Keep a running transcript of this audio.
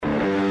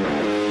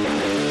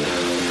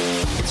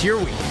It's your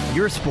week,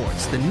 your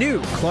sports, the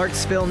new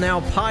Clarksville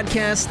Now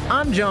podcast.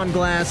 I'm John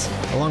Glass,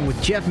 along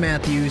with Jeff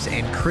Matthews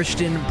and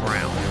Christian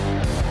Brown.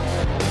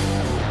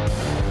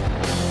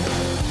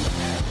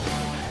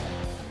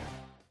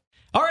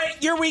 All right,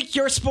 your week,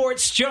 your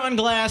sports. John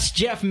Glass,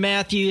 Jeff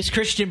Matthews,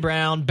 Christian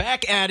Brown,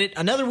 back at it.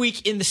 Another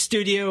week in the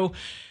studio.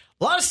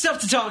 A lot of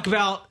stuff to talk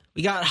about.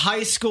 We got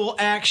high school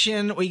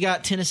action. We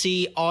got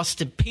Tennessee,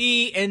 Austin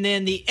Peay, and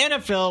then the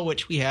NFL,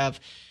 which we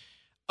have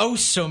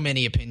so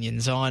many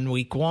opinions on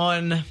week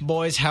one.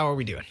 Boys, how are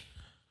we doing?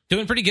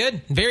 Doing pretty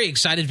good. Very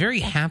excited, very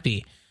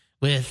happy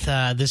with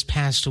this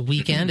past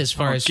weekend as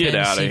far as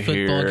fantasy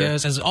football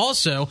goes. As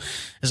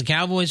a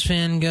Cowboys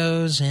fan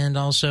goes, and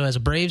also as a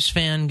Braves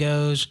fan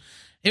goes.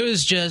 It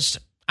was just,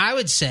 I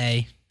would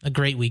say, a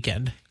great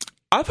weekend.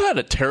 I've had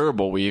a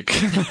terrible week.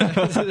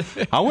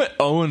 I went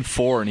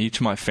 0-4 in each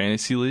of my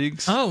fantasy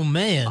leagues. Oh,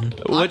 man.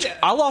 Which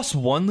I lost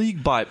one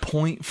league by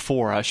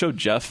 0.4. I showed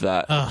Jeff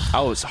that.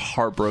 I was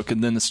heartbroken.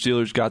 Then the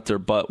Steelers got their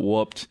butt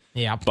whooped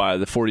by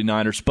the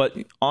 49ers. But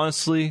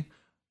honestly,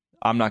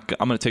 I'm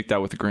going to take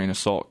that with a grain of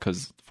salt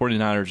because the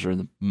 49ers are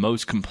the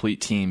most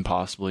complete team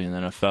possibly in the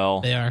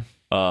NFL. They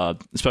are.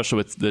 Especially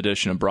with the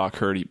addition of Brock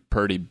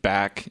Purdy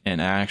back in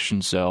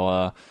action.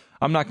 So,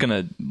 I'm not going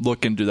to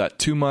look into that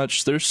too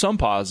much. There's some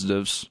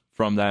positives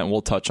from that, and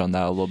we'll touch on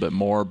that a little bit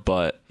more.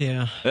 But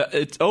yeah,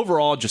 it's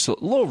overall just a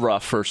little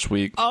rough first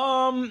week.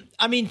 I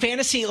mean,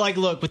 fantasy,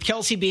 look, with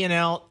Kelsey being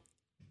out,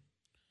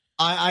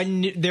 I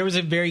knew there was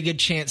a very good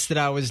chance that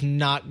I was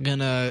not going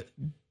to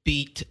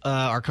beat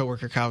our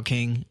coworker Kyle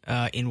King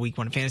in week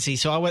one of fantasy.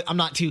 So I'm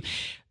not too.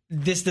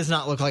 This does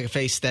not look like a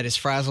face that is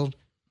frazzled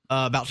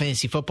about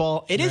fantasy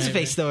football. It is a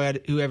face, though,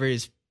 whoever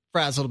is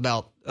frazzled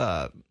about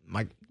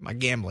my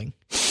gambling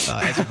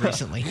as of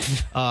recently.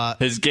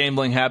 His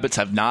gambling habits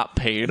have not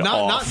paid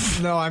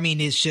off. No, I mean,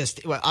 it's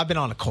just, I've been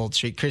on a cold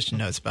streak. Christian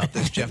knows about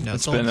this. Jeff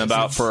knows. It's been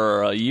about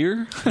for a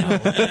year?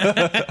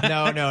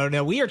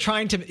 No. We are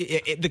trying to,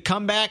 the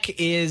comeback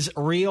is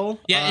real.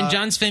 Yeah, in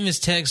John's famous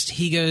text,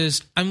 he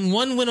goes, I'm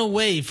one win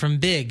away from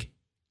big.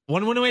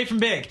 One win away from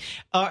big,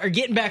 or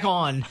getting back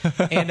on.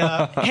 And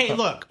hey,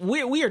 look,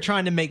 we are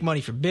trying to make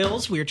money for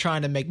bills. We are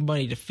trying to make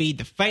money to feed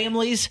the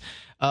families.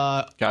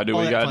 Gotta do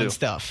what you gotta do.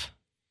 Stuff.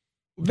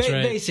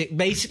 Right.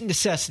 Basic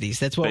necessities.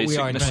 That's what we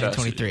are in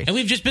 2023. And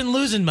we've just been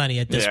losing money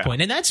at this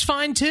point, and that's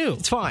fine too.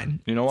 It's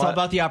fine. You know it's what? All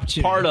about the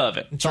opportunity. Part of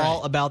it. It's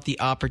all about the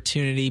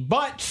opportunity.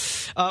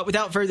 But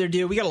without further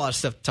ado, we got a lot of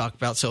stuff to talk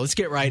about, so let's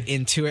get right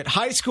into it.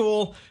 High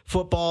school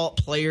football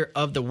player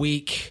of the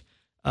week.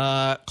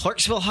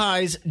 Clarksville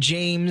High's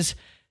James.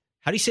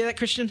 How do you say that,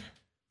 Christian?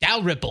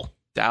 Dalrymple.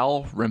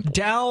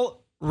 Dalrymple.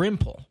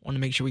 Want to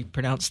make sure we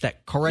pronounce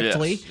that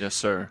correctly. Yes,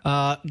 sir.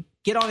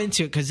 Get on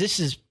into it because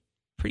this is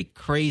pretty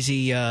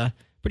crazy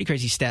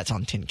stats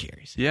on 10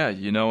 carries. Yeah,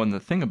 and the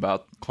thing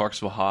about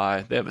Clarksville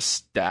High, they have a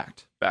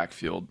stacked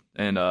backfield.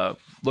 And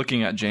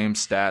looking at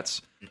James' stats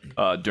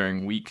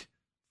during week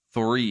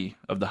 3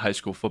 of the high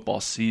school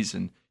football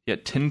season, he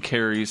had 10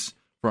 carries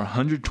for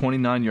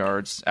 129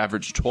 yards,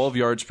 averaged 12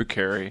 yards per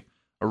carry,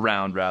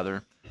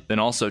 then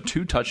also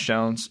 2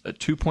 touchdowns, a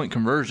 2-point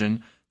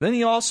conversion. Then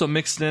he also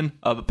mixed in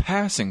a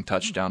passing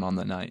touchdown on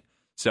the night.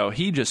 So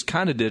he just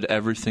kind of did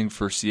everything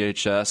for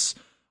CHS.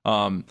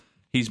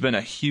 He's been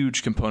a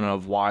huge component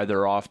of why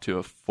they're off to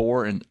a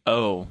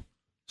 4-0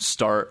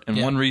 start.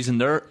 And one reason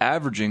they're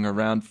averaging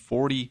around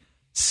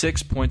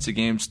 46 points a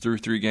game through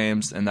 3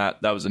 games, and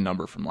that was a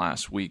number from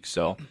last week.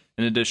 So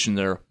in addition,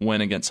 their win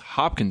against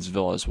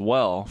Hopkinsville as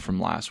well from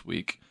last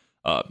week,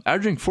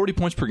 averaging 40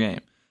 points per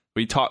game.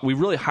 We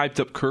really hyped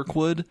up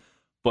Kirkwood,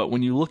 but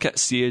when you look at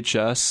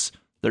CHS,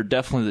 they're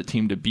definitely the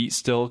team to beat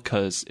still,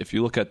 because if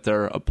you look at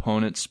their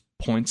opponents'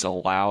 points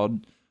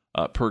allowed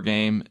per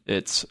game,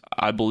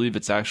 I believe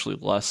it's actually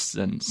less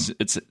than,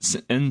 it's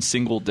in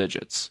single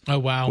digits. Oh,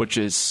 wow. Which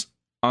is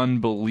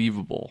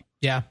unbelievable.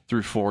 Yeah.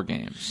 Through 4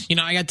 games.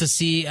 I got to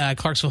see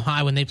Clarksville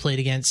High when they played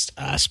against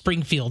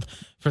Springfield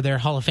for their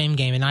Hall of Fame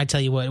game. And I tell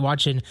you what,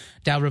 watching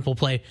Dalrymple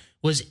play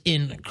was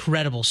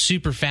incredible.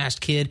 Super fast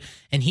kid.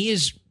 And he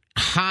is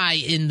high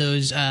in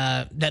those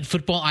that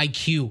football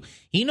IQ.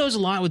 He knows a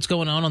lot what's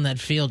going on that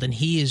field. And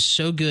he is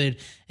so good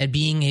at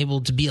being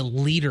able to be a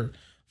leader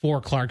for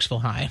Clarksville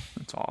High.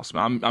 That's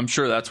awesome. I'm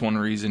sure that's one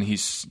reason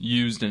he's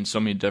used in so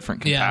many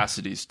different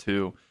capacities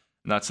too.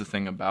 And that's the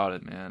thing about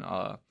it, man.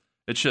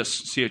 It's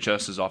just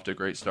CHS is off to a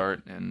great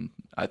start, and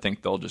I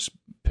think they'll just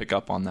pick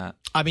up on that.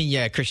 I mean,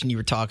 yeah, Christian, you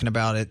were talking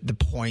about it. The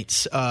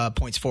points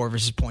for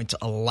versus points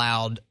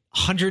allowed,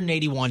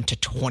 181 to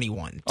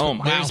 21. Oh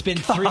my!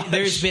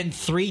 There's been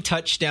 3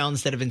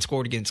 touchdowns that have been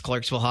scored against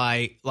Clarksville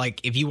High.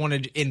 Like if you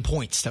wanted in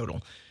points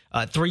total,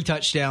 3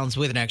 touchdowns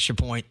with an extra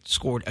point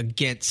scored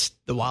against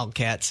the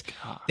Wildcats.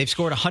 Gosh. They've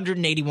scored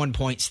 181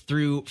 points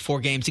through 4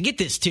 games. And get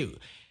this too,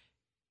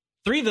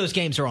 3 of those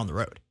games are on the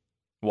road.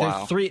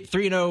 Wow. They're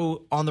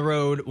 3-0 on the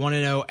road,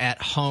 1-0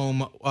 at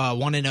home,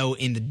 1-0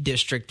 in the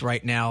district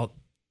right now.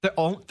 They're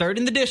all 3rd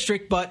in the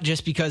district, but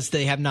just because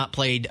they have not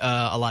played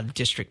a lot of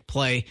district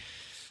play.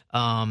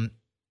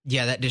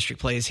 Yeah, that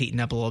district play is heating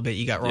up a little bit.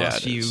 You got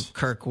Rossview,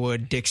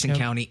 Kirkwood, Dixon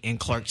County, and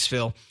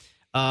Clarksville.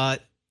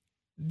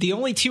 The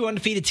only 2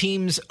 undefeated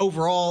teams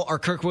overall are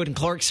Kirkwood and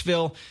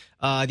Clarksville.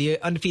 The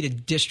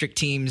undefeated district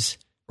teams,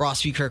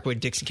 Rossview, Kirkwood,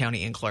 Dixon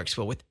County, and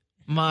Clarksville, with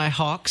my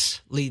Hawks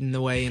leading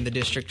the way in the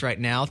district right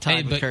now,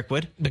 tied with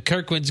Kirkwood. But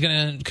Kirkwood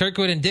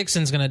and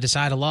Dixon's gonna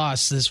decide a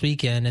loss this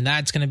weekend, and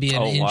that's gonna be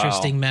an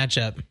interesting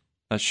matchup.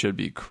 That should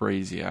be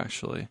crazy,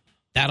 actually.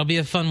 That'll be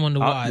a fun one to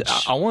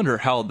watch. I wonder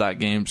how that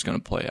game's going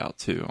to play out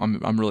too.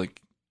 I'm really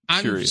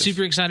curious. I'm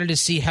super excited to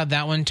see how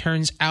that one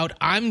turns out.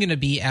 I'm going to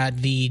be at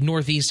the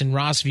Northeast and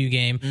Rossview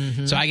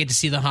game, so I get to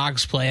see the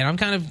Hawks play, and I'm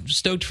kind of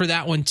stoked for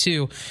that one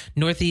too.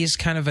 Northeast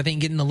kind of, I think,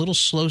 getting a little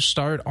slow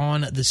start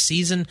on the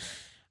season.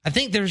 I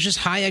think there's just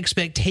high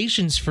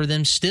expectations for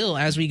them still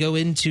as we go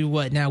into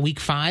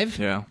week 5?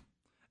 Yeah.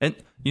 And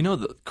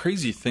the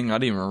crazy thing I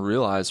didn't even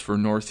realize for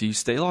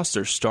Northeast, they lost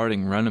their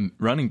starting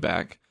running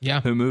back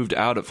who moved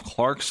out of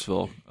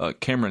Clarksville,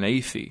 Cameron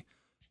Athey,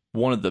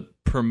 one of the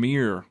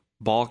premier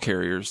ball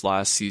carriers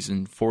last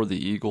season for the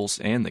Eagles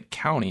and the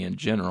county in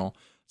general.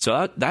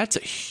 So that's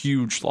a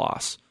huge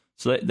loss.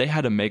 So they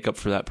had to make up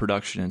for that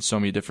production in so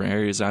many different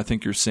areas. And I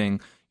think you're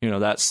seeing,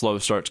 that slow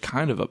start's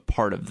kind of a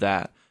part of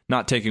that.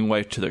 Not taking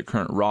away to their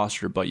current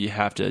roster, but you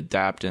have to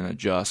adapt and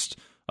adjust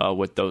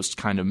with those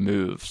kind of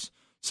moves.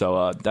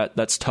 So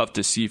that's tough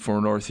to see for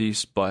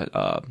Northeast, but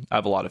I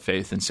have a lot of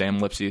faith in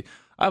Sam Lipsey.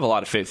 I have a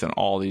lot of faith in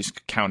all these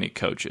county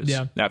coaches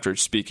after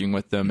speaking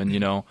with them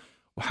and,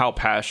 how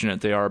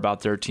passionate they are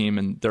about their team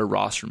and their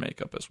roster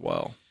makeup as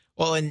well.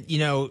 Well, and,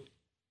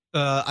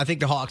 I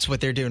think the Hawks,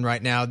 what they're doing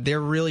right now, they're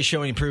really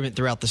showing improvement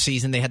throughout the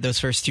season. They had those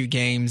first 2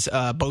 games,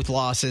 both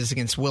losses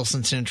against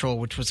Wilson Central,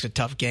 which was a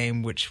tough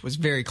game, which was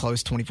very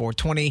close,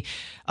 24-20.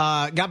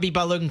 Got beat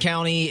by Logan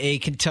County, a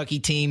Kentucky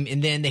team,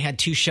 and then they had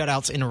 2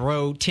 shutouts in a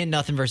row,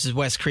 10-0 versus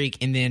West Creek,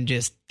 and then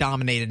just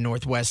dominated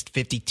Northwest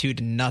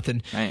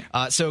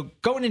 52-0. So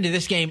going into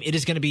this game, it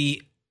is going to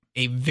be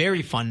a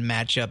very fun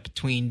matchup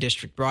between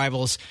district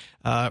rivals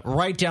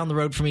right down the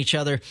road from each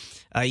other.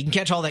 You can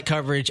catch all that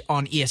coverage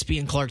on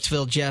ESPN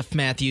Clarksville. Jeff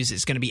Matthews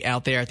is going to be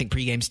out there. I think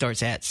pregame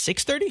starts at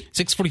 6:30.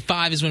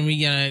 6:45 is when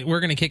we're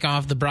going to kick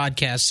off the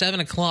broadcast. 7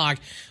 o'clock,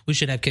 we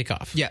should have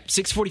kickoff. Yeah,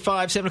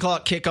 6:45, 7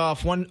 o'clock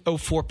kickoff,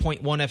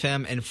 104.1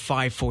 FM and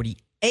 540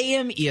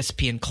 AM,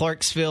 ESPN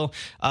Clarksville.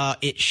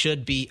 It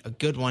should be a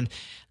good one.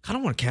 I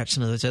don't want to catch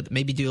some of those,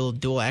 maybe do a little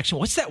dual action.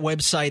 What's that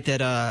website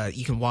that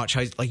you can watch,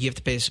 you have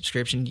to pay a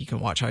subscription, you can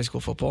watch high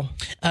school football?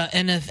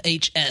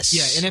 NFHS.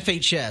 Yeah,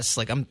 NFHS.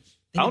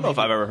 I don't know if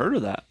I've ever heard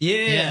of that.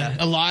 Yeah.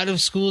 A lot of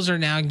schools are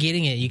now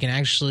getting it. You can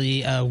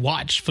actually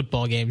watch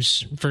football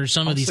games for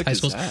some of these high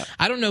schools.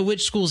 I don't know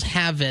which schools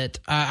have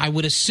it. I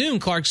would assume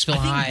Clarksville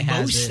High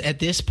has it. At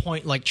this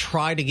point,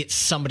 try to get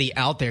somebody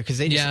out there because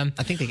they just,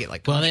 I think they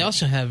get Well, they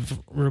also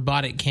have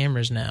robotic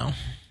cameras now.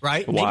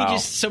 Right? Wow.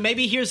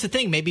 Maybe here's the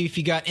thing. Maybe if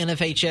you got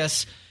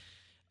NFHS,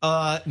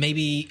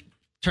 maybe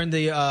turn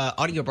the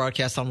audio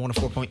broadcast on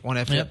 104.1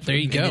 FM. Yep, there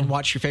you go. And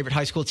watch your favorite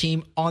high school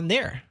team on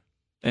there.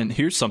 And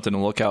here's something to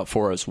look out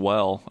for as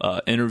well.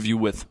 Interview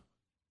with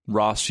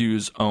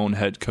Rossview's own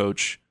head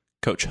coach,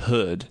 Coach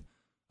Hood,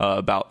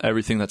 about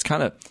everything that's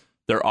kind of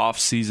their off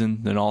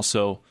season and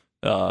also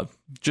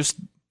just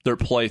their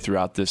play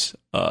throughout this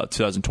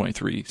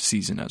 2023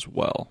 season as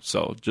well.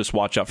 So just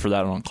watch out for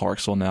that on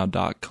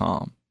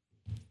ClarksvilleNow.com.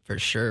 For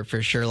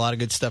sure. A lot of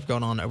good stuff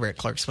going on over at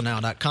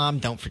ClarksvilleNow.com.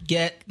 Don't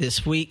forget,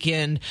 this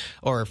weekend,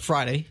 or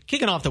Friday,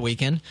 kicking off the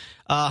weekend,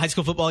 high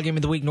school football game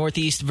of the week,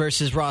 Northeast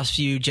versus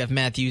Rossview. Jeff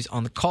Matthews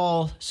on the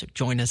call, so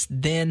join us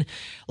then.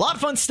 A lot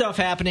of fun stuff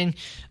happening.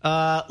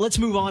 Let's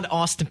move on to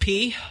Austin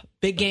Peay.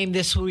 Big game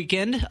this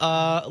weekend.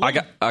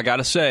 I got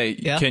to say,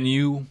 Can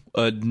you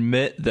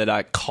admit that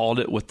I called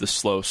it with the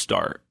slow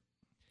start?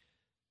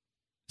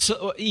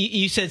 So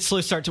you said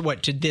slow start to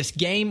what? To this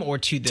game or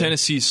to the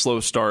Tennessee's slow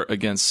start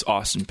against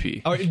Austin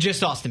Peay? Or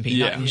just Austin Peay,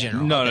 not in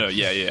general. No,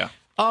 yeah.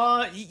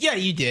 Yeah,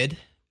 you did.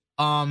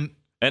 And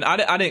I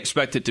didn't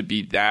expect it to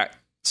be that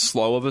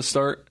slow of a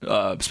start,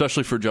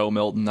 especially for Joe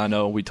Milton. I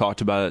know we talked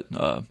about it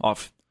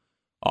off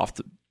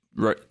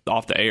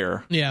the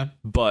air. Yeah,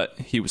 but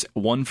he was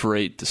 1 for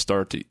 8 to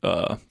start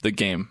the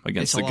game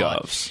against the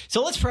Govs.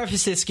 So let's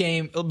preface this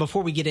game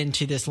before we get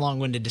into this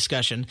long-winded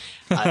discussion.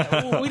 We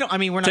don't. I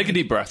mean, we're not. Take a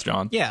deep breath,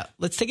 John. Yeah,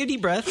 let's take a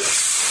deep breath.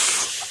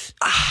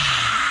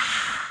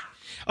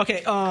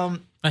 Okay.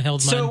 I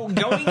held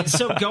mine.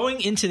 So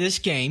going into this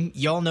game,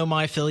 y'all know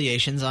my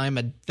affiliations. I'm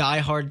a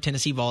diehard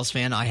Tennessee Vols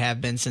fan. I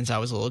have been since I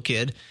was a little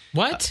kid.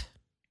 What?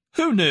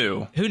 Who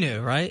knew? Who knew?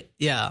 Right?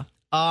 Yeah.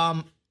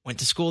 Went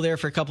to school there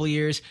for a couple of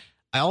years.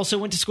 I also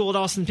went to school at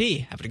Austin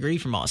Peay. Have a degree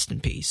from Austin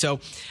Peay.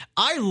 So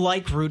I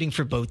like rooting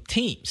for both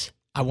teams.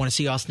 I want to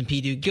see Austin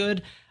Peay do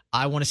good.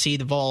 I want to see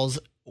the Vols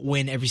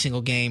win every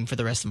single game for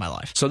the rest of my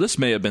life. So this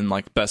may have been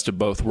like best of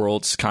both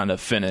worlds kind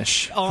of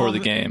finish for the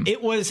game.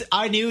 It was.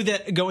 I knew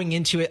that going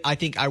into it, I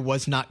think I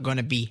was not going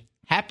to be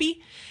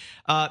happy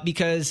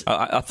because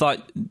I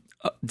thought.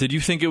 Did you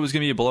think it was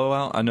going to be a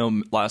blowout? I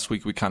know last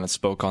week we kind of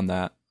spoke on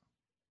that.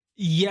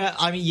 Yeah,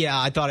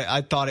 I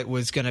thought it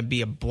was going to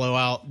be a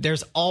blowout.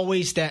 There's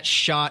always that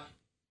shot,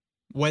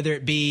 whether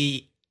it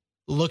be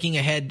looking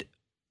ahead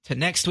to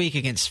next week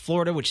against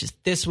Florida, which is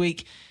this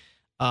week,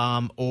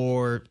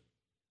 or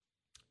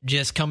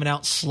just coming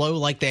out slow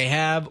like they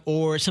have,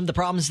 or some of the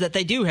problems that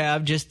they do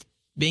have just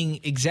being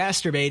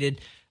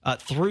exacerbated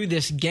through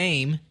this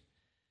game.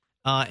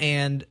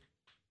 And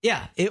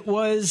yeah, it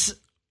was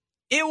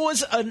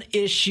an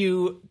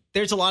issue.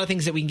 There's a lot of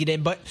things that we can get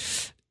in, but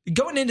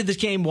going into this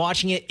game,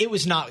 watching it,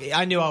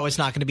 I knew I was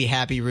not going to be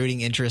happy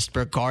rooting interest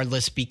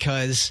regardless,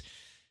 because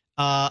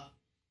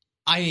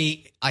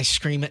I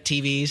scream at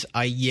TVs.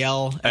 I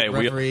yell at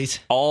referees.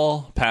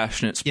 All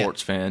passionate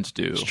sports fans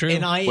do. It's true.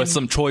 And with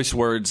some choice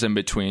words in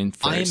between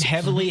phrases. I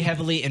am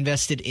heavily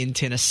invested in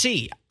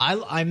Tennessee.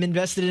 I'm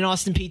invested in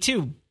Austin Peay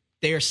too.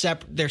 They're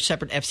separate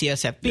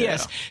FCS,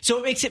 FBS. So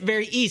it makes it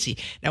very easy.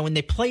 Now, when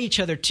they play each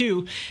other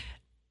too,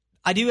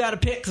 I do have to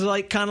pick,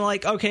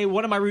 okay,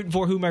 what am I rooting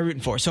for? Who am I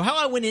rooting for? So how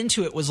I went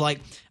into it was like,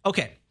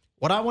 okay,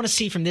 what I want to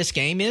see from this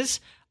game is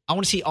I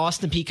want to see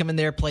Austin Peay come in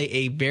there, play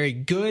a very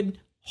good,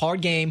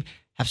 hard game,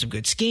 have some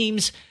good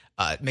schemes,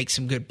 make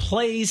some good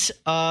plays,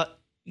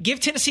 give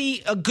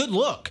Tennessee a good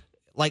look,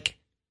 like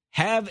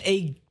have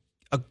a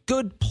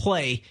good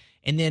play.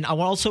 And then I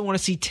also want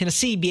to see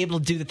Tennessee be able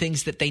to do the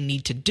things that they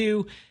need to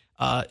do,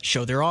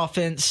 show their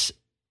offense,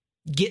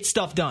 get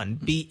stuff done,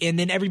 and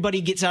then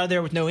everybody gets out of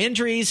there with no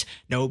injuries,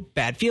 no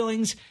bad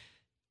feelings,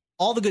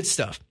 all the good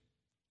stuff.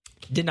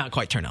 Did not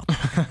quite turn out.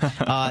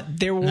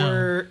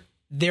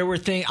 There were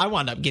things I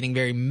wound up getting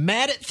very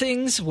mad at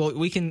things. Well,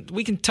 we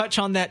can touch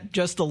on that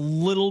just a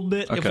little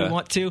bit if we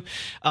want to.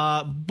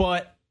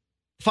 But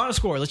final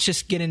score, let's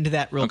just get into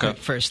that real quick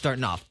first,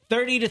 starting off.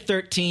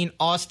 30-13,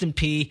 Austin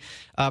Peay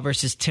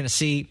versus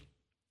Tennessee.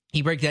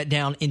 You break that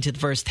down into the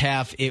first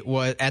half. It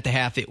was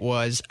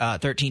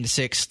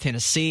 13-6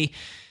 Tennessee.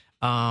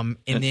 And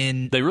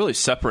then they really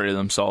separated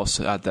themselves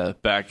at the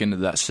back end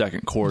of that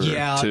second quarter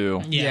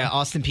too. Yeah,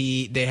 Austin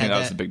Peay, that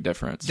was a big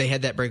difference. They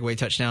had that breakaway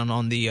touchdown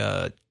on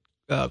the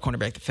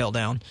cornerback that fell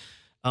down.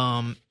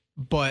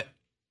 But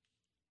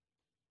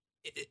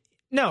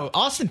no,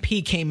 Austin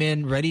Peay came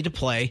in ready to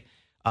play.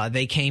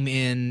 They came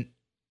in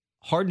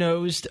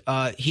hard-nosed.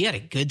 He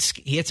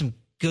had some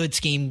good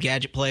scheme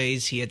gadget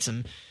plays. He had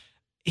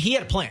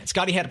a plan.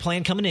 Scotty had a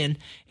plan coming in,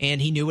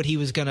 and he knew what he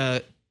was going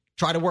to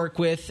try to work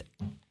with,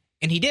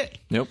 and he did.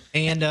 Yep.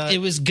 And it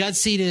was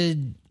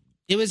gutsy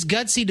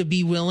to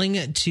be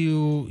willing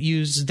to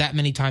use that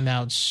many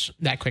timeouts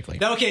that quickly.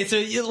 Okay,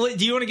 so do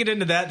you want to get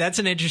into that? That's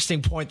an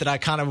interesting point that I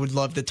kind of would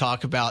love to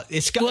talk about.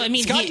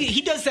 Scotty,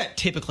 he does that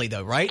typically,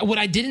 though, right? What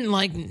I didn't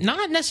like,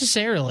 not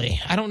necessarily.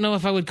 I don't know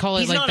if I would call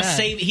it like that.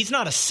 He's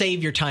not a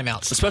save your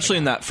timeouts, especially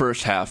in that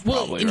first half.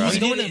 Probably, right?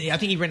 I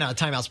think he ran out of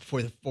timeouts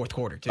before the fourth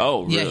quarter too.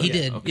 Oh, really? Yeah, he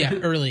did. Okay. Yeah,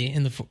 early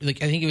in the I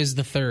think it was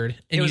the third.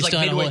 And it was like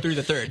midway through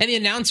the third. And the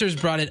announcers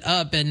brought it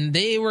up, and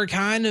they were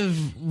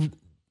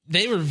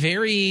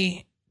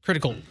very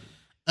critical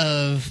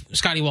of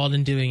Scotty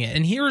Walden doing it.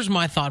 And here's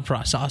my thought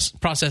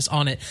process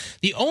on it.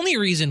 The only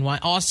reason why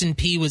Austin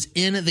Peay was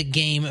in the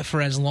game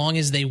for as long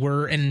as they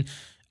were, and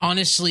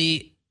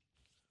honestly,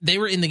 they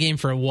were in the game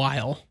for a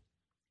while,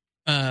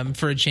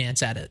 for a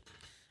chance at it.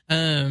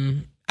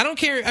 I don't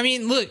care. I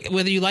mean, look,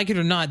 whether you like it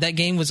or not, that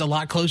game was a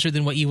lot closer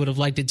than what you would have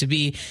liked it to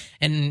be.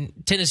 And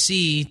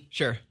Tennessee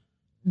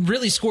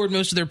really scored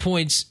most of their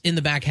points in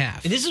the back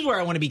half. And this is where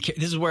I want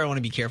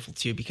to be careful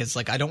too, because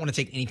I don't want to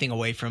take anything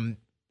away from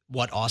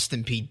what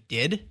Austin Peay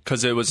did,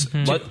 because it was.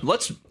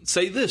 Let's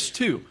say this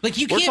too.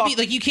 You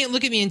can't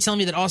look at me and tell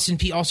me that Austin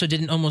Peay also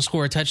didn't almost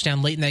score a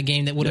touchdown late in that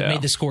game that would have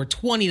made the score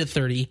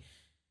 20-30.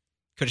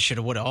 Coulda,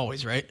 shoulda, woulda,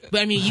 always, right?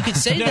 But I mean, you could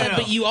say that,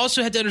 but you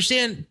also had to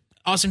understand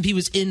Austin Peay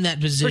was in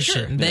that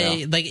position. For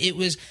sure. It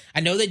was. I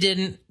know they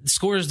didn't. The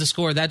score is the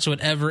score. That's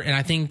whatever. And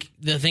I think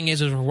the thing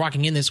is we're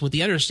walking in this with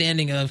the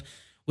understanding of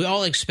we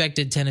all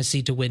expected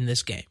Tennessee to win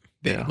this game.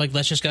 Yeah.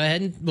 Let's just go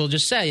ahead and we'll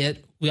just say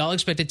it. We all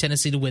expected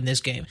Tennessee to win this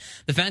game.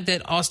 The fact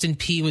that Austin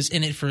Peay was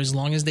in it for as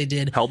long as they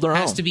did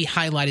has to be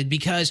highlighted,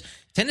 because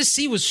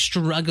Tennessee was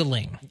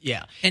struggling.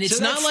 Yeah. And it's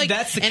not like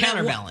that's the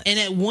counterbalance. And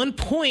at one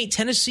point,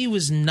 Tennessee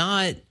was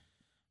not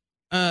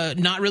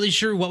really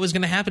sure what was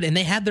going to happen, and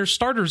they had their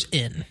starters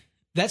in.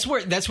 That's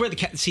where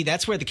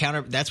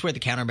the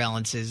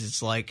counterbalance is.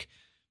 It's like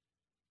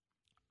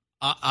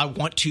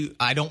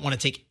I don't want to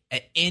take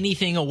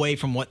anything away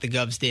from what the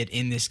Govs did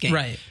in this game.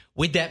 Right.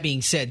 With that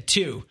being said,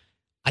 too,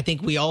 I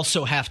think we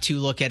also have to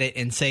look at it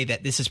and say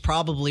that this is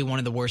probably one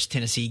of the worst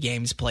Tennessee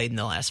games played in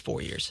the last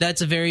 4 years.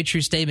 That's a very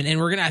true statement,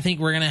 and I think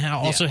we're gonna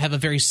also have a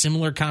very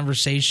similar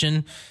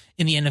conversation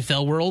in the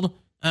NFL world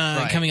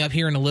coming up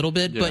here in a little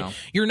bit. Yeah. But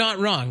you're not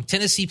wrong.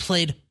 Tennessee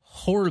played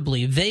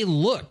horribly. They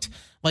looked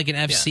like an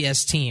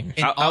FCS team.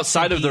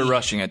 Outside of their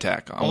rushing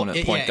attack, I want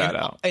to point that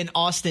out. And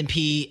Austin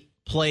Peay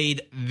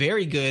played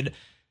very good.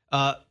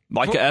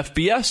 Like an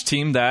FBS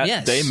team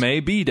that they may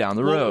be down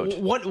the road.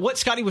 What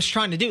Scotty was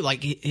trying to do,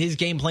 like his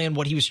game plan,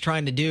 what he was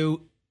trying to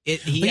do,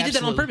 he did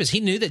that on purpose. He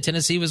knew that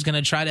Tennessee was going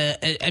to try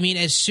to. I mean,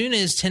 as soon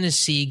as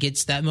Tennessee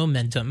gets that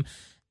momentum,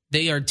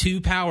 they are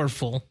too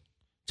powerful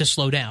to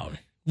slow down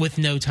with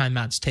no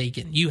timeouts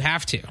taken. You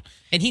have to.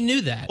 And he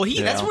knew that. Well,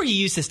 that's where he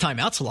used his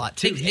timeouts a lot,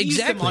 too. He used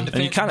them on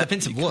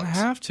defensive looks. You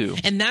have to.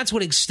 And that's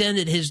what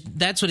extended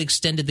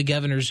the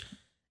governor's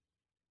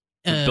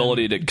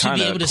ability to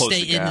be able to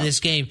stay into this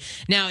game.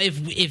 Now,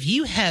 if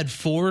you had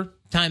 4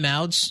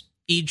 timeouts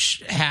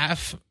each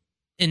half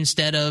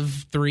instead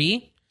of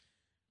 3,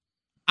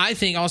 I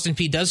think Austin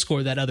Peay does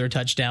score that other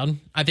touchdown.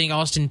 I think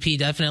Austin Peay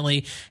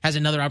definitely has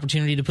another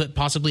opportunity to put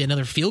possibly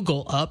another field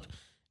goal up,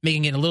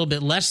 making it a little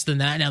bit less than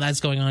that. Now, that's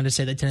going on to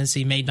say that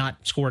Tennessee may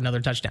not score another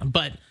touchdown.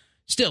 But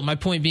still, my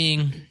point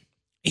being,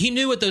 he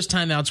knew what those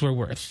timeouts were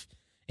worth.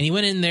 And he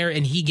went in there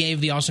and he gave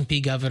the Austin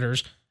Peay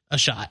Governors a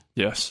shot.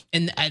 Yes.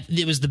 And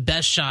it was the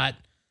best shot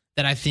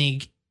that I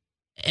think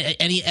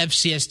any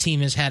FCS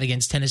team has had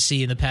against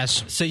Tennessee in the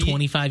past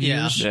 25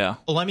 years. Yeah.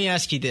 Well, let me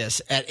ask you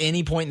this. At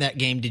any point in that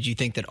game, did you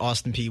think that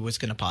Austin Peay was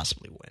going to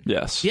possibly win?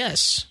 Yes.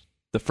 Yes.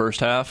 The first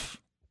half.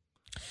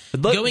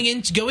 Going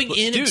into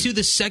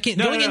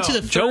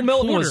the third Joe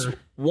Milton quarter. was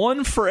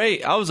 1 for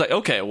 8. I was like,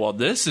 okay, well,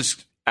 this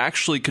is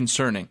actually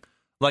concerning.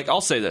 Like,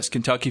 I'll say this.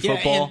 Kentucky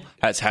football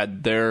has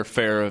had their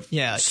fair of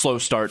slow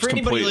starts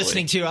completely. For anybody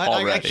listening to,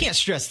 I can't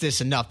stress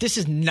this enough. This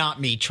is not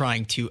me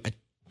trying to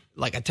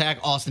attack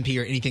Austin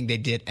Peay or anything they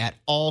did at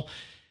all.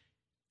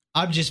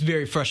 I'm just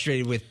very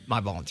frustrated with my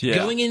Volunteers.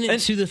 Yeah. Going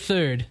into the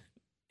third,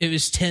 it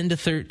was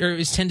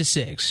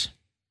 10-6.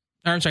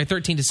 Or, I'm sorry,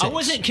 13-6.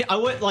 I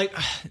went like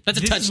that's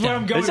a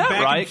touchdown. Is that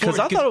right? Because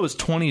I thought it was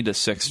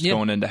 20-6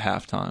 going into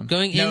halftime.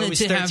 Going into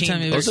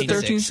halftime, it was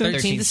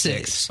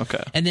 13-6.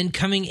 Okay. And then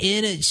coming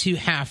into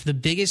half, the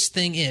biggest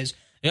thing is,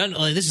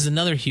 this is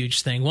another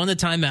huge thing. 1, the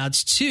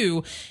timeouts.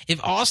 2,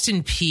 if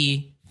Austin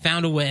Peay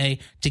found a way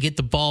to get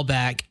the ball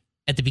back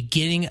at the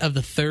beginning of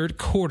the third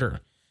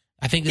quarter,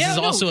 I think this is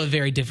also a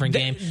very different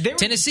game.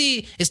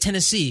 Tennessee is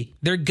Tennessee.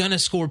 They're going to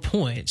score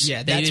points.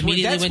 Yeah, they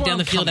immediately went down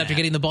the field after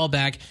getting the ball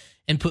back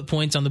and put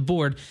points on the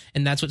board,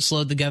 and that's what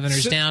slowed the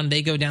Governors down.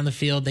 They go down the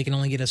field. They can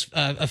only get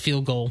a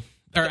field goal.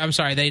 Or I'm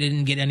sorry, they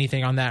didn't get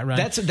anything on that run.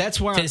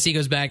 That's where Tennessee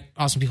goes back.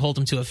 Austin Peay holds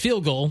them to a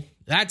field goal.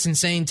 That's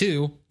insane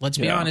too. Let's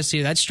be honest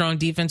here. That's strong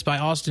defense by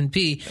Austin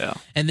Peay. Yeah.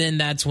 And then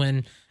that's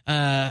when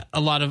a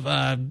lot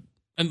of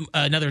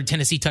another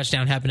Tennessee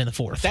touchdown happened in the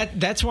fourth.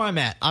 That's where I'm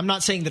at. I'm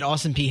not saying that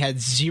Austin Peay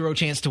had zero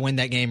chance to win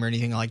that game or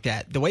anything like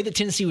that. The way that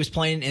Tennessee was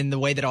playing and the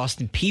way that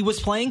Austin Peay was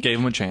playing gave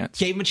him a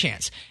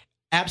chance.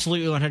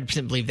 Absolutely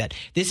 100% believe that.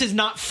 This is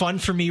not fun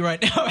for me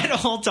right now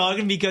at all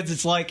talking, because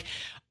it's like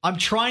I'm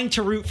trying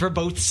to root for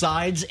both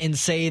sides and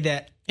say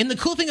that. And the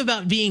cool thing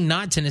about being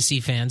not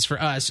Tennessee fans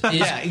for us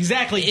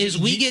is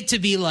we get to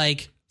be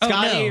like,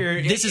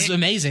 this is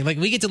amazing. Like,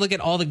 we get to look at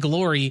all the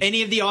glory.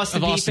 Any of the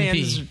Austin Peay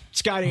fans,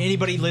 Scotty,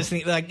 anybody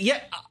listening,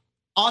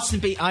 Austin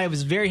Peay, I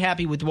was very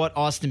happy with what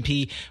Austin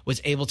Peay was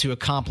able to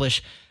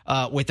accomplish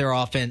with their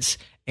offense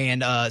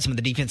and some of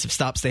the defensive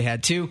stops they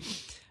had too.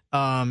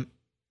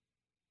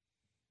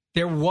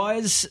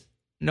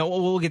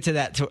 We'll get to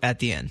that at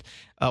the end.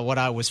 What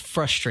I was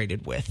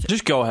frustrated with.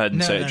 Just go ahead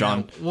and say it,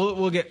 John. No.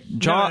 We'll get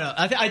John. No.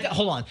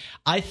 Hold on.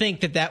 I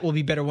think that will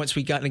be better once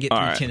we get through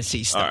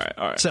Tennessee stuff.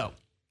 All right. So,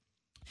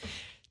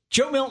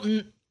 Joe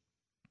Milton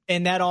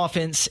and that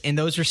offense and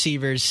those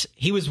receivers,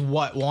 he was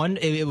what, one?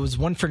 It was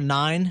 1 for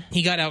 9.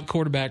 He got out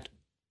quarterbacked.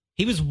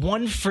 He was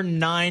 1 for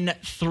 9.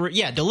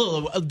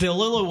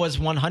 DeLillo was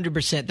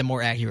 100% the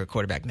more accurate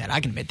quarterback than that.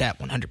 I can admit that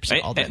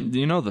 100% all day. And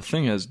the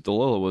thing is,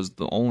 DeLillo was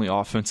the only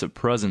offensive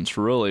presence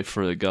really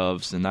for the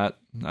Govs, and that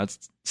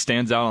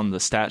stands out on the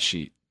stat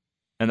sheet.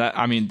 And that,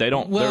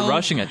 they're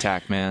rushing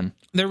attack, man.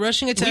 Their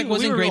rushing attack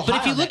wasn't great,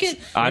 but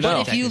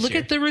if you look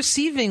at the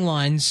receiving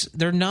lines,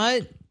 they're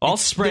not all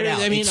spread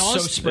out. It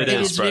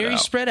is very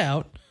spread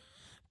out.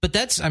 But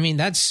to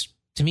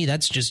me,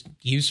 that's just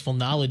useful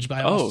knowledge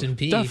by Austin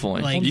Peay.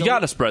 Definitely. You got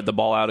to spread the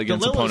ball out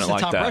against an opponent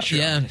like that.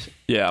 Rusher.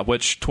 Yeah,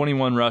 which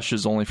 21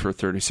 rushes only for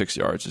 36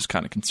 yards is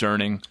kind of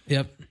concerning.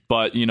 Yep.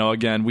 But,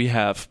 again, we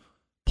have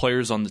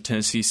players on the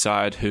Tennessee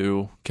side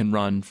who can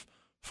run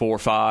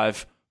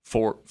 4.5,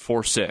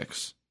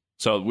 4.6.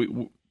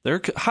 So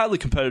they're highly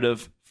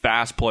competitive,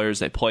 fast players.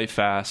 They play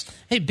fast.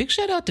 Hey, big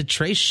shout out to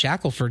Trey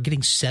Shackelford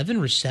getting 7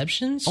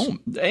 receptions. Oh,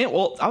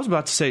 and, I was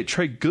about to say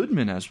Trey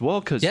Goodman as well,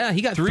 because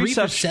he got 3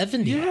 for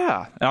 70.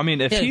 Yeah,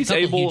 if he's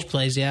able, huge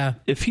plays,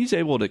 if he's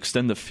able to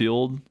extend the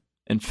field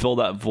and fill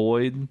that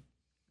void,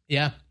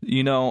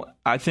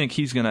 I think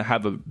he's going to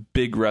have a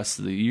big rest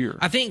of the year.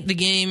 I think the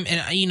game,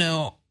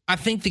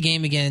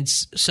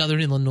 against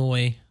Southern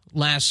Illinois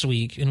last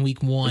week in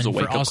week 1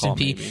 for Austin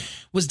Peay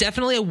was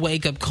definitely a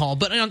wake up call.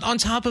 But on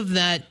top of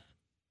that,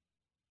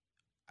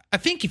 I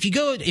think if you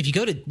go to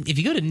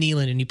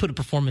Neyland and you put a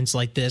performance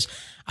like this,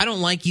 I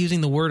don't like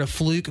using the word a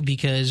fluke,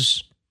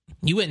 because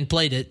you went and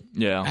played it.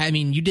 Yeah,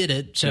 you did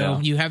it, so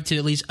you have to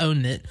at least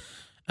own it.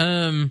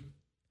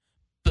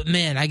 But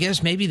man, I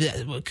guess maybe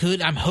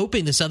I'm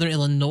hoping the Southern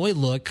Illinois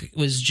look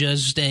was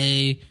just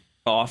a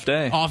off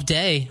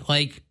day,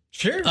 like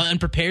sure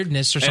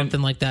unpreparedness or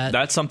something like that.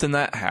 That's something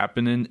that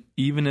happened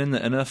even in the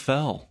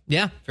NFL.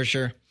 Yeah, for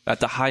sure. at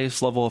the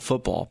highest level of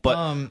football. But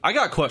I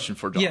got a question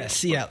for John.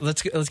 Yes, yeah,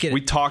 let's get it.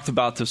 We talked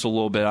about this a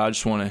little bit. I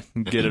just want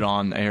to get it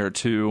on air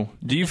too.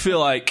 Do you feel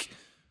like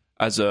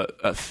as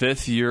a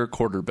fifth-year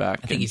quarterback,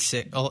 I think he's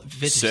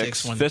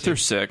fifth or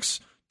sixth,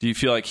 do you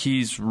feel like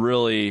he's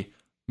really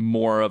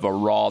more of a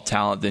raw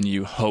talent than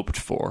you hoped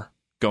for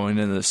going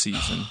into the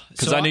season?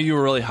 Because I knew you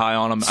were really high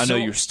on him. I know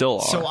you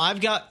still are. So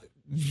I've got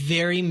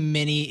very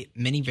many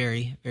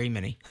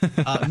I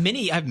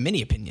have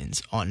many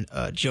opinions on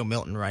Joe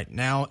Milton right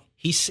now.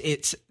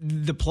 It's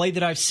the play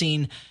that I've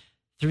seen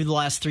through the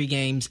last 3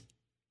 games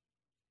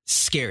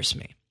scares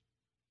me.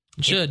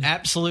 It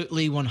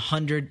absolutely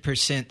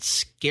 100%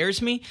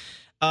 scares me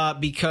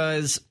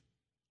because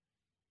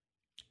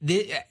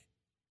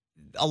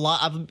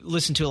I've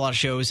listened to a lot of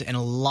shows and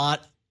a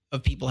lot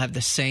of people have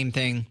the same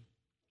thing.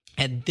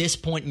 At this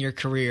point in your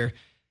career,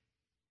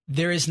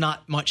 there is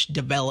not much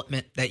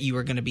development that you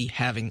are going to be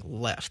having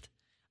left.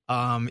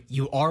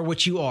 You are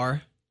what you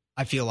are,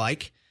 I feel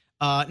like.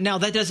 Now,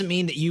 that doesn't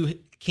mean that you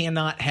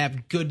cannot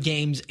have good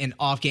games and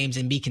off games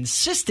and be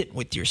consistent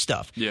with your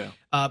stuff. Yeah.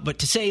 But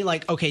to say,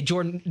 like, okay,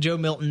 Joe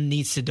Milton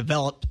needs to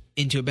develop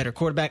into a better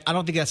quarterback, I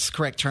don't think that's the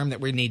correct term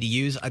that we need to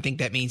use. I think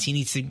that means he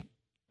needs to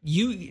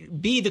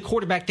be the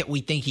quarterback that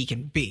we think he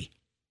can be.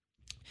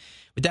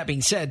 With that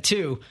being said,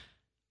 too,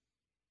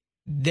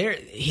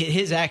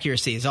 his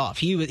accuracy is off.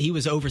 He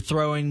was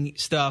overthrowing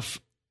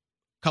stuff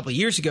a couple of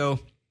years ago.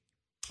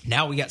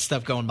 Now we got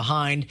stuff going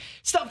behind,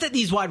 stuff that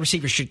these wide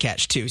receivers should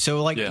catch too.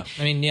 So, like, yeah.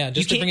 I mean, yeah,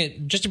 just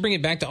to bring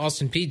it back to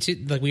Austin Peay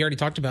too, like we already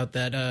talked about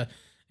that. I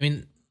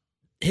mean,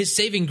 his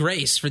saving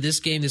grace for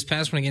this game, this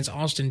past one against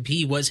Austin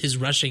Peay, was his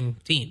rushing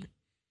team.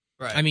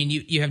 Right. I mean,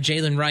 you have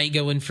Jalen Wright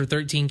going for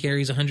 13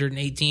 carries,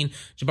 118.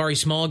 Jabari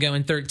Small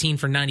going 13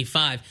 for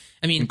 95.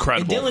 I mean,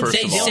 incredible.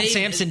 Dylan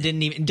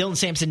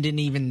Sampson didn't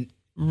even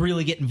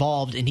really get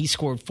involved, and he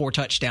scored 4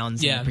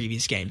 touchdowns in the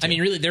previous game too. I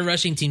mean, really, their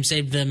rushing team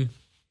saved them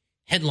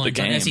headlines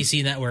on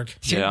SEC Network.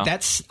 So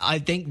I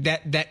think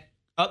that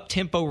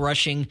up-tempo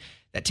rushing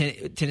that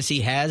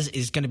Tennessee has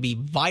is going to be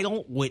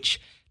vital, which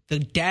the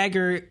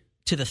dagger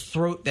to the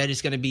throat that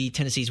is going to be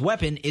Tennessee's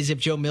weapon is if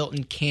Joe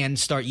Milton can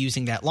start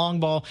using that long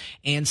ball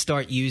and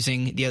start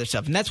using the other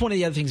stuff. And that's one of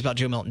the other things about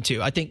Joe Milton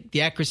too. I think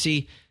the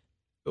accuracy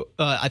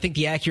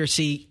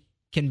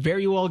can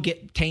very well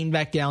get tamed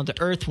back down to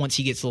earth once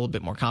he gets a little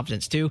bit more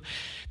confidence too.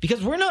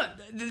 Because one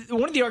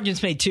of the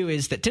arguments made too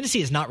is that Tennessee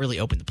has not really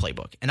opened the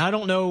playbook. And I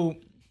don't know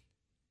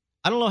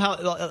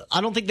how, I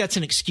don't think that's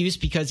an excuse,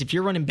 because if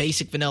you're running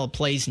basic vanilla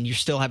plays and you're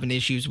still having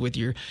issues with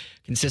your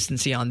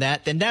consistency on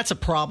that, then that's a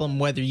problem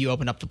whether you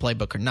open up the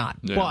playbook or not.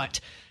 Yeah. But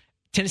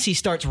Tennessee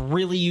starts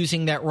really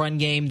using that run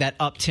game, that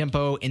up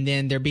tempo, and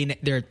then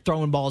they're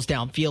throwing balls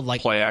downfield,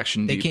 like play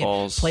action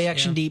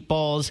deep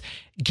balls,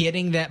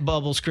 getting that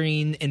bubble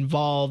screen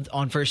involved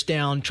on first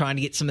down, trying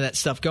to get some of that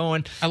stuff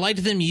going. I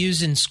liked them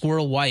using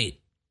Squirrel White.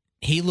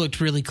 He looked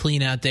really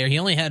clean out there. He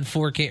only had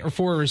 4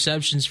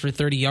 receptions for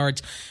 30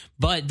 yards,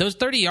 but those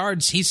 30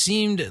 yards he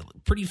seemed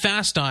pretty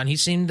fast on. He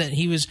seemed that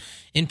he was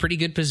in pretty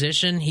good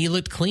position. He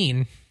looked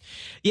clean.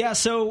 Yeah,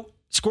 so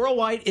Squirrel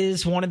White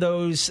is one of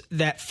those,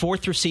 that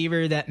 4th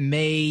receiver that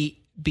may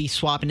be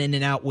swapping in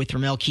and out with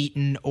Ramel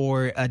Keaton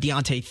or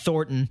Deontay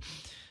Thornton.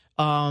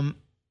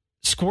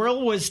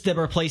 Squirrel is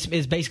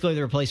basically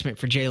the replacement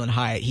for Jalen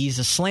Hyatt. He's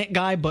a slant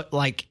guy, but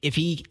like if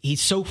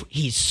he's so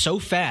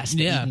fast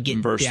that he can get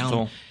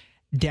versatile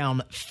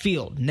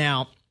downfield.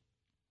 Now,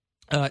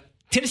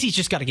 Tennessee's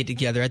just got to get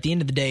together. At the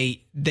end of the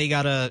day, they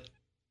got to.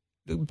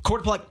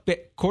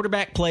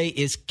 Quarterback play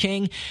is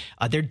king.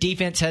 Their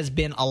defense has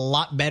been a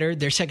lot better.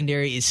 Their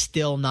secondary is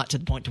still not to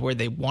the point to where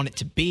they want it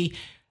to be.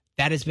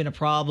 That has been a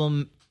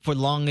problem for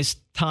the longest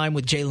time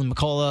with Jalen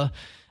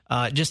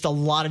McCullough. Just a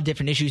lot of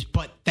different issues,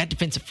 but that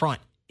defensive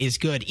front is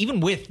good. Even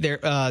with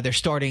their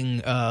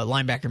starting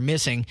linebacker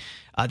missing,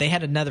 they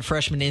had another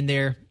freshman in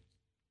there.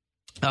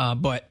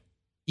 But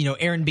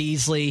Aaron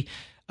Beasley,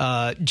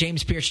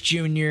 James Pierce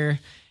Jr.,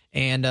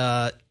 and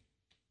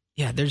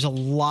there's a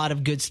lot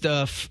of good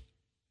stuff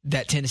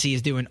that Tennessee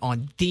is doing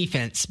on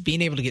defense,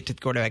 being able to get to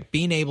the quarterback,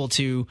 being able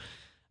to,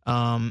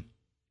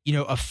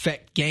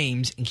 affect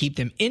games and keep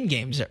them in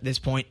games at this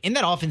point. And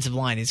that offensive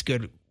line is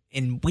good.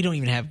 And we don't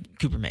even have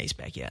Cooper Mays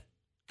back yet.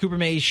 Cooper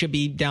Mays should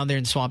be down there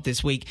in the swamp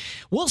this week.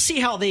 We'll see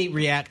how they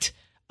react.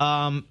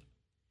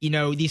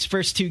 These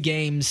first 2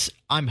 games,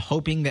 I'm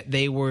hoping that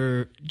they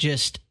were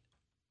just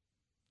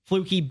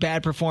fluky,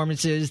 bad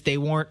performances. They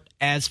weren't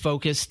as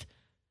focused,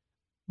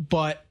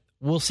 but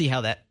we'll see how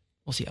that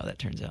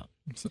turns out.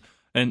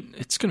 And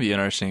it's going to be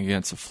interesting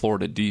against a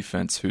Florida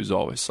defense who's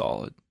always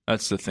solid.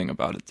 That's the thing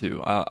about it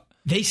too.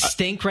 They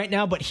stink right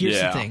now, but here's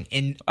the thing.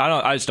 And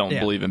I just don't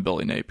believe in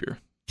Billy Napier.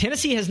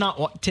 Tennessee has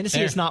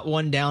not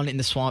won down in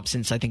the swamp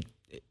since, I think,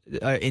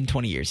 in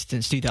 20 years,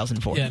 since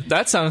 2004. Yeah.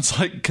 That sounds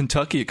like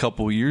Kentucky a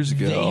couple of years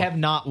ago. They have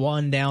not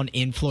won down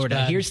in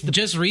Florida.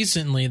 Just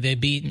recently they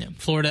beat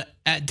Florida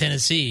at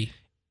Tennessee.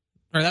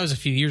 Or that was a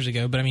few years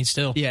ago, but I mean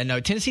still. Yeah, no,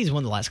 Tennessee's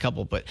won the last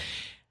couple, but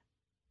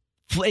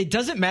it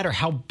doesn't matter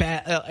how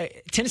bad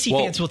Tennessee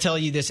fans will tell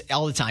you this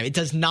all the time. It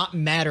does not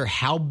matter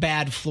how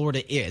bad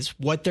Florida is,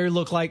 what they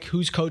look like,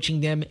 who's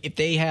coaching them. If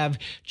they have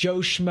Joe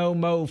Schmo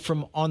Mo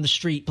from on the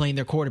street playing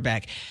their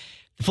quarterback,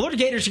 the Florida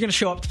Gators are going to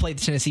show up to play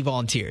the Tennessee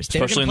Volunteers.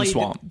 Especially in the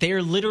swamp.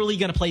 They're literally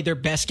going to play their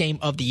best game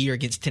of the year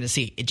against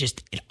Tennessee.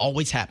 It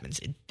always happens.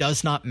 It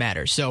does not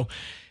matter. So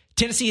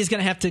Tennessee is going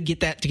to have to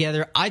get that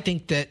together. I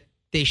think that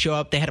they show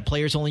up. They had a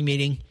players-only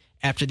meeting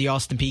after the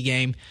Austin Peay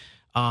game.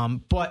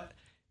 But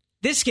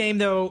this game,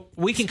 though,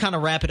 we can kind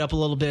of wrap it up a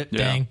little bit. Yeah.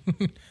 Dang.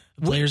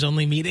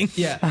 Players-only meeting?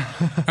 Yeah.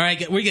 All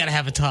right, we got to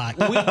have a talk.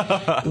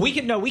 We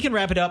can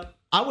wrap it up.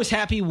 I was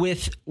happy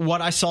with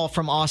what I saw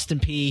from Austin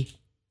Peay.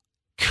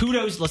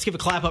 Kudos. Let's give a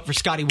clap up for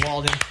Scotty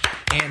Walden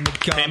and the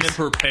Gums. Came in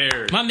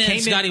prepared. My man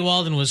Scotty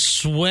Walden was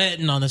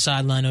sweating on the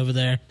sideline over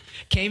there.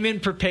 Came in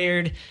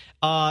prepared.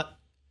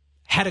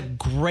 Had a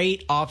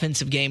great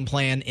offensive game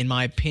plan, in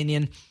my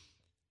opinion.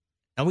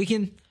 And we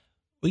can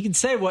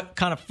say what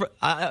kind of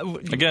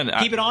again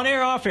keep it on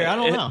air, off air. I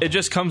don't know. It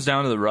just comes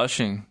down to the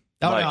rushing.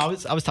 No, I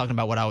was talking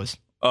about what I was.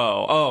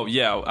 Oh,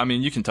 yeah. I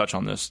mean, you can touch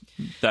on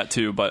that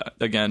too. But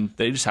again,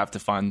 they just have to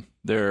find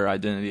their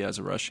identity as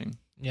a rushing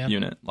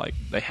unit. Like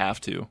they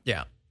have to.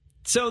 Yeah.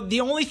 So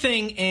the only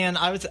thing, and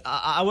I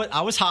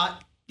was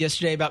hot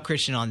yesterday about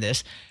Christian on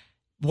this.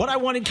 What I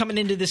wanted coming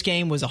into this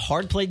game was a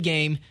hard played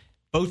game.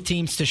 Both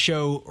teams to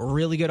show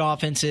really good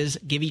offenses,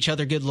 give each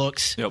other good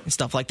looks, and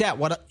stuff like that.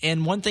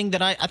 And one thing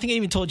that I think I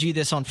even told you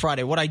this on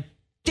Friday, what I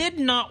did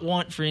not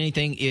want for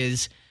anything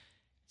is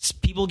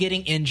people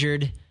getting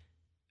injured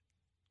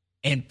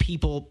and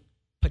people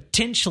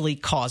potentially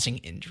causing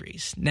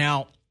injuries.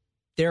 Now,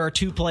 there are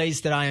two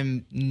plays that I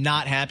am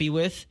not happy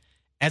with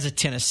as a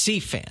Tennessee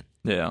fan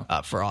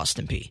for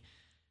Austin Peay.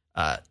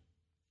 I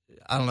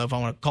don't know if I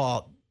want to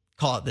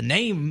call it the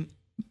name.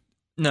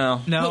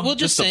 No. We'll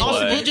just say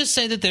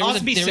that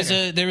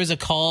there was a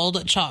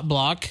called chop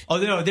block. Oh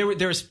no,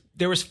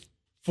 there was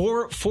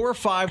four or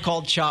five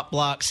called chop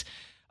blocks.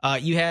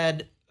 You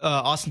had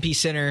Austin Peay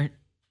center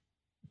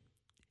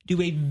do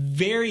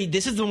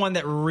this is the one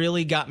that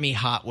really got me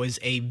hot, was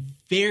a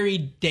very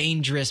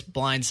dangerous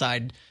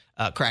blindside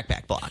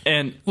crackback block.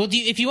 And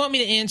if you want me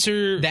to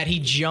answer that, he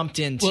jumped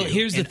into,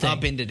 here's the thing,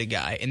 upended a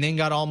guy and then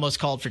got almost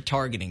called for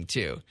targeting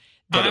too.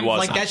 But it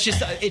was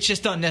it's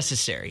just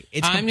unnecessary.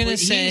 I'm going to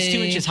say he's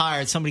 2 inches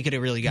higher. Somebody could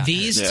have really gotten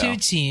these two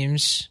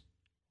teams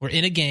were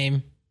in a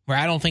game where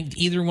I don't think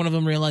either one of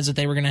them realized that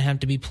they were going to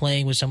have to be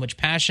playing with so much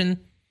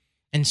passion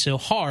and so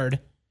hard.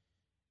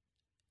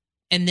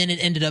 And then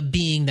it ended up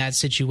being that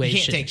situation.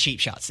 You can't take cheap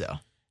shots though.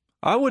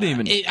 I wouldn't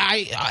even.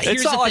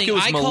 It's not like it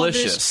was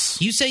malicious.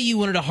 You say you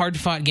wanted a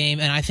hard-fought game,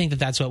 and I think that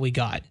that's what we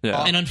got.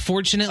 Yeah. And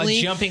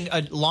unfortunately,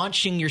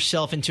 launching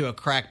yourself into a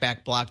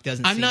crackback block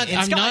doesn't.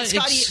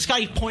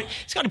 Scotty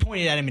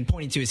pointed at him and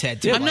pointed to his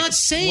head too. I'm not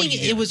saying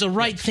it was a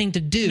right thing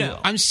to do. No.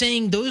 I'm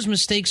saying those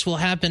mistakes will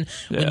happen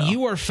when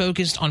you are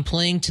focused on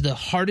playing to the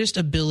hardest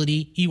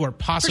ability you are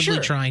possibly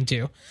trying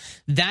to.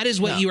 That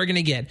is what you are going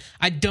to get.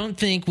 I don't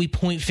think we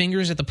point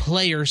fingers at the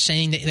player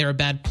saying that they're a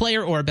bad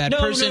player or a bad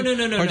person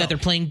or that they're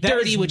playing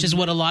dirty, which is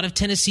what a lot of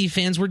Tennessee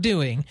fans were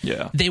doing.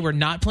 Yeah. They were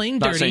not playing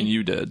dirty. Not saying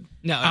you did.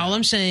 No. All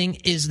I'm saying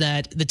is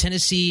that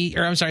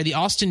the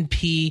Austin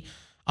Peay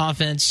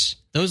offense,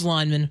 those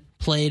linemen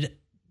played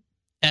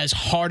as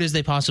hard as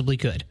they possibly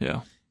could.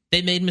 Yeah.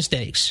 They made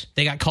mistakes.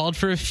 They got called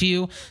for a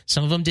few.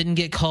 Some of them didn't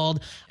get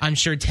called. I'm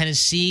sure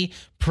Tennessee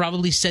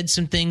probably said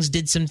some things,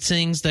 did some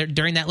things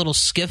during that little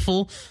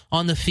skiffle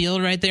on the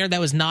field right there. That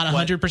was not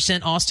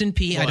 100% Austin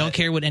Peay. I don't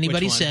care what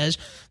anybody says.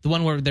 The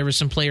one where there were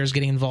some players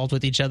getting involved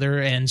with each other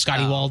and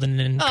Scotty Walden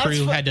and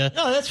crew had to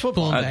that's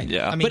football. pull them back.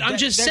 Yeah. But I'm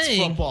just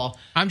saying, football.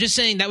 I'm just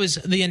saying that was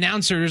the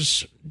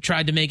announcers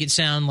tried to make it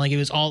sound like it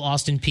was all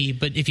Austin Peay.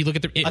 But if you look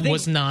at it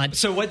was not.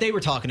 So what they were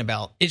talking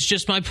about. It's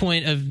just my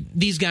point of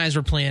these guys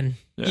were playing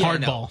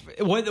hardball.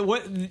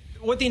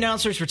 What the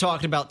announcers were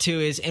talking about too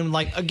is, and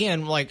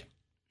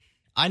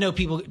I know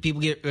people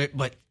get,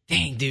 but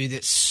dang, dude,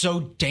 it's so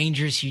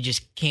dangerous. You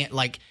just can't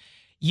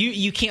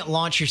you can't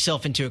launch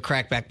yourself into a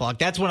crackback block.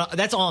 That's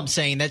all I'm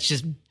saying. That's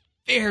just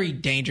very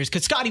dangerous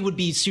because Scotty would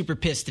be super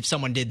pissed if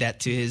someone did that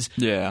to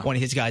one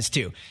of his guys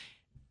too.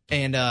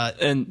 And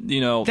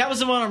that was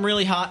the one I'm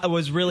really hot. I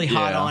was really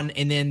hot on.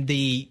 And then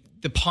the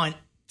punt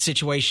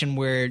situation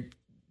where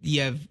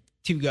you have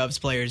two Govs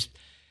players,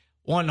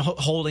 one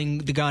holding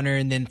the gunner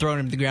and then throwing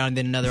him to the ground, and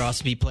then another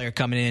Austin Peay player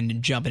coming in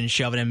and jumping and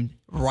shoving him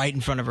right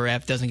in front of a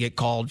ref, doesn't get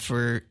called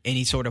for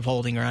any sort of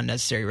holding or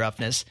unnecessary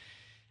roughness.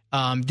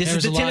 This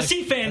is the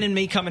Tennessee fan in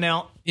me coming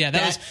out. Yeah,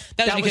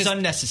 that was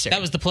unnecessary.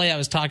 That was the play I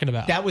was talking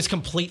about. That was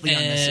completely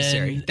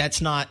unnecessary. That's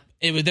not.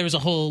 There was a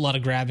whole lot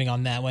of grabbing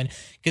on that one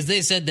because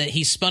they said that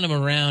he spun him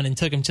around and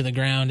took him to the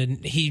ground,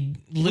 and he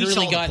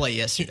literally the play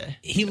yesterday.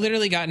 He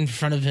literally got in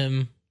front of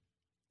him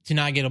to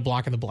not get a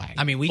block in the black.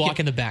 I mean, block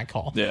in the back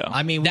call. Yeah.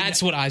 I mean,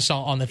 that's what I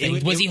saw on the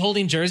thing. Was he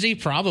holding jersey?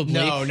 Probably.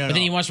 No. But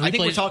then you watch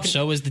replays.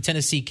 So was the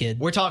Tennessee kid.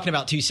 We're talking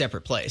about two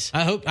separate plays.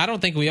 I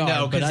don't think we are.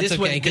 No, but that's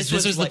okay because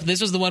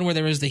this was the one where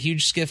there was the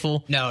huge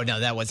skiffle. No,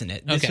 that wasn't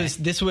it. Okay.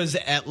 This was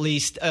at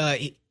least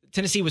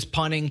Tennessee was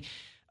punting.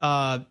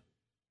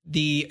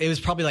 It was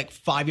probably like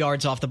 5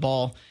 yards off the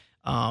ball.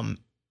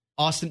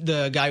 Austin,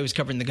 the guy who was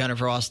covering the gunner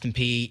for Austin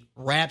Peay,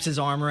 wraps his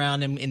arm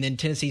around him, and then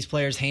Tennessee's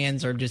players'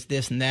 hands are just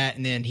this and that,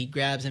 and then he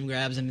grabs him,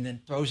 and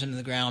then throws him to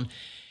the ground.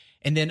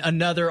 And then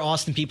another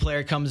Austin Peay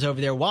player comes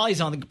over there while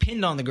he's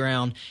pinned on the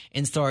ground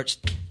and starts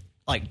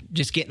like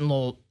just getting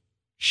little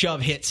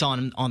shove hits on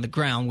him on the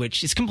ground,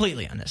 which is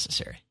completely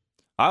unnecessary.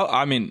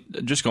 I mean,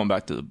 just going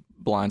back to the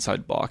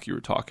blindside block you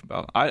were talking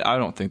about, I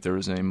don't think there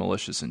was any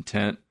malicious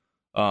intent.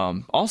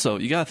 Also,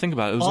 you got to think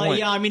about it. It was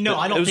I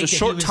don't. It was think a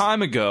short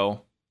time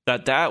ago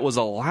that was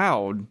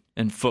allowed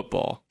in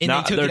football. And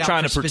now they're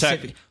trying to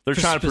protect. They're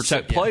trying to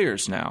protect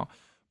players now.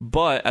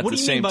 But at the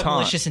same time,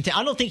 malicious intent?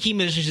 I don't think he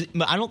malicious.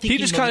 I don't think he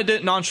just kind of did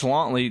it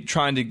nonchalantly,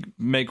 trying to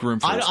make room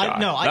for this guy.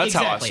 That's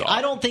exactly. how I saw it.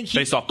 I don't think he.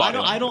 Based off body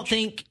I don't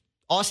think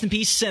Austin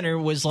Peay's center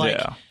was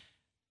like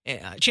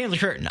Chandler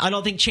Curtin. I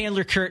don't think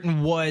Chandler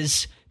Curtin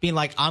was being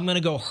like, I'm going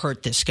to go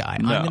hurt this guy.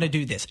 No. I'm going to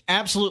do this.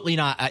 Absolutely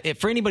not.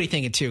 For anybody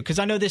thinking too, because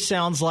I know this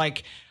sounds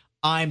like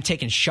I'm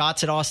taking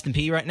shots at Austin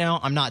Peay right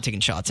now. I'm not taking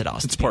shots at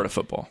Austin Peay. It's part of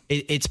football.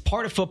 It's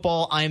part of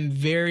football.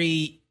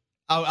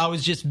 I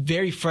was just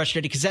very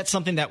frustrated because that's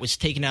something that was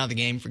taken out of the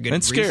game for good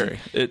reason. Scary.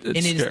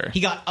 It's scary. He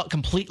got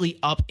completely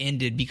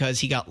upended because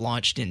he got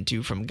launched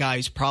into from a guy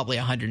who's probably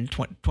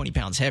 120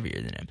 pounds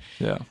heavier than him.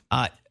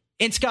 Yeah.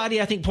 And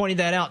Scotty, I think, pointed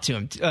that out to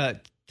him,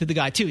 to the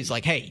guy, too. He's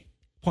like, hey,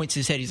 points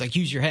his head. He's like,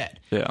 use your head.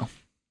 Yeah.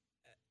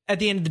 At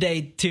the end of the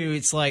day, too,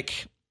 it's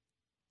like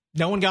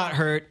no one got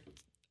hurt.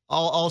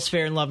 All's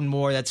fair in love and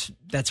war.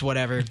 That's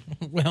whatever.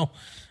 Well,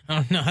 I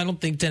don't know. I don't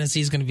think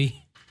Tennessee's going to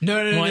be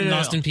wanting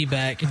Austin Peay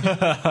back.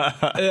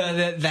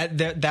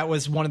 That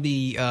was one of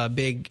the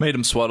big made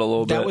him sweat a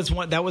little bit.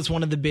 That was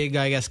one of the big,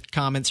 I guess,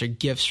 comments or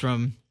gifts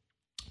from.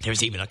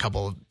 There's even a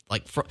couple of,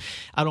 like,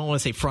 I don't want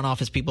to say front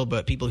office people,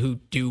 but people who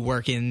do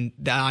work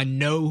that I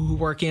know who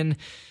work in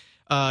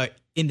the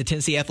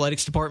Tennessee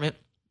athletics department.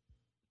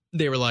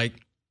 They were like,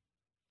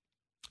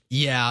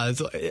 yeah,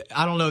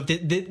 I don't know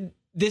if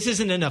this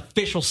isn't an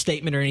official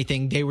statement or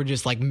anything. They were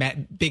just like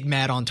big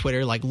mad on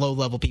Twitter, like low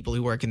level people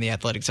who work in the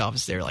athletics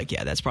office. They're like,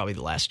 yeah, that's probably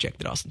the last check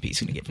that Austin Peay's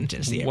going to get from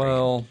Tennessee.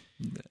 Well,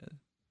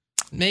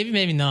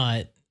 maybe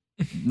not.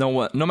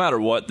 No matter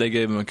what, they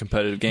gave him a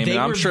competitive game, and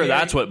I'm sure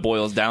that's what it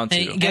boils down to.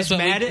 Hey, guess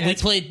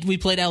what? We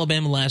played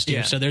Alabama last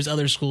year, so there's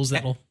other schools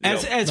that'll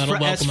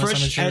welcome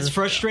us. As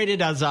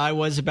frustrated as I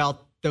was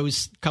about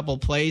those couple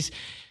of plays,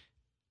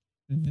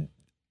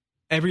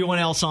 everyone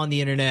else on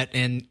the internet,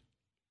 and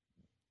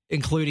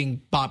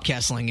including Bob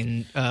Kessling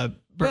and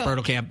Brett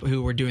Bertelkamp,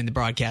 who were doing the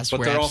broadcast,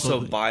 but they're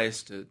also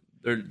biased.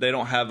 They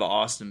don't have an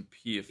Austin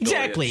Peay affiliate,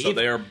 exactly, so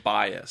they are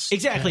biased.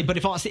 Exactly, but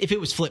if it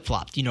was flip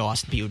flopped,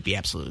 Austin Peay would be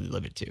absolutely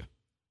livid too.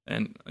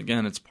 And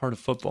again, it's part of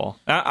football.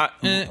 Also,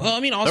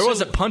 there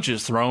wasn't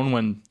punches thrown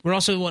when we're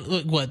also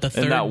the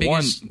third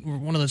biggest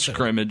one of the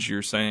scrimmage.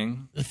 You're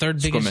saying the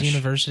third biggest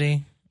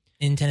university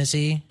in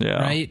Tennessee,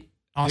 right?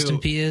 Austin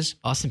Peay is.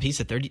 Austin Peay's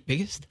the third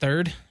biggest?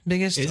 Third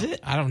biggest? Is it?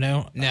 I don't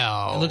know.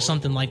 No. It looks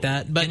something like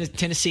that. But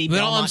Tennessee. But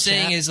all I'm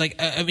saying is, like,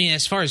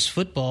 as far as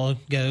football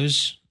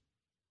goes,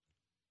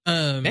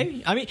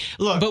 maybe. I mean,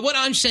 look. But what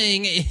I'm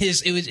saying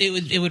is,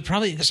 it would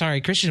probably. Sorry,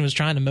 Christian was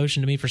trying to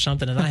motion to me for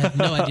something, and I have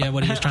no idea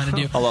what he was trying to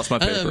do. I lost my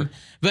paper.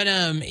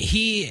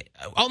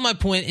 All my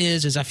point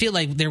is I feel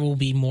like there will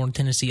be more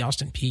Tennessee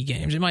Austin Peay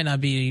games. It might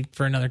not be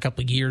for another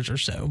couple of years or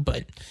so, but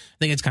I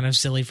think it's kind of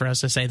silly for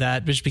us to say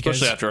that, just because,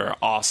 especially after an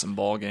awesome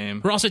ball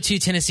game. We're also two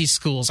Tennessee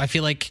schools. I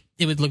feel like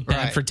it would look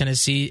bad for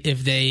Tennessee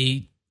if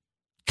they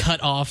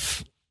cut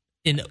off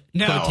in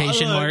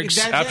quotation marks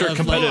after a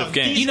competitive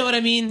game. You know what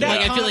I mean?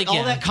 I feel like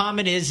all that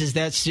comment is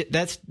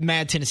that's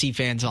mad Tennessee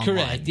fans online.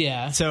 Correct.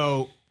 Yeah.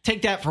 So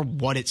take that for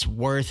what it's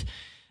worth.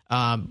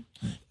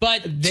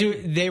 But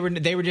they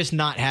were just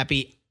not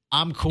happy.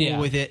 I'm cool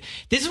with it.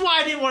 This is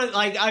why I didn't want to,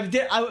 like,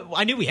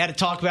 I knew we had to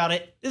talk about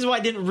it. This is why I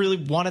didn't really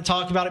want to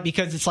talk about it,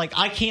 because it's like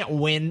I can't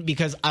win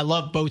because I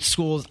love both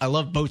schools. I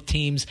love both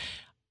teams.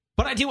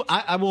 But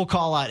I will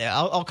call out.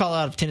 I'll call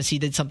out if Tennessee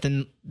did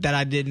something that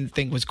I didn't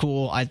think was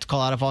cool. I'd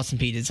call out if Austin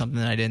Peay did something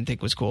that I didn't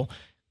think was cool.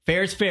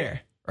 Fair is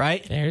fair,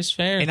 right? Fair is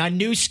fair. And I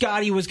knew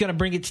Scotty was going to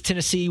bring it to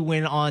Tennessee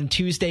when on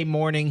Tuesday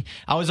morning,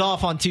 I was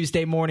off on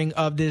Tuesday morning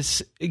of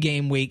this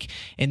game week,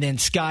 and then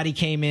Scotty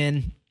came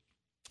in.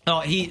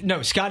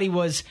 Scotty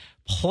was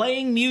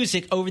playing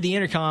music over the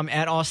intercom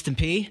at Austin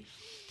Peay.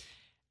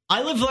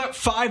 I live about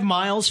 5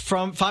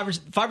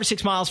 or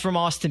 6 miles from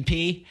Austin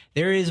Peay.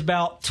 There is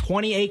about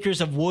 20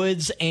 acres of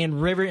woods and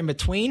river in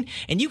between,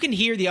 and you can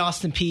hear the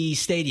Austin Peay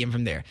Stadium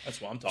from there. That's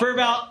what I'm talking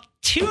about.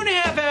 For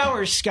about 2.5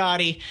 hours,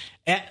 Scotty,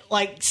 at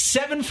like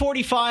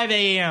 7:45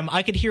 a.m.,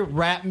 I could hear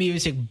rap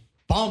music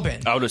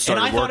bumping. I would have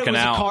started working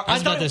out. I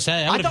was about to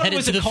say, I would have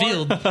headed to the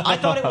field. I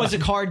thought it was a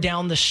car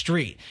down the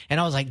street. And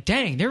I was like,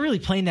 dang, they're really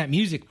playing that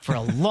music for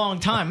a long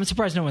time. I'm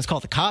surprised no one's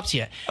called the cops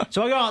yet.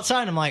 So I go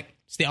outside and I'm like,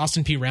 it's the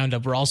Austin Peay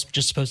Roundup. We're all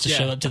just supposed to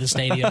show up to the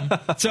stadium.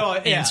 So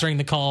answering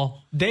the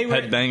call. They were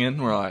head banging.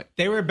 We're like,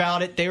 they were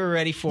about it. They were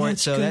ready for it.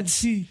 So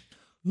Let's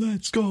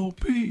go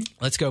Peay.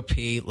 Let's go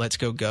Peay. Let's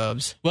go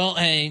Gubs. Well,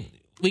 hey,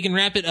 we can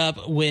wrap it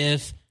up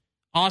with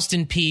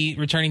Austin Peay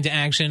returning to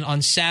action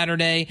on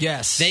Saturday.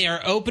 Yes. They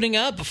are opening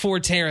up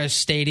Forterra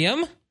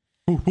Stadium.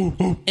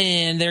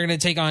 And they're going to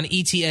take on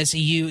ETSU,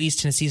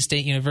 East Tennessee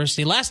State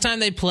University. Last time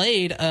they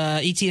played,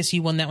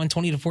 ETSU won that one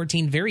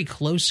 20-14. Very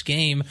close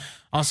game.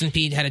 Austin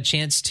Peay had a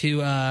chance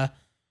to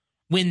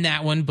win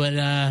that one,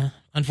 but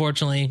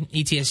unfortunately,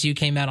 ETSU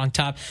came out on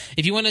top.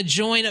 If you want to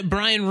join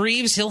Brian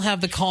Reeves, he'll have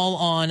the call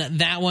on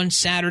that one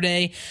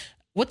Saturday.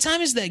 What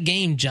time is that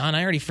game, John?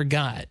 I already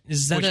forgot.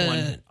 Is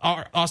that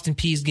Austin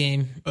Peay's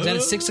game? Is that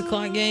a 6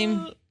 o'clock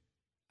game?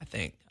 I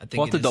think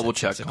we'll have to double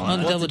check. I'll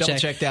double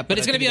check that. But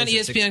it's going to be on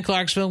ESPN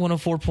Clarksville,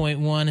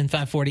 104.1 and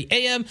 540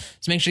 AM.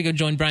 So make sure you go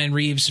join Brian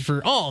Reeves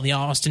for all the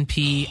Austin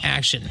Peay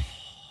action.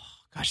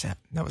 Gosh, that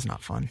was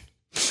not fun.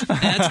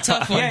 That's a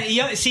tough one.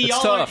 Yeah, see,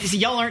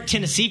 y'all aren't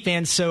Tennessee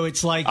fans, so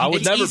it's like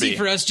it's easy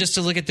for us just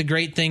to look at the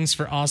great things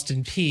for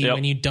Austin Peay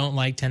when you don't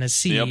like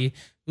Tennessee. Yep.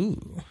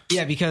 Ooh.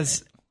 Yeah,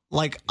 because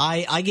like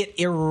I get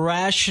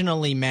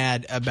irrationally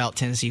mad about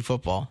Tennessee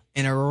football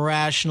and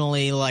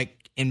irrationally like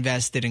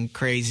invested and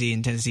crazy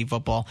in Tennessee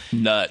football.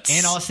 Nuts.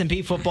 And Austin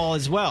Peay football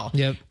as well.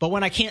 Yep. But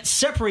when I can't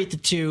separate the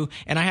two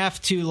and I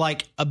have to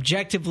like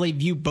objectively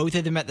view both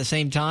of them at the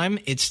same time,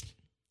 it's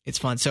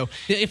fun. So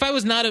if I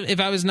was not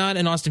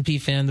an Austin Peay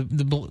fan,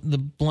 the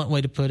blunt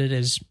way to put it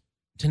is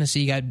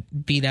Tennessee got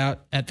beat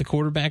out at the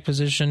quarterback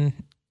position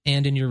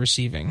and in your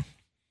receiving.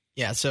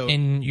 Yeah, so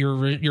in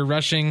your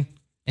rushing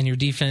and your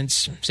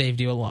defense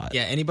saved you a lot.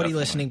 Yeah, anybody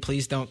listening,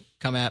 please don't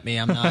come at me.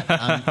 I'm not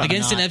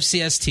against an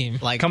FCS team.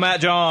 Like come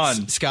at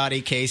John,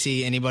 Scotty,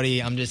 Casey,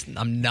 anybody.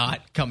 I'm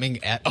not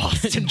coming at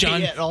Austin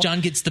John. at all. John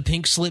gets the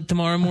pink slip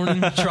tomorrow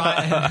morning.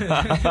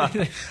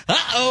 Try.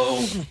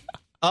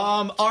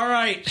 All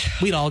right.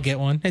 We'd all get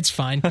one. It's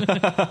fine.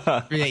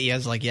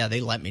 Yeah,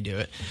 they let me do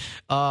it.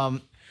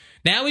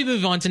 Now we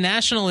move on to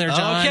national there,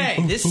 John.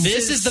 Okay, this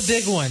is the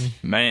big one.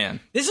 Man.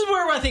 This is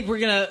where I think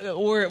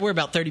we're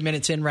about 30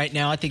 minutes in right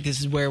now. I think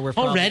this is where we're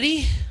probably,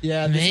 already?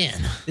 Yeah,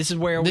 This is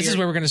where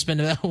we're going to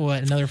spend about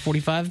another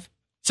 45?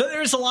 So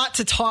there's a lot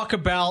to talk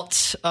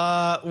about.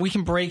 We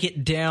can break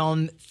it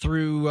down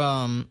through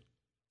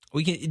do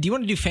you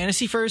want to do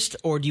fantasy first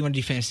or do you want to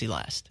do fantasy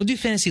last? We'll do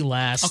fantasy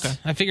last. Okay.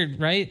 I figured,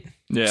 right?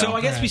 Yeah. So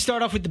I guess we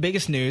start off with the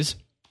biggest news.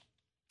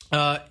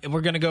 We're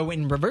going to go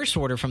in reverse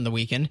order from the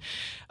weekend.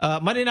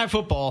 Monday Night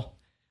Football,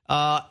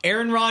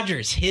 Aaron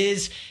Rodgers,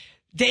 his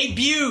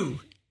debut,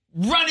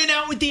 running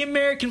out with the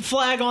American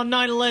flag on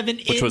 9/11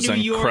 in was New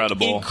York.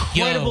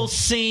 Incredible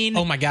scene.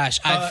 Oh my gosh,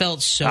 I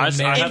felt so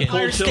American. I have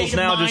cold chills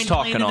now just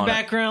talking on on the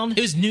background.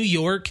 It was New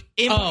York.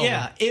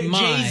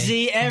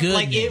 Jay-Z,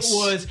 like it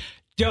was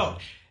dope.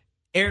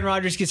 Aaron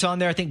Rodgers gets on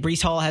there. I think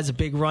Breece Hall has a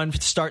big run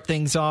to start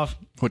things off.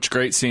 Which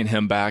great seeing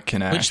him back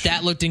in action. Which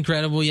that looked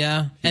incredible,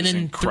 yeah. And then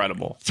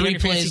incredible. Three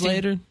plays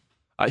later,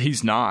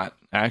 he's not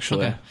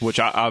actually. Okay. Which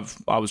I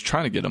was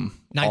trying to get him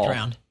ninth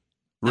round.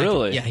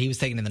 Really? Yeah, he was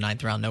taken in the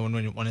 9th round. No one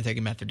would want to take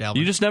him after Dalvin.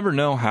 You just never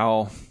know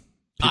how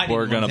people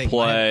are going to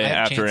play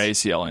after an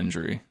ACL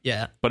injury.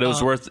 Yeah, but it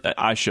was worth.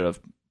 I should have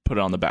put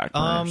it on the back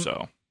burner.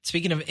 So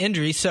speaking of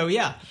injury,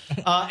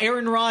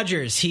 Aaron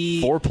Rodgers.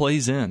 4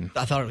 plays in.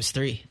 I thought it was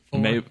 3.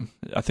 Maybe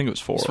I think it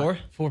was 4. It's 4?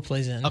 4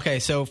 plays in. Okay,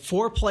 so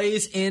 4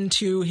 plays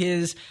into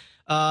his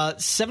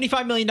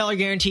 $75 million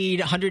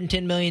guaranteed,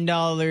 $110 million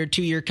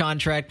 2-year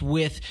contract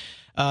with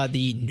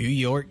the New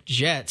York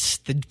Jets.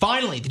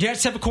 Finally, the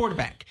Jets have a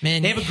quarterback.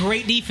 Man, they have a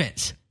great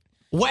defense.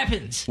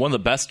 Weapons. One of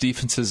the best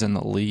defenses in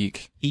the league.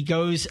 He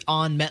goes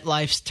on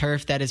MetLife's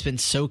turf that has been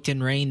soaked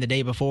in rain the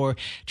day before,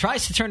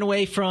 tries to turn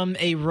away from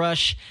a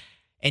rush,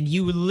 and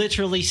you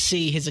literally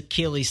see his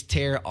Achilles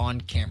tear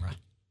on camera.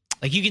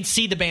 Like, you can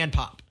see the band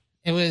pop.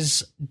 It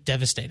was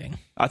devastating.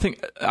 I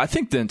think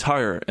the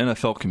entire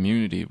NFL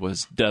community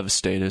was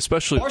devastated,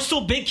 especially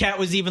Barstool Big Cat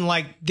was even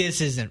like,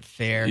 "This isn't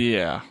fair."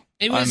 Yeah,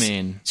 it was.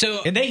 And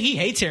he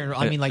hates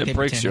Aaron. It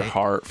breaks your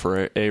heart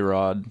for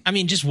A-Rod. I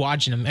mean, just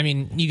watching him. I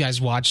mean, you guys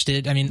watched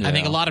it. I mean, I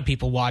think a lot of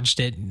people watched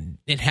it.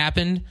 It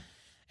happened,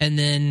 and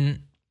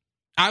then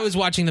I was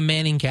watching the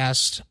Manning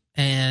cast,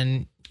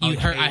 and I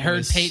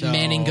heard Peyton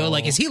Manning go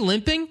like, "Is he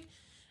limping?"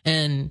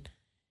 And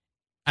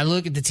I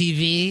look at the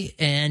TV,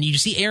 and you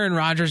see Aaron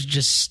Rodgers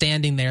just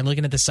standing there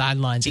looking at the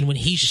sidelines. And when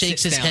he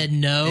shakes his head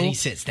no, and he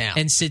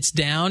sits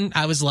down,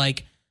 I was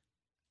like,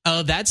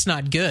 oh, that's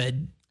not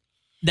good.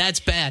 That's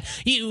bad.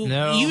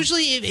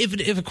 Usually,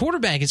 if a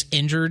quarterback is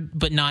injured,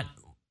 but not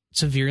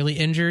severely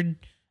injured,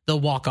 they'll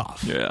walk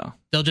off. Yeah.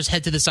 They'll just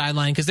head to the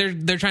sideline because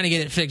they're trying to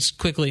get it fixed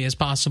quickly as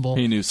possible.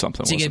 He knew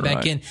something to get back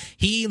right. in.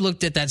 He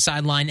looked at that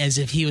sideline as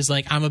if he was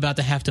like, "I'm about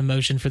to have to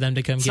motion for them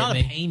to come get me." It's not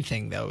a pain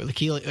thing though.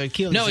 Achilles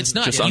no, it's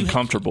not. Just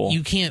uncomfortable.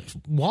 You can't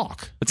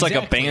walk. It's like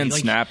a band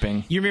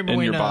snapping. You remember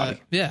when your body?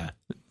 Yeah,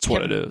 that's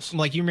what it is.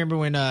 Like you remember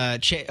when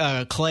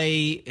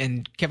Clay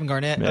and Kevin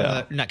Garnett,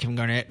 not Kevin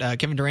Garnett,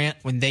 Kevin Durant,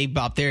 when they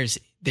bop theirs.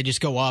 They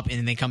just go up and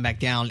then they come back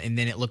down, and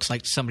then it looks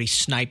like somebody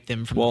sniped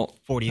them from the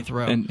 40th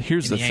row. And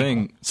here's the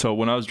thing. So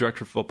when I was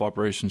director of football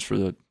operations for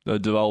the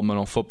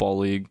Developmental Football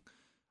League,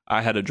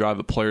 I had to drive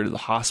a player to the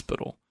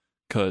hospital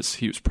because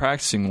he was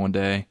practicing one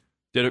day,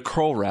 did a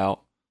curl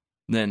route,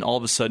 then all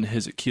of a sudden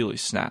his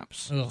Achilles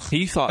snaps. Ugh.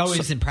 He thought, Oh, he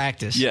was in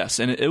practice. yes,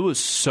 and it was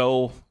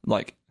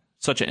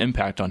such an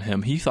impact on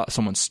him. He thought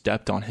someone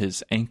stepped on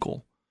his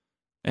ankle,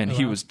 and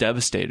he was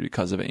devastated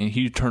because of it. And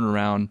he turned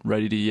around,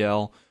 ready to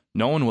yell.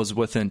 No one was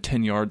within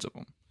 10 yards of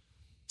him.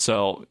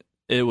 So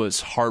it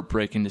was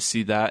heartbreaking to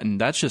see that,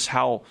 and that's just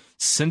how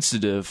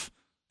sensitive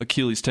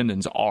Achilles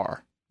tendons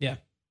are. Yeah.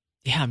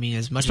 Yeah, I mean,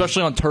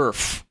 especially on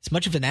turf. As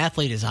much of an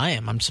athlete as I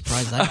am, I'm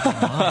surprised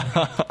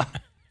that.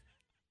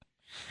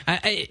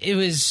 It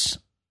was,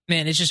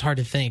 man, it's just hard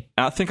to think.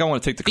 I think I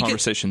want to take the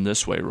conversation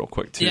this way real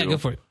quick, too. Yeah, go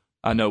for it.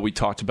 I know we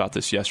talked about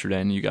this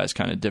yesterday, and you guys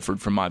kind of differed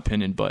from my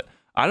opinion, but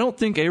I don't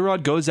think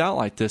A-Rod goes out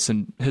like this.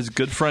 And his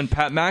good friend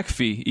Pat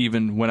McAfee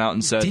even went out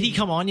and said... Did he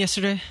come on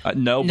yesterday?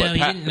 No, but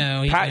Pat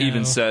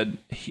even know. said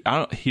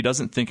he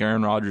doesn't think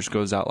Aaron Rodgers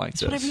goes out like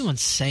this. That's what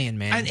everyone's saying,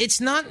 man.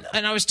 It's not,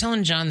 and I was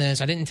telling John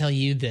this, I didn't tell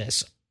you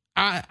this.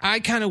 I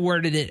kind of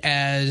worded it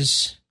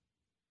as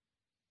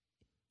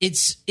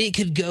it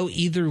could go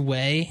either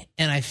way,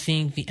 and I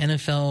think the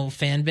NFL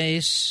fan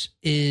base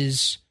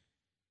is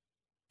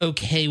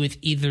okay with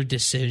either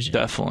decision.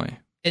 Definitely.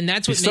 And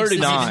that's what He's makes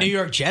 39. The New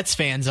York Jets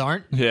fans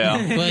aren't. Yeah.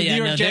 Well, The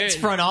New York Jets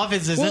front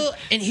office isn't. Well,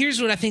 and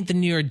here's what I think the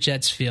New York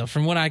Jets feel.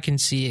 From what I can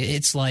see,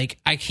 it's like,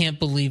 I can't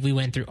believe we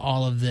went through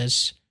all of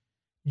this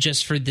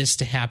just for this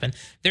to happen.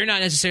 They're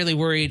not necessarily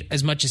worried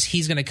as much as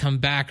he's going to come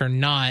back or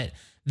not.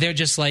 They're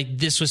just like,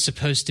 this was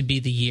supposed to be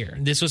the year.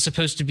 This was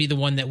supposed to be the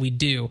one that we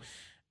do.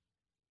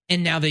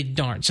 And now they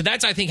aren't. So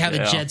that's, I think, how the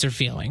Jets are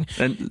feeling.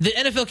 And the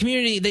NFL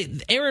community,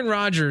 Aaron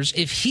Rodgers,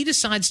 if he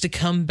decides to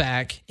come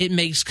back, it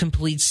makes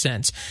complete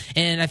sense.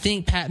 And I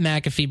think Pat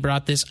McAfee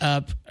brought this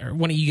up, or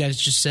one of you guys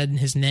just said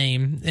his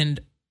name,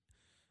 and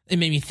it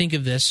made me think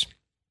of this.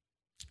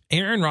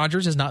 Aaron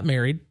Rodgers is not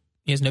married.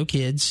 He has no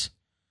kids.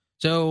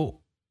 So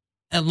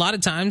a lot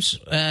of times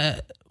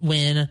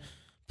when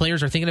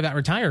players are thinking about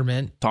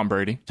retirement, Tom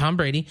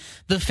Brady,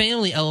 the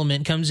family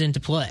element comes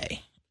into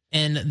play.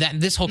 And that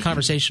this whole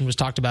conversation was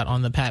talked about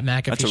on the Pat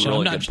McAfee show. That's a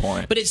really good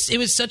point. But it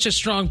was such a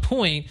strong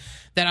point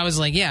that I was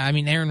like, yeah, I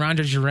mean, Aaron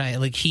Rodgers, you're right.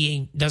 Like,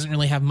 he doesn't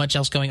really have much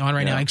else going on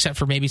right now except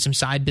for maybe some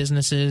side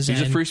businesses.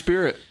 He's a free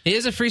spirit. He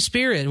is a free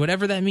spirit,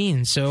 whatever that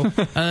means. So,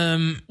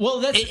 well,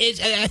 that's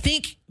I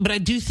think, but I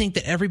do think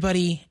that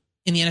everybody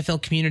in the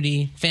NFL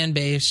community, fan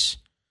base,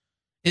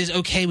 is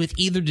okay with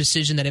either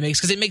decision that it makes,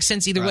 because it makes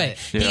sense either way.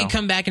 Yeah. He can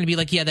come back and be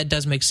like, yeah, that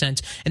does make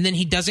sense. And then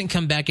he doesn't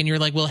come back and you're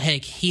like, well,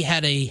 heck, he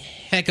had a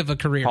heck of a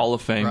career. Hall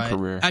of Fame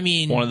career. I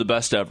mean, one of the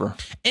best ever.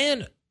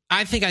 And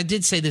I think I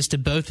did say this to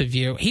both of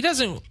you. He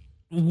doesn't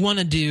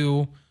want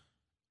to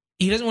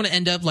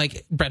end up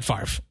like Brett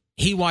Favre.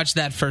 He watched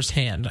that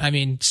firsthand. I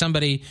mean,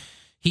 somebody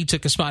he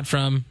took a spot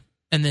from,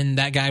 and then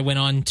that guy went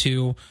on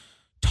to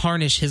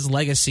tarnish his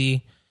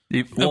legacy.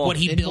 What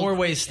he built. More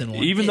ways than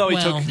one. Even though he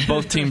took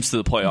both teams to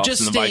the playoffs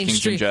in the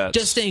Vikings and Jets.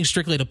 Just staying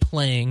strictly to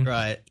playing,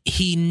 right?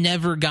 He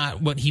never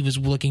got what he was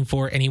looking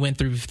for, and he went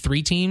through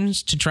 3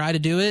 teams to try to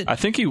do it. I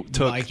think he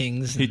took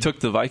Vikings. He took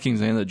the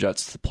Vikings and the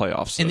Jets to the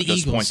playoffs. So and the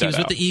Eagles. He was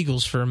with the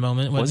Eagles for a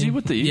moment. Was he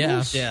with the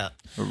Eagles? Yeah.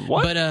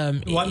 What? But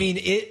well, I mean,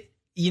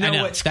 you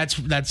know what?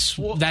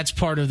 That's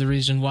part of the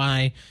reason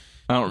why.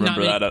 I don't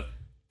remember that at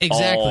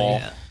exactly. All.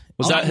 Yeah.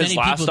 Was that his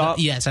last stop?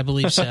 Yes, I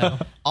believe so.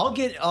 I'll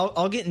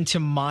get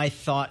into my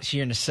thoughts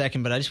here in a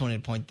second, but I just wanted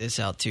to point this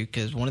out too,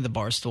 because one of the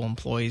Barstool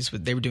employees,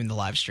 they were doing the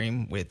live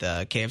stream with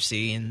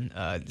KFC and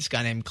this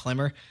guy named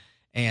Clemmer,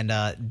 and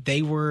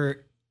they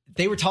were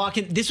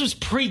talking. This was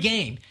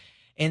pre-game,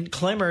 and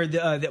Clemmer,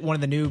 one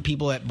of the new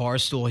people at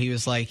Barstool,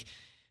 he's like,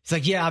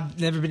 yeah, I've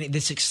never been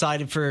this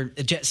excited for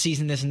a Jet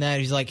season, this and that.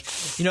 He's like,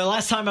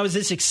 last time I was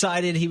this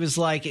excited, he was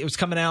like, it was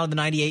coming out of the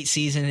 98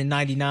 season in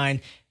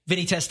 99.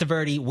 Vinny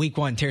Testaverde, week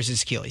 1, tears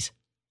his Achilles.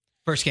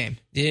 First game.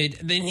 I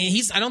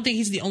don't think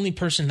he's the only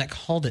person that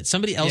called it.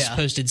 Somebody else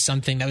posted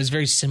something that was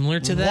very similar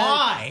to that.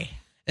 Why?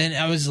 And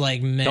I was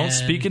like, man. Don't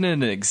speak it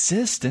into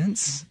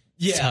existence.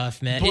 Yeah,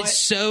 tough, man. It's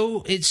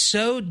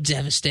so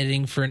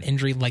devastating for an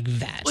injury like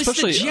that. Well,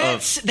 especially the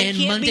Jets. They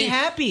can't be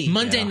happy.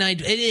 Monday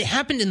night, it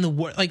happened in the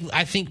worst. Like,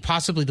 I think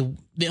possibly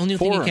the only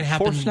thing it can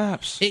happen. 4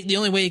 snaps. The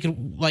only way it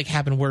could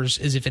happen worse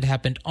is if it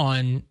happened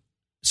on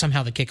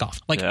somehow the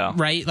kickoff.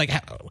 Right? Like,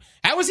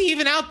 how was he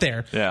even out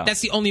there? Yeah.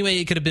 That's the only way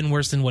it could have been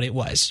worse than what it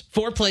was.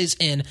 4 plays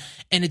in,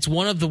 and it's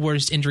one of the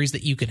worst injuries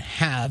that you could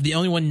have. The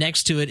only one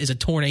next to it is a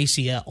torn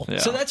ACL. Yeah.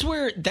 So that's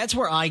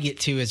where I get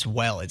to as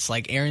well. It's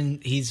like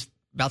Aaron, he's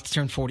about to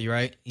turn 40,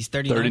 right? He's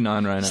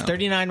 39 right now. He's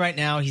 39 right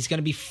now. He's going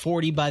to be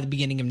 40 by the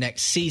beginning of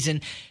next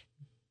season.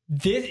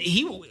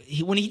 He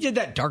when he did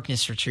that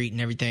darkness retreat and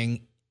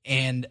everything,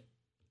 and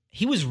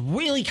he was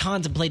really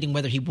contemplating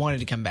whether he wanted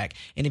to come back.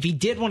 And if he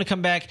did want to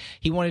come back,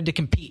 he wanted to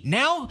compete.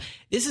 Now,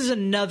 this is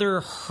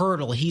another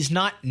hurdle. He's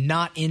not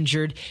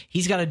injured.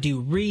 He's got to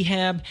do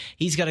rehab.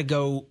 He's got to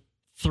go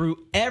through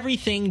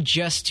everything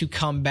just to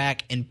come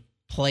back and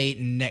play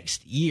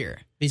next year.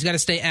 He's got to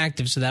stay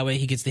active so that way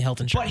he gets the health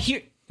insurance.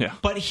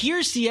 But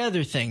here's the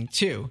other thing,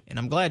 too, and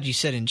I'm glad you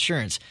said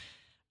insurance.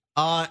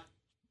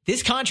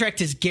 This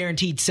contract is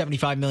guaranteed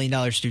 $75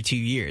 million through 2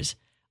 years.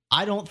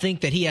 I don't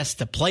think that he has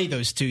to play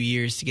those 2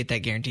 years to get that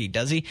guaranteed,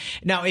 does he?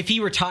 Now, if he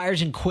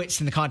retires and quits,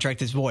 then the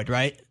contract is void,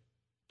 right?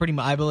 Pretty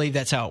much, I believe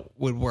that's how it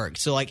would work.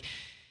 So, like,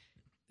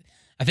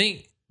 I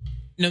think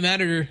no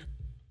matter.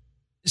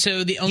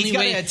 So the only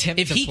way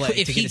if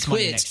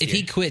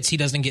he quits, he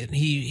doesn't get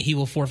he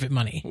will forfeit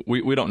money.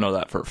 We don't know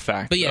that for a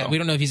fact. But yeah, though. we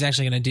don't know if he's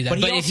actually going to do that.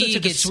 But if he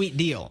took gets a sweet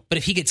deal. But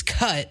if he gets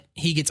cut,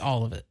 he gets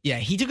all of it. Yeah,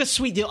 he took a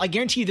sweet deal. I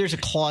guarantee you, there's a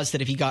clause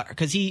that if he got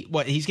because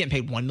he's getting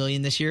paid $1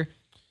 million this year.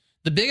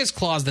 The biggest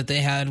clause that they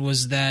had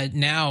was that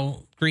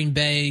now Green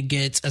Bay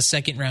gets a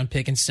second round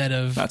pick instead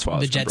of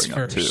the Jets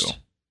first.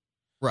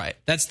 Right.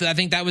 I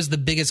think that was the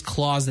biggest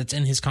clause that's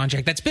in his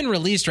contract that's been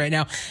released right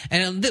now.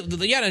 And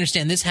you got to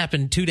understand, this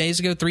happened 3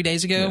 days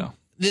ago.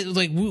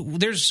 Yeah.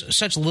 There's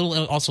such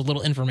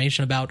little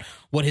information about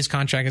what his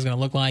contract is going to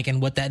look like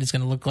and what that is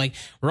going to look like.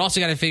 We're also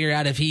got to figure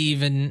out if he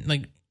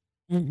even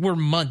we're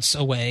months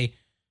away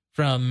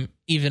from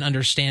even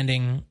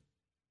understanding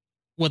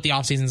what the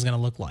offseason is going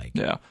to look like.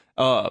 Yeah.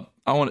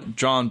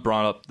 John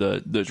brought up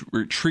the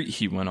retreat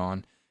he went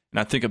on. And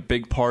I think a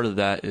big part of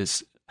that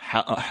is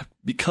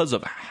because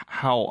of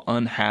how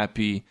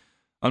unhappy,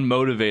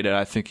 unmotivated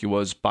I think he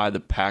was by the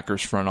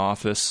Packers front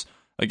office.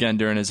 Again,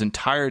 during his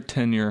entire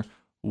tenure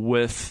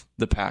with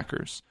the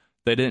Packers,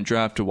 they didn't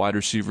draft a wide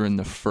receiver in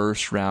the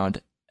first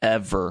round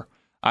ever.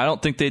 I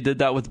don't think they did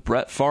that with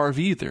Brett Favre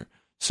either.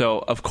 So,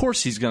 of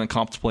course, he's going to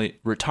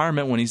contemplate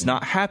retirement when he's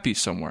not happy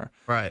somewhere.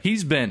 Right.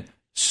 He's been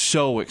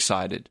so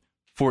excited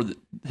for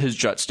his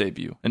Jets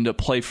debut and to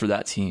play for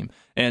that team.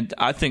 And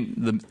I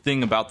think the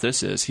thing about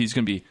this is he's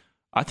going to be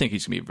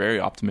very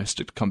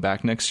optimistic to come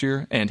back next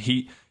year. And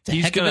he's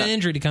heck of an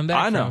injury to come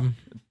back from. I know.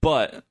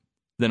 But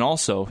then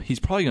also, he's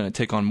probably going to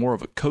take on more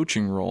of a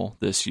coaching role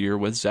this year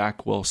with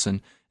Zach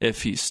Wilson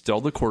if he's still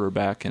the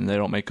quarterback and they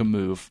don't make a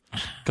move.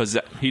 Because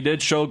he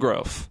did show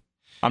growth.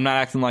 I'm not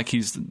acting like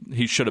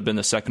he should have been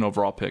the second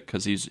overall pick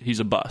because he's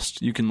a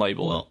bust. You can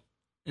label it.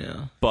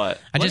 Yeah.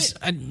 But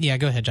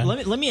go ahead, John.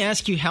 Let me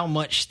ask you how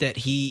much that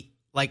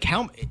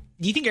how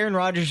do you think Aaron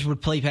Rodgers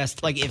would play past,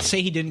 if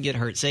say he didn't get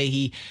hurt, say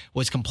he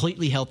was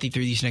completely healthy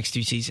through these next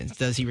 2 seasons,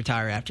 does he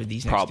retire after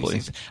these next 2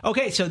 seasons?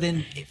 Okay, so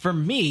then for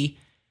me,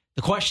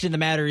 the question of the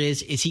matter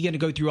is he going to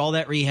go through all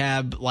that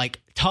rehab,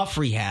 tough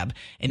rehab,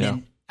 and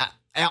then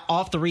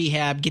off the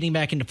rehab, getting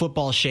back into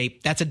football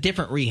shape? That's a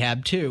different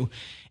rehab too.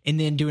 And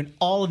then doing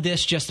all of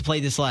this just to play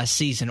this last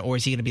season, or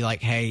is he going to be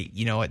like, hey,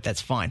 you know what, that's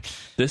fine?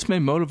 This may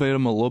motivate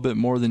him a little bit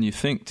more than you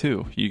think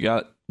too. You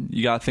got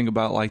to think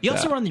about that. You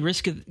also run the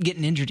risk of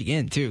getting injured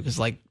again too,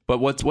 because But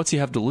what's he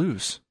have to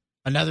lose?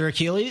 Another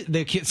Achilles,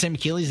 the same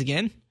Achilles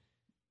again?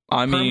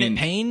 Permanent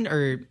pain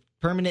or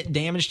permanent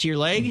damage to your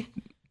leg?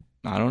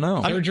 I don't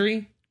know.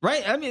 Surgery?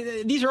 Right. I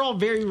mean, these are all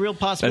very real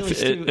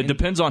possibilities too. It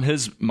depends on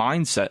his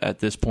mindset at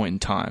this point in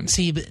time.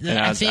 See, but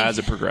as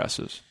it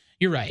progresses.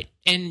 You're right.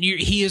 And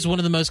he is one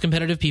of the most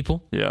competitive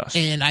people. Yes.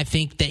 And I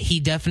think that he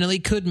definitely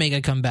could make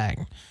a comeback.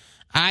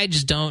 I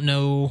just don't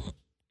know.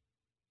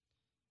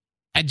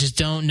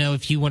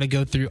 If you want to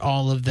go through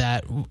all of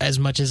that as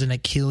much as an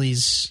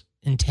Achilles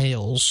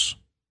entails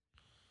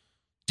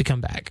to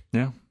come back.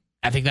 Yeah.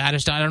 I think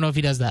that I don't know if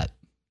he does that.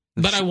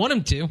 But I want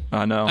him to.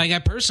 I know. I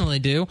personally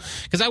do,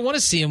 because I want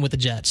to see him with the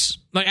Jets.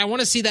 I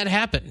want to see that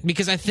happen,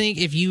 because I think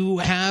if you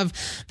have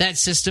that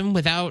system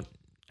without,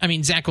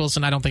 Zach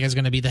Wilson, I don't think is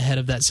going to be the head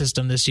of that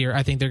system this year.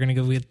 I think they're going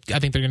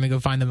to go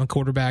find them a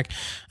quarterback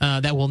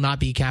that will not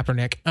be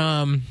Kaepernick.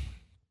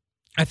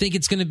 I think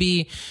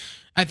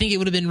it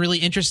would have been really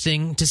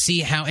interesting to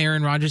see how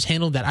Aaron Rodgers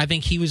handled that. I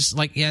think he was,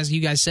 as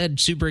you guys said,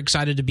 super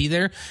excited to be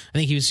there. I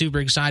think he was super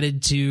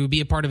excited to be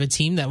a part of a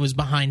team that was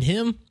behind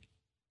him.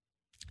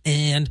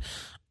 And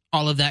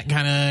all of that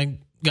kind of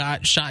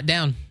got shot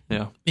down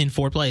in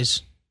 4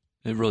 plays.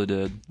 It really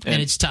did. And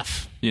it's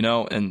tough.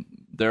 And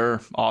their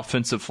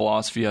offensive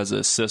philosophy has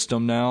a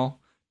system now.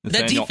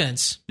 That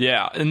defense.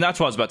 Yeah, and that's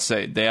what I was about to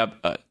say. They have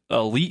an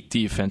elite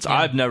defense. Yeah.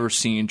 I've never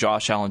seen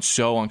Josh Allen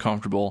so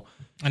uncomfortable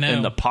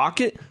in the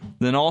pocket.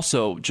 Then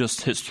also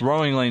just his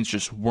throwing lanes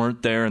just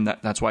weren't there, and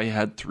that's why he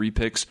had 3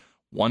 picks.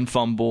 1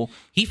 fumble.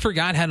 He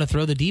forgot how to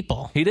throw the deep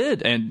ball. He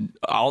did, and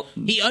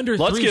he underthrew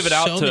let's give it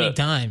out so to, many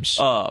times.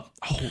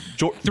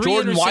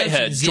 Jordan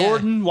Whitehead. Yeah.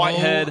 Jordan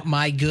Whitehead. Oh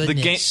my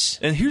goodness!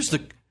 And here's the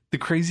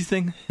crazy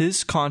thing: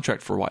 his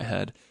contract for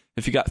Whitehead.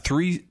 If he got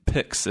 3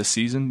 picks this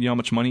season, you know how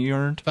much money he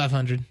earned?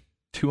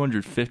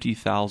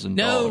 $250,000.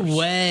 No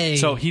way!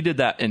 So he did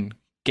that in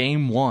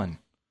game 1.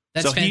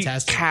 That's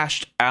fantastic. He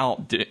cashed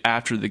out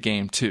after the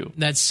game too.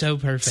 That's so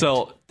perfect.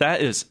 So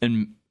that is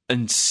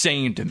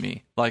insane to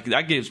me.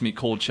 That gives me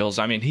cold chills.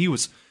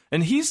 He's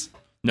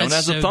known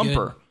as a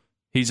thumper. Good.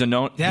 He's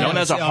known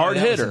as a hard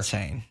hitter,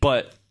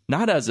 but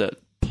not as a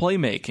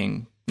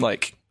playmaking.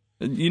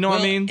 You know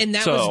what I mean? And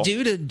that was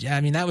due to.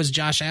 That was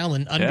Josh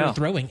Allen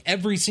underthrowing.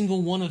 Every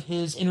single one of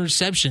his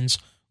interceptions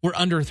were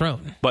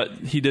underthrown. But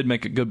he did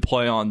make a good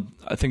play on.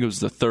 I think it was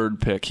the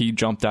 3rd pick. He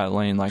jumped that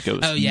lane like it was.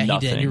 Oh yeah,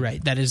 nothing. He did. You're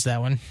right. That is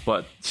that one.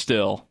 But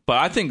still,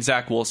 I think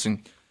Zach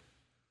Wilson.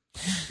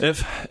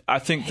 I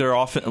think they're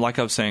often, like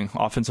I was saying,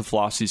 offensive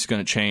philosophy is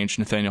going to change.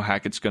 Nathaniel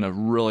Hackett's going to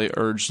really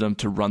urge them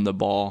to run the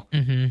ball.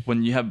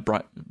 When you have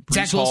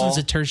Zach Wilson's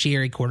a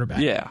tertiary quarterback.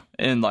 Yeah,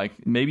 and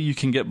like maybe you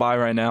can get by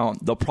right now.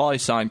 They'll probably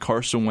sign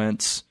Carson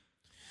Wentz.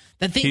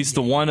 He's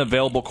the one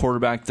available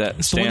quarterback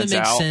that stands out. The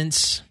one that makes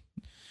sense.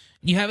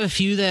 You have a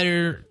few that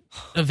are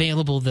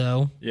available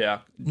though. Yeah,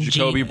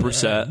 Jacoby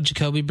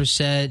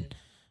Brissett.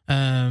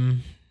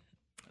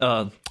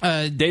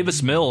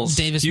 Davis Mills.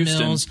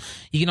 Houston.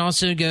 You can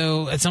also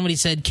go. Somebody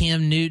said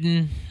Cam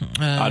Newton.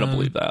 I don't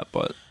believe that,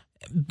 but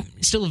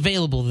still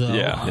available though.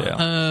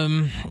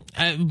 Yeah.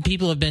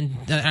 People have been.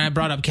 I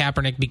brought up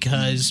Kaepernick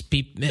because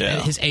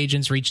his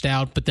agents reached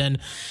out, but then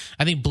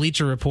I think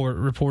Bleacher Report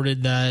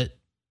reported that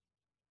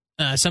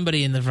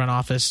somebody in the front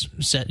office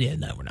said, "Yeah,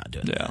 no, we're not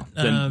doing that."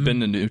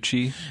 Ben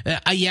DiNucci.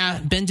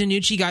 Ben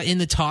DiNucci got in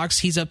the talks.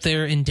 He's up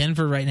there in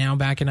Denver right now,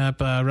 backing up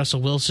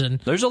Russell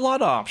Wilson. There's a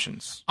lot of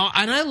options,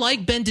 and I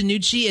like Ben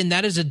DiNucci, and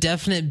that is a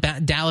definite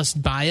Dallas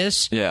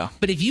bias. Yeah,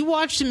 but if you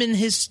watched him in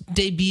his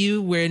debut,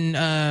 when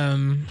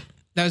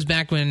that was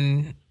back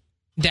when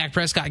Dak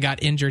Prescott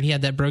got injured, he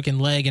had that broken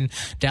leg, and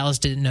Dallas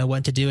didn't know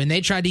what to do, and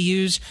they tried to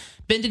use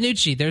Ben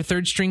DiNucci, their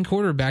third string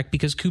quarterback,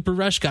 because Cooper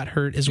Rush got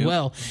hurt as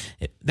well.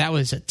 That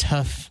was a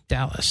tough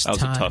Dallas time.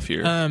 That was a tough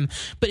year.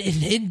 But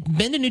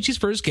Ben DiNucci's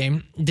first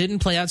game didn't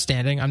play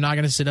outstanding. I'm not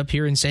going to sit up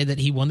here and say that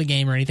he won the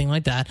game or anything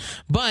like that,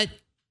 but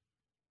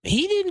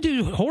he didn't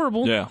do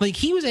horrible. Yeah. Like,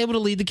 he was able to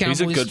lead the Cowboys.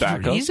 He's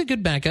a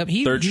good backup.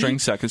 Third string,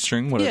 second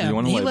string, whatever you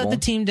want to label. He led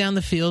the team down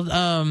the field.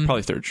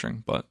 Probably third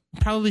string, but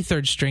probably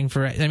third string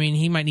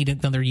he might need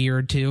another year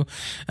or two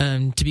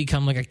to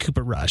become like a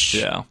Cooper Rush.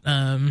 Yeah.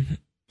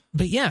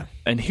 But yeah.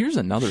 And here's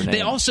another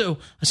name.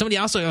 Somebody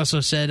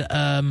also said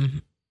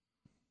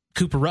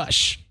Cooper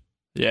Rush.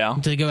 Yeah.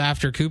 To go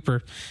after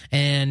Cooper.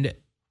 And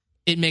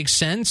it makes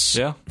sense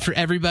for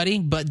everybody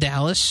but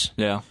Dallas.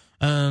 Yeah.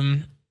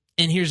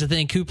 And here's the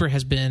thing, Cooper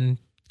has been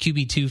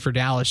QB2 for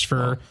Dallas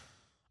for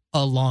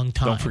a long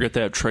time. Don't forget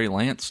they have Trey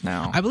Lance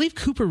now. I believe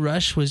Cooper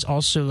Rush was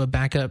also a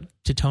backup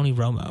to Tony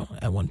Romo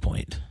at one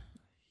point.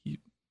 He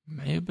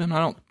may have been. I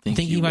don't think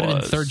he might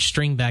have been third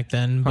string back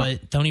then,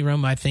 but Tony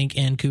Romo, I think,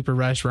 and Cooper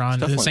Rush were on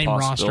the same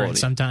roster at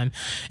some time.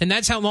 And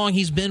that's how long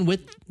he's been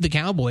with the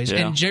Cowboys.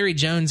 Yeah. And Jerry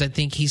Jones, I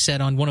think he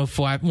said on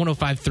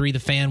 105.3 The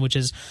Fan, which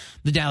is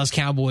the Dallas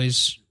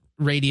Cowboys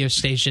radio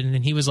station,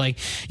 and he was like,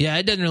 yeah,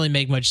 it doesn't really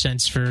make much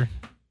sense for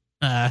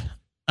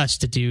us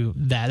to do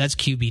that. That's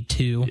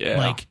QB2. Yeah.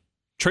 Like,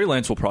 Trey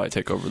Lance will probably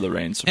take over the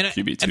reins of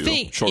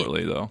QB2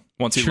 shortly, though.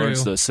 Once he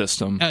learns the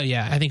system. Oh,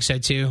 yeah, I think so,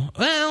 too.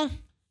 Well,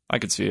 I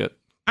could see it.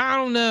 I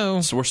don't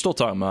know. So we're still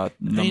talking about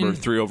number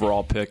 3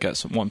 overall pick at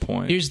one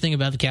point. Here's the thing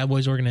about the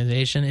Cowboys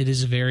organization. It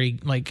is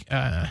very, like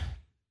a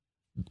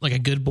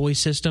good boy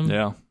system.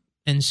 Yeah.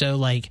 And so,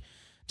 like,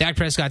 Dak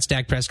Prescott's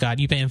Dak Prescott.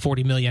 You pay him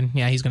 $40 million.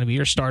 Yeah, he's going to be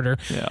your starter.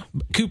 Yeah.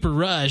 Cooper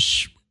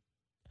Rush,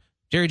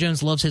 Jerry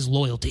Jones loves his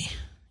loyalty.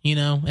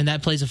 And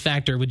that plays a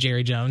factor with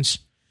Jerry Jones.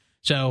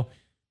 So,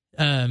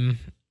 I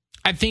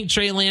think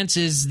Trey Lance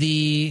is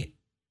I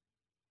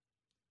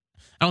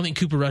don't think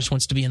Cooper Rush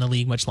wants to be in the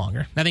league much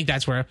longer. I think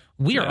that's where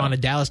we are on a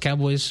Dallas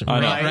Cowboys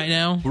right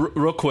now.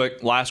 Real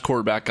quick, last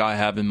quarterback I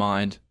have in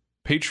mind.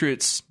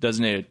 Patriots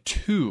designated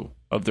 2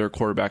 of their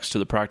quarterbacks to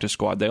the practice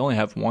squad. They only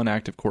have 1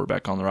 active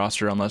quarterback on the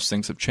roster unless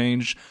things have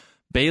changed.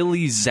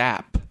 Bailey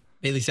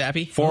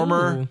Zappi,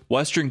 former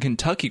Western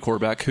Kentucky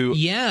quarterback who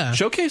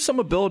showcased some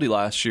ability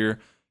last year.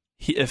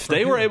 If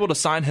they were able to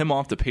sign him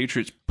off the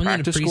Patriots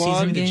practice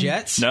squad, the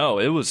Jets? No,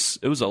 it was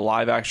a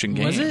live action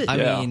game. Was it? I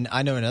mean,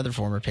 I know another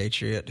former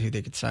Patriot who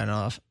they could sign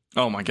off.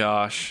 Oh my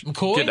gosh!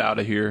 McCoy? Get out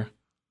of here,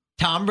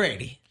 Tom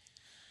Brady.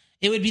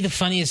 It would be the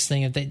funniest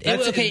thing if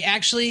they.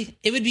 Actually,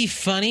 it would be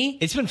funny.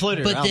 It's been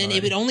floated around. But then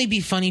it would only be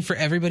funny for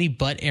everybody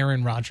but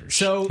Aaron Rodgers.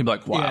 So he'd be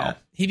like, "Wow." Yeah.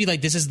 He'd be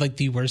like, "This is like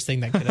the worst thing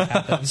that could have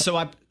happened." So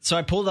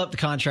I pulled up the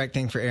contract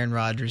thing for Aaron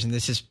Rodgers, and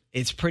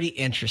it's pretty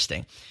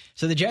interesting.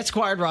 So the Jets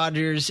acquired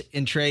Rodgers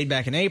in trade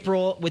back in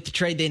April. With the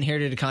trade, they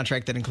inherited a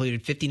contract that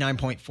included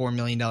 $59.4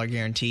 million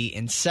guarantee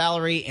in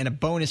salary and a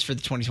bonus for the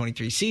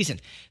 2023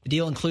 season. The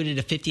deal included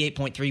a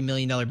 $58.3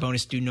 million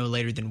bonus due no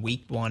later than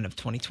week 1 of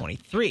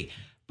 2023.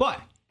 But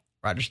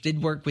Rodgers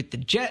did work with the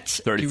Jets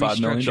to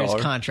restructure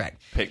his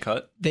contract. Pay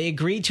cut. They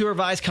agreed to a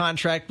revised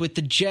contract with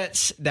the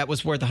Jets that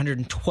was worth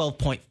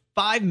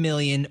 $112.5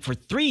 million for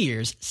 3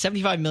 years.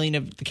 $75 million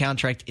of the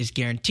contract is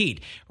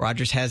guaranteed.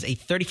 Rodgers has a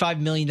 $35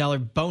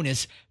 million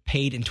bonus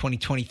paid in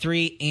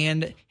 2023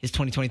 and his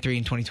 2023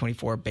 and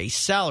 2024 base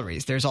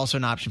salaries. There's also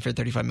an option for a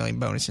 $35 million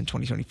bonus in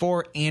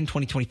 2024 and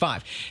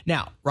 2025.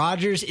 Now,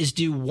 Rodgers is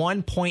due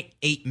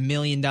 $1.8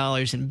 million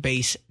in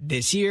base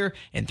this year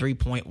and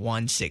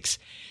 $3.16.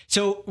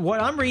 So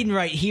what I'm reading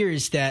right here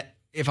is that,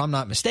 if I'm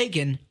not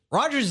mistaken,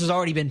 Rodgers has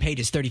already been paid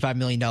his $35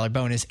 million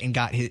bonus and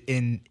got his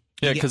in.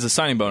 Yeah, because the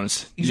signing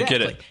bonus, exactly.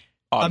 You get it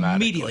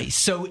automatically. Immediately.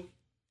 So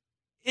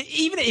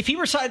even if he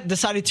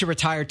decided to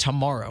retire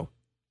tomorrow,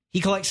 he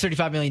collects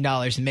 $35 million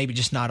and maybe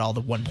just not all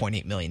the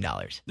 $1.8 million.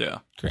 Yeah.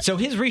 Correct. So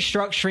his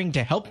restructuring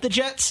to help the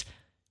Jets,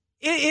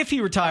 if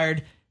he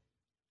retired,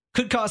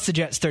 could cost the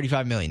Jets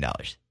 $35 million.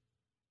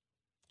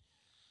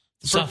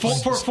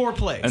 For 4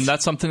 plays. And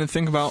that's something to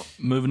think about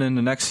moving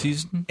into next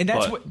season. And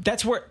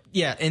that's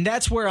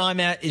where I'm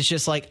at. Is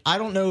just like, I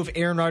don't know if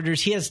Aaron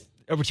Rodgers, he has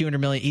over $200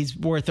 million. He's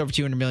worth over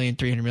 $200 million,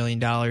 $300 million.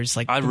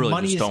 Like, I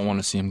really just don't want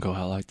to see him go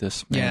out like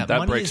this. Man, yeah,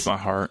 that breaks my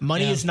heart.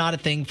 Money is not a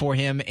thing for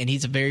him, and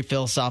he's a very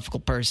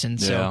philosophical person.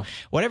 So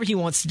whatever he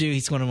wants to do,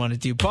 he's going to want to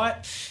do.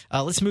 But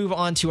let's move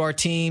on to our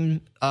team.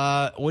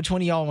 Which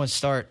one of y'all want to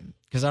start?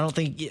 Because I don't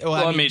think.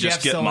 Let me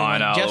just get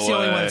mine out of the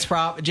way.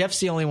 Jeff's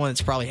the only one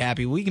that's probably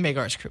happy. We can make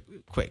ours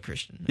quick,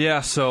 Christian.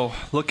 Yeah. So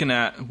looking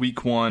at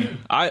week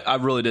 1, I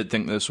really did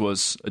think this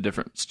was a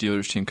different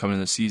Steelers team coming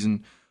into the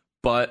season.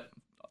 But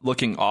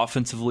looking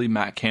offensively,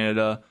 Matt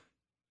Canada,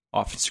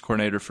 offensive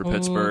coordinator for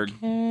Pittsburgh,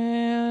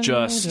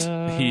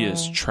 he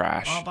is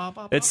trash.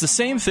 It's the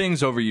same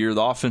things over year.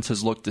 The offense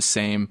has looked the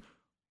same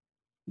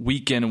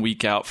week in and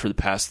week out for the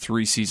past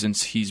 3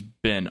 seasons. He's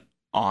been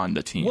on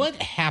the team. What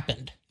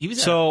happened? He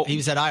was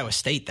at Iowa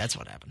State. That's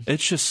what happened.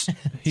 It's just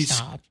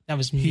Stop. That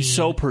was mean he's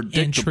so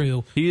predictable. And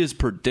true. He is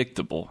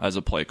predictable as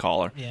a play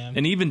caller. Yeah.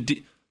 And even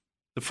the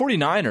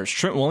 49ers,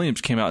 Trent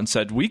Williams came out and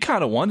said, we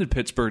kind of wanted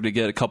Pittsburgh to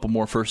get a couple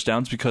more first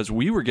downs because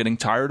we were getting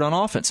tired on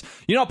offense.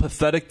 You know how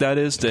pathetic that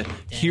is to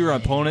hear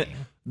an opponent?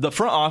 The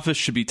front office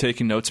should be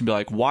taking notes and be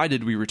like, why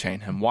did we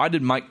retain him? Why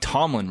did Mike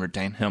Tomlin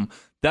retain him?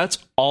 That's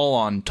all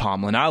on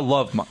Tomlin. I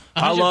love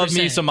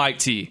me some Mike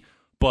T.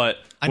 But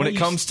when it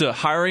comes to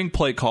hiring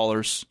play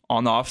callers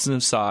on the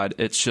offensive side,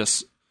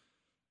 it's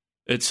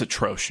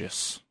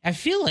atrocious. I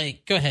feel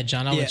like. Go ahead,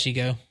 John. I'll let you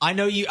go. I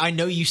know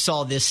you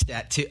saw this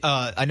stat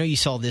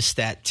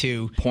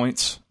too.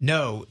 Points?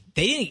 No,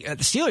 they didn't.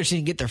 The Steelers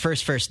didn't get their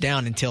first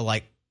down until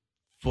 8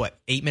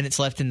 minutes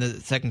left in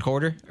the second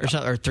quarter,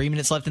 or 3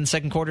 minutes left in the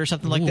second quarter, or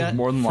something like that.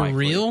 More than likely. For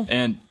real?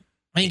 And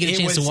I didn't get a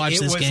chance to watch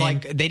this game.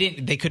 Like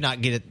they could not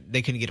get it.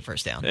 They couldn't get a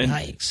first down.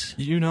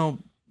 Yikes!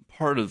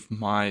 Part of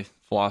my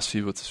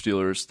philosophy with the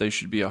Steelers, they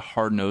should be a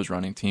hard-nosed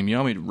running team. You know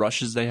how many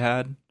rushes they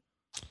had?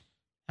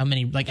 How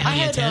many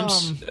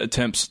attempts?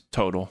 Attempts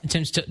total.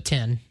 Attempts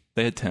 10.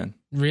 They had 10.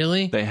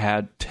 Really? They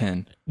had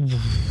 10. I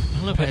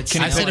don't know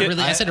if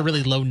I said a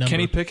really low number.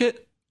 Kenny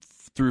Pickett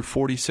threw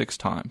 46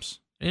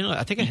 times.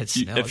 I think I had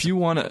Snell. If you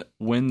want to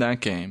win that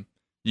game,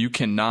 you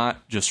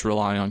cannot just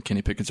rely on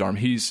Kenny Pickett's arm.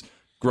 He's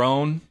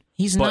grown.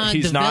 He's not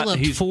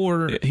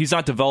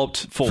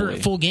developed fully.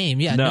 For full game,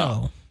 yeah,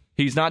 no.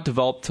 He's not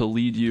developed to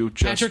lead you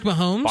just Patrick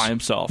Mahomes? by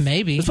himself.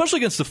 Maybe. Especially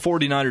against the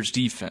 49ers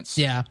defense.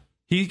 Yeah.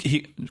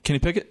 Kenny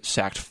Pickett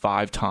sacked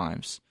 5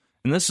 times.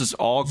 And this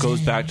all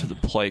goes back to the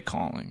play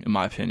calling, in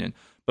my opinion.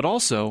 But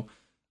also,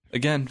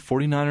 again,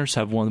 49ers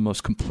have one of the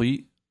most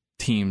complete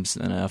teams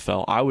in the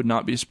NFL. I would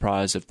not be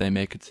surprised if they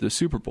make it to the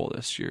Super Bowl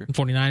this year.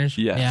 49ers?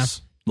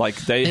 Yes. Yeah.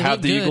 They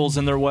have the Eagles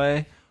in their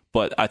way,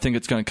 but I think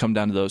it's going to come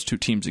down to those 2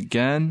 teams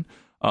again.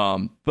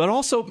 But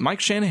also,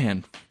 Mike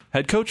Shanahan,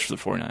 head coach for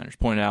the 49ers,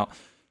 pointed out,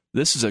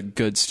 this is a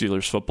good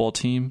Steelers football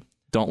team.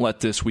 Don't let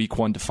this week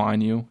 1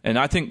 define you. And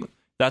I think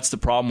that's the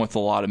problem with a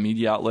lot of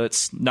media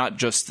outlets, not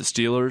just the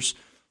Steelers.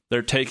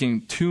 They're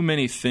taking too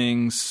many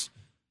things.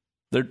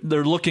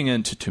 They're looking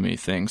into too many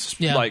things.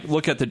 Yeah. Like,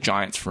 look at the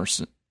Giants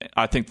first.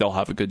 I think they'll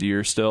have a good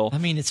year still.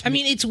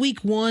 It's week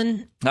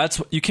 1.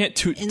 You can't take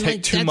too much into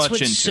it. That's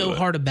what's so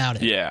hard about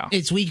it. Yeah.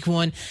 It's week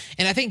 1.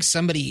 And I think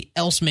somebody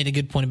else made a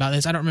good point about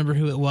this. I don't remember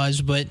who it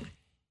was, but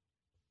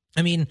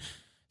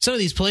some of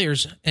these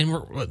players, and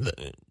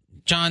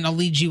John, I'll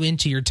lead you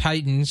into your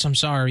Titans. I'm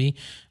sorry,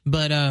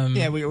 but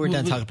we're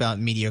done talking about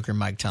mediocre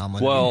Mike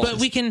Tomlin. Well, but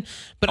we can.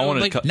 But I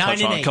want to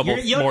touch on a couple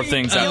more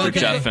things after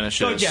Jeff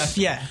finishes. Go, Jeff.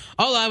 Yeah.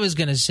 All I was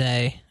gonna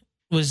say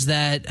was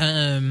that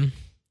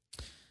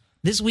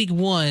this week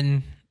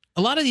 1,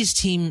 a lot of these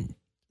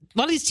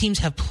teams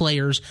have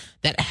players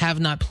that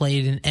have not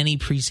played in any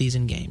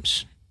preseason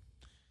games,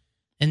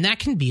 and that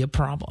can be a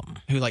problem.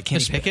 Who, like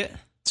Kenny Pickett?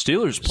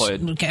 Steelers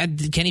played.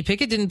 Kenny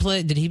Pickett didn't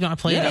play. Did he not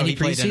play in any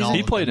preseason?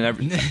 He played in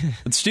every.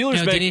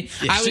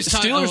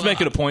 Steelers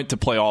make it a point to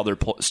play all their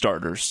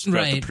starters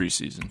throughout the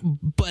preseason.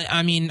 But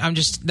I'm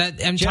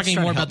talking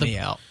more about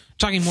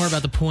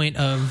the point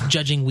of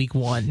judging week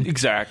 1.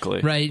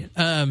 Exactly. Right.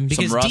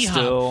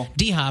 Because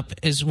D-Hop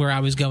is where I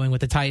was going with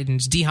the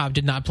Titans. D-Hop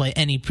did not play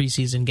any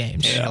preseason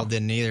games. Tannehill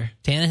didn't either.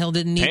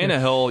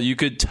 Tannehill, you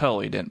could tell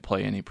he didn't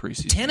play any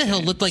preseason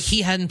games. Looked like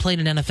he hadn't played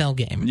an NFL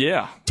game.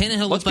 Yeah.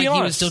 Tannehill looked like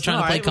he was still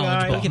trying to play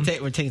college ball.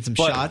 We're taking some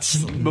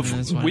shots.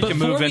 Before we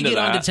get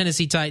on to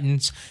Tennessee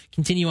Titans,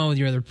 continue on with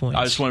your other points.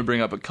 I just want to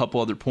bring up a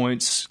couple other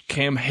points.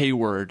 Cam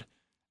Hayward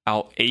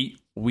out 8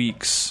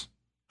 weeks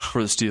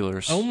for the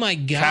Steelers. Oh my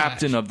God.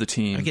 Captain of the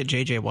team. I get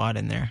JJ Watt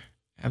in there.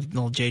 Have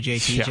little JJ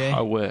TJ. Yeah,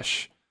 I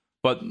wish.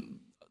 But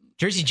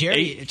Jersey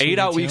Jerry. 8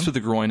 out weeks with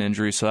a groin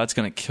injury, so that's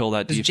going to kill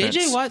that defense.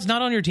 JJ Watt's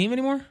not on your team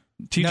anymore?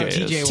 TJ is.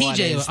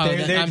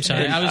 TJ. I'm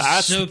sorry.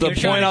 That's the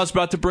point I was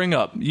about to bring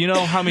up. You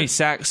know how many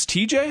sacks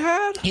TJ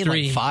had? He had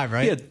 3. Like 5,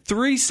 right? He had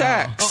 3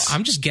 sacks.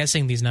 I'm just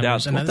guessing these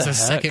numbers, and that's the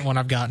second one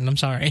I've gotten. I'm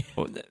sorry.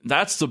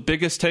 That's the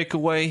biggest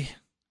takeaway.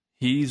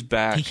 He's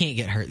back. He can't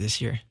get hurt this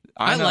year.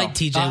 I like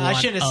TJ Watt. I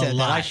should have said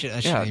that. I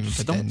should Yeah, even just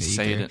put that don't in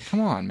say either. it.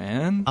 Come on,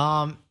 man.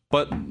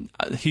 But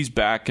he's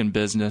back in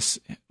business.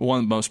 One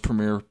of the most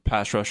premier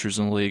pass rushers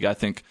in the league. I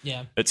think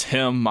it's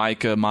him,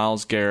 Micah,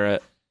 Myles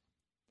Garrett.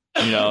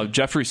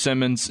 Jeffrey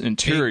Simmons,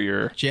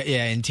 interior.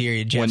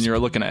 Interior. Jeff's, when you're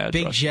looking at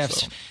Big rushes,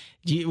 Jeff's.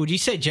 Would you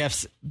say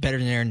Jeff's better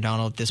than Aaron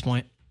Donald at this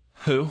point?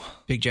 Who?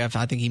 Big Jeff.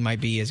 I think he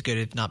might be as good,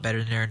 if not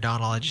better than Aaron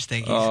Donald. I just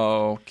think he's...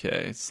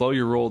 Okay. Slow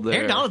your roll there.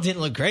 Aaron Donald didn't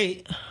look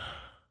great.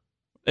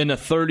 In a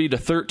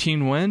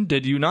 30-13 win,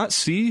 did you not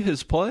see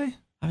his play?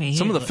 I mean,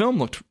 some of the film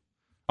looked...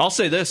 I'll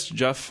say this,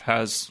 Jeff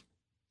has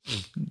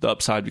the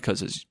upside because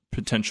his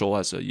potential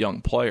as a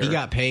young player. He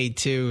got paid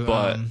too.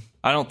 But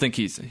I don't think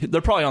they're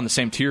probably on the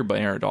same tier, but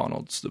Aaron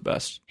Donald's the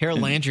best. Harold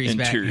Landry's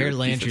back. Harold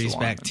Landry's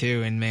back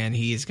too, and man,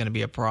 he is going to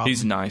be a problem.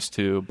 He's nice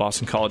too.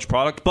 Boston College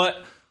product.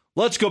 But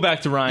let's go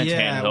back to Ryan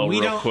Tannehill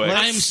real quick.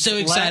 I'm so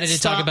excited to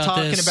talk about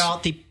this. Talking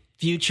about the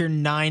future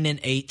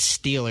 9-8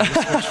 Steelers.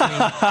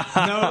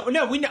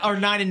 We are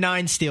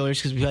 9-9 Steelers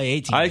because we play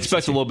 18. I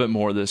expect a little bit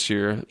more this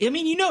year. I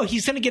mean,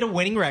 he's going to get a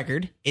winning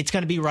record. It's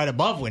going to be right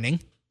above winning.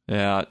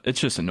 Yeah,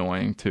 it's just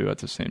annoying too at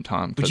the same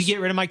time. Would you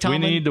get rid of Mike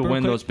Tomlin? We need to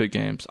win those big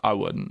games. I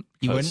wouldn't.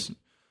 You wouldn't?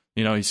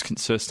 He's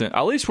consistent.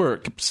 At least we're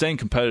staying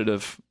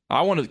competitive.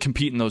 I want to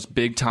compete in those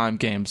big time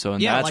games, so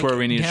that's where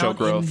we need to show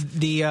growth.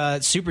 The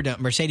Superdome,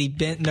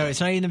 Mercedes-Benz. No, it's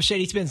not even the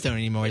Mercedes-Benz Dome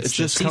anymore. It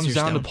just comes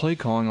down to play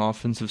calling,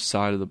 offensive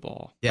side of the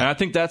ball. Yeah. And I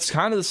think that's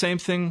kind of the same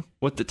thing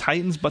with the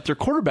Titans, but their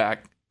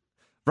quarterback,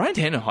 Ryan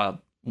Tannehill,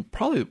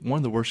 probably one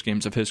of the worst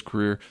games of his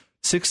career.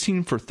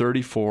 16 for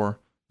 34,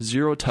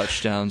 0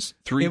 touchdowns,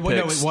 3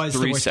 picks, it was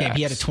 3 the worst sacks. game.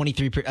 He had a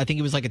 23. I think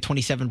it was like a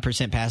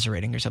 27% passer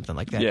rating or something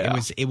like that. Yeah.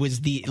 It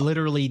was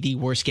literally the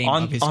worst game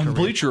of his career. On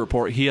Bleacher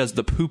Report, he has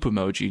the poop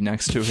emoji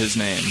next to his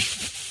name.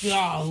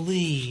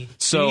 Golly.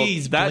 So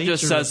Jeez, that Bleacher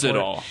just says Report.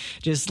 it all.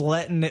 Just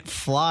letting it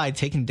fly,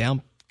 taking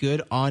down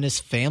good,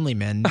 honest family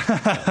men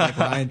like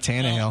Ryan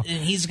Tannehill.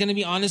 And he's going to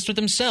be honest with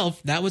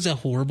himself. That was a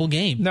horrible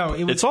game. No,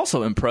 it's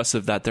also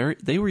impressive that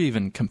they were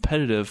even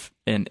competitive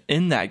and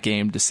in that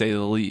game, to say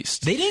the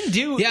least. They didn't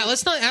do... Yeah,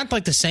 let's not act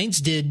like the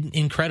Saints did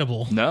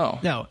incredible.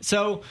 No.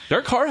 So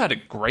Derek Carr had a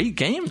great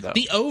game, though.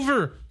 The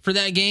over for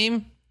that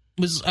game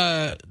was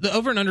the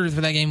over and under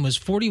for that game was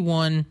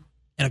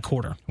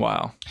 41.25.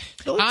 Wow.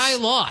 I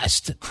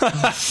lost.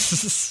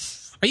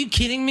 Are you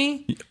kidding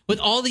me? With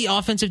all the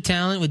offensive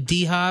talent, with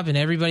D-Hop and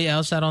everybody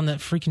else out on that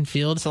freaking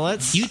field. So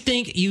let's... You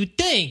think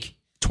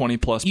 20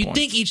 plus you points.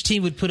 think each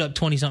team would put up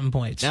 20-something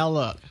points. Now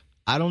look,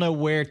 I don't know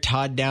where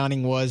Todd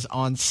Downing was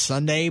on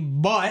Sunday,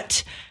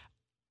 but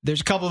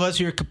there's a couple of us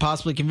who are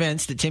possibly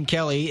convinced that Tim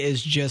Kelly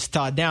is just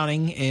Todd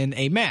Downing in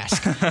a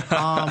mask.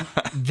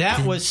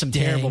 That was some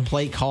terrible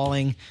play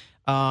calling.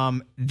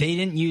 They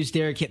didn't use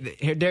Derrick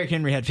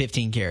Henry had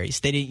 15 carries.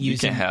 They didn't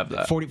use him. Have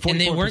that. 40, and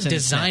they weren't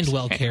designed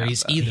well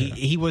carries either.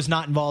 He was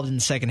not involved in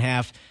the second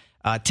half.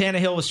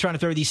 Tannehill was trying to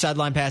throw these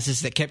sideline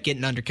passes that kept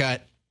getting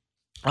undercut.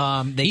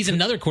 He's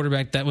another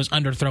quarterback that was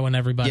underthrowing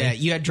everybody. Yeah,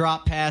 you had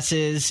drop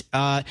passes.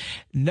 Josh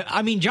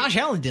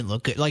Allen didn't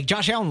look good. Like,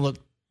 Josh Allen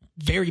looked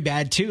very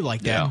bad too,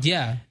 like that.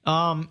 Yeah.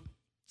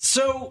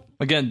 So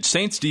again,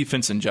 Saints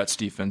defense and Jets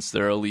defense,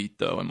 they're elite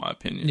though, in my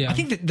opinion. Yeah. I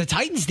think that the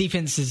Titans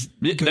defense is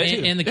good too.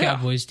 And the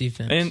Cowboys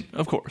defense. And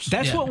of course.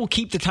 That's what will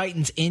keep the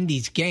Titans in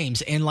these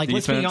games. And like,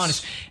 defense, let's be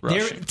honest,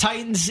 their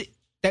Titans,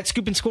 that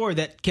scoop and score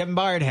that Kevin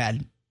Byard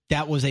had,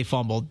 that was a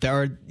fumble.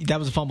 That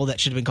was a fumble that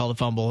should have been called a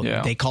fumble.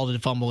 Yeah. They called it a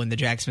fumble in the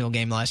Jacksonville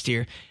game last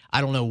year.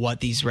 I don't know what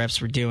these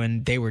refs were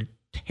doing. They were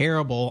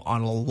terrible on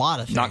a lot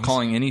of things. Not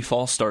calling any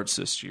false starts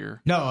this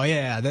year. No,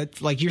 yeah.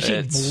 That's like, you're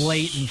seeing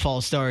blatant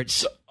false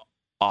starts.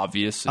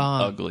 Obvious and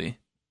ugly,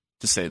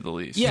 to say the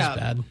least.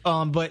 Yeah,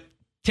 but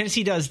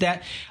Tennessee does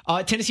that.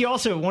 Tennessee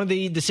also, one of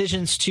the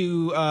decisions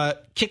to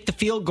kick the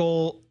field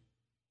goal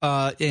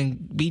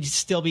and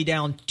still be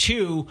down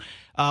 2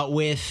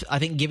 with, I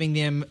think, giving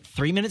them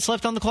 3 minutes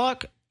left on the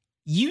clock.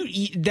 You're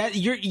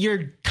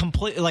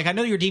completely, like, I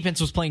know your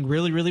defense was playing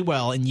really, really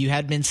well and you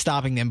had been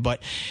stopping them,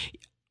 but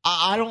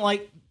I don't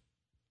like.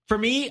 For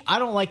me, I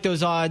don't like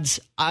those odds.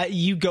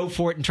 You go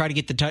for it and try to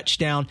get the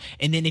touchdown.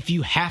 And then if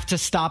you have to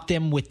stop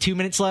them with 2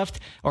 minutes left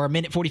or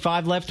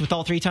 1:45 left with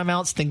all 3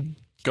 timeouts, then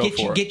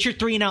get your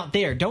 3 and out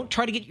there. Don't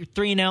try to get your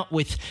 3 and out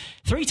with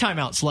 3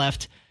 timeouts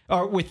left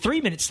or with 3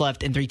 minutes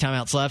left and 3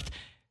 timeouts left.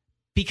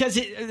 Because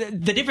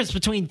the difference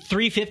between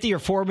 3:50 or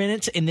 4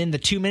 minutes and then the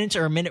 2 minutes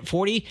or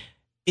 1:40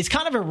 is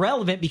kind of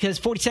irrelevant because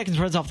 40 seconds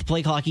runs off the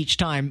play clock each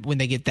time when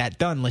they get that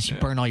done unless you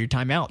burn all your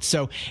timeouts.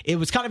 So it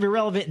was kind of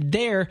irrelevant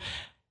there.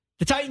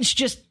 The Titans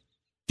just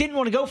didn't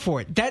want to go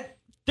for it.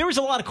 There was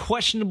a lot of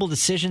questionable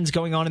decisions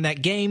going on in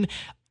that game,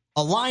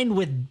 aligned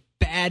with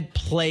bad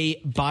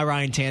play by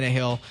Ryan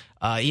Tannehill.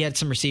 He had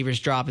some receivers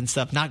drop and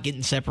stuff, not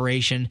getting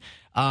separation.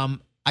 I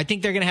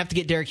think they're going to have to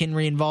get Derrick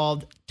Henry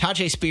involved.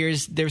 Tajay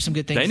Spears, there were some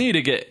good things. They need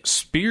to get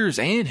Spears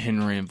and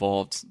Henry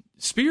involved.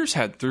 Spears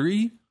had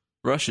 3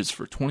 rushes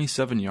for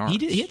 27 yards.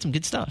 He had some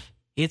good stuff.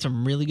 He had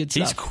some really good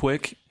stuff. He's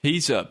quick.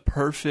 He's a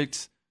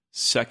perfect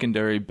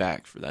secondary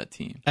back for that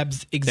team.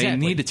 Exactly. They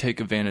need to take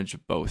advantage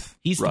of both.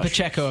 He's rushers. the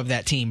Pacheco of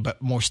that team,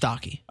 but more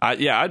stocky.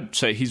 I'd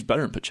say he's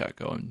better than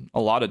Pacheco in a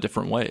lot of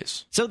different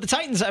ways. So the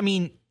Titans, I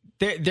mean,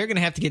 they're going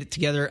to have to get it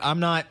together. I'm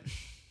not.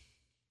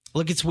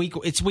 Look, it's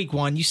week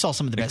one. You saw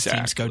some of the best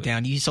teams go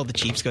down. You saw the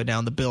Chiefs go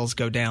down. The Bills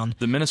go down.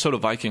 The Minnesota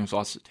Vikings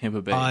lost to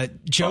Tampa Bay.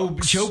 Joe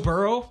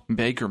Burrow,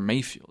 Baker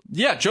Mayfield.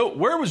 Yeah, Joe.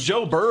 Where was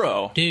Joe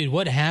Burrow? Dude,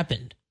 what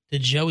happened to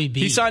Joey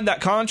B? He signed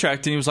that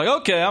contract and he was like,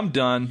 "Okay, I'm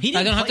done."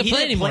 I don't have to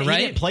play anymore, right?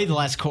 He didn't play the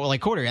last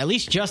quarter. At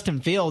least Justin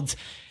Fields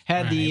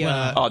had the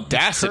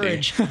audacity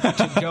courage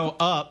to go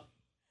up.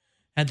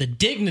 Had the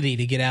dignity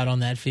to get out on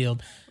that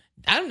field.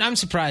 I'm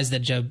surprised that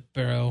Joe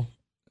Burrow.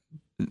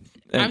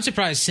 I'm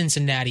surprised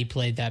Cincinnati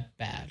played that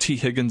bad. T.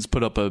 Higgins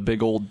put up a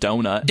big old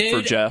donut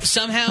for Jeff.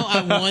 Somehow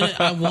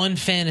I won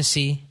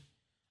fantasy.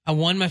 I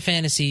won my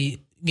fantasy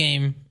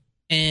game,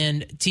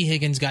 and T.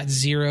 Higgins got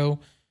 0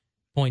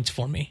 points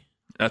for me.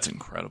 That's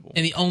incredible.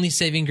 And the only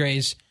saving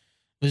grace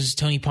was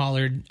Tony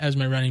Pollard as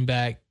my running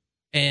back.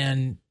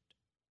 And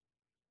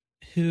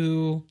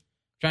trying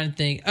to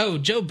think. Oh,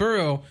 Joe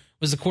Burrow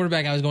was the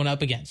quarterback I was going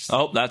up against.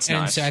 Oh, that's nice.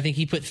 And so I think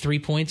he put 3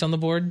 points on the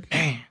board.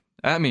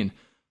 I mean,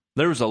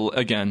 there was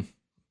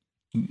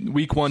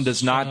week one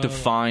does not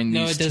define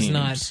these teams. No, it does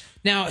not.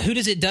 Now, who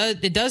does it do?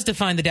 It does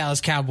define the Dallas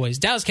Cowboys.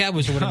 Dallas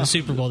Cowboys are winning the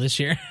Super Bowl this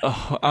year.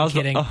 I'm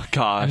kidding. Oh,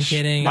 gosh. I'm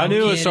kidding. I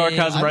knew it was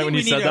sarcasm right when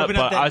you said that,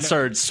 but I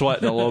started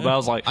sweating a little bit. I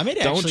was like,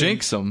 don't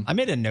jinx them. I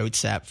made a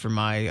notes app for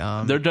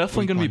my They're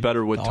definitely going to be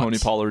better with Tony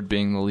Pollard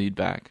being the lead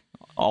back.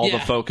 All the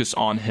focus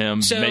on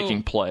him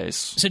making plays.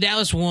 So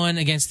Dallas won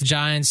against the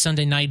Giants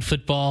Sunday Night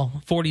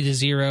Football,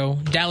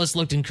 40-0. Dallas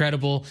looked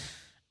incredible.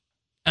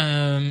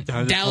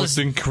 Dallas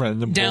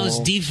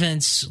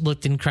defense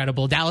looked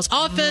incredible. Dallas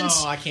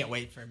offense. Oh, I can't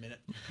wait for a minute.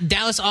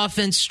 Dallas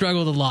offense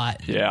struggled a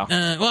lot. Yeah.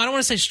 Well, I don't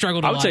want to say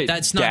struggled a lot.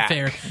 That's not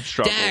fair.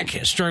 Dak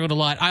struggled a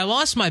lot. I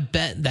lost my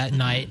bet that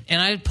night, and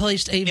I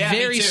placed a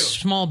very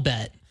small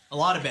bet. A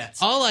lot of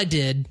bets. All I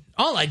did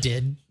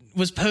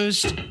was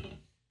post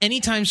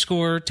anytime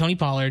score Tony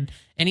Pollard,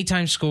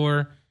 anytime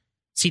score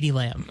CeeDee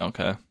Lamb.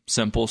 Okay.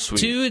 Simple, sweet.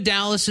 Two of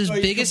Dallas's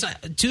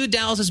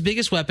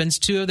biggest weapons,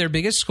 two of their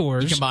biggest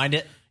scores. You combined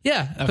it?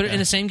 Yeah. Okay. Put it in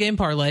the same game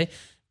parlay.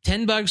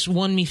 $10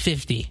 won me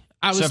 50.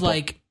 I was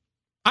like,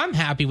 I'm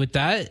happy with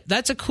that.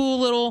 That's a cool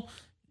little.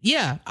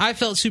 Yeah, I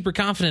felt super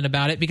confident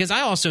about it because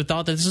I also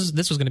thought that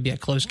this was going to be a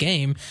close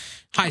game,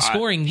 high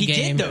scoring game. He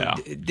did though. Yeah.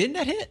 Didn't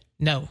that hit?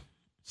 No.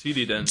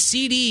 CeeDee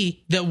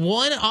didn't. The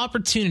one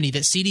opportunity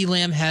that CeeDee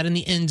Lamb had in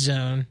the end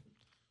zone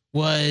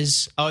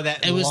was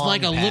it was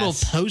like a little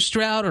post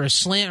route or a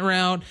slant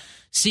route.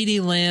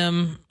 CeeDee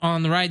Lamb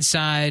on the right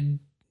side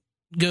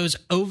goes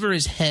over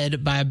his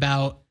head by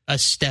about a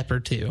step or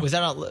two. Was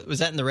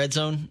that in the red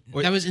zone?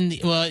 That was in the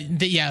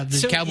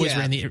Cowboys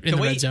were in the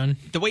red zone.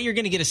 The way you're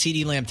going to get a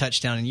CeeDee Lamb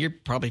touchdown, and you're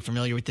probably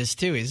familiar with this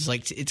too, is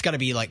like it's got to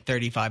be like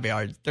 35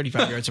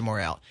 yards or more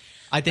out.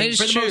 I think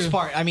for the most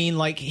part, I mean,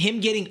 like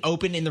him getting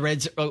open in the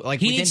red zone, like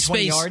within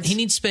 20 yards. He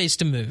needs space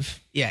to move.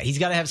 Yeah, he's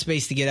got to have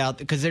space to get out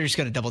because they're just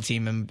going to double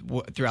team him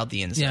throughout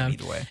the end zone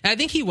either way. And I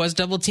think he was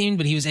double teamed,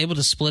 but he was able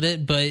to split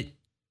it. But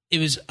it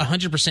was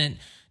 100%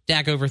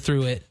 Dak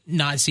overthrew it,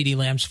 not CeeDee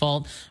Lamb's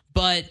fault.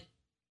 But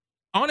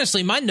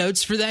honestly, my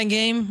notes for that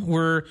game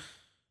were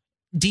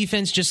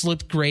defense just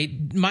looked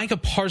great. Micah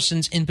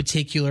Parsons in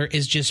particular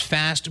is just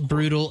fast,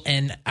 brutal,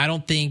 and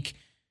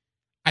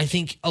I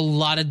think a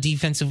lot of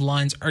defensive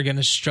lines are going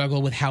to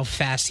struggle with how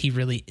fast he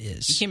really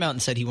is. He came out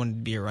and said he wanted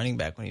to be a running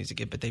back when he was a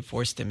kid, but they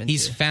forced him into.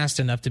 He's fast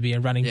enough to be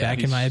a running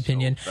back, in my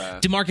opinion. So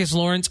DeMarcus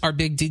Lawrence, our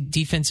big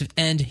defensive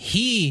end,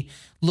 he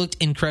looked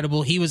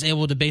incredible. He was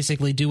able to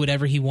basically do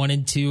whatever he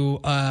wanted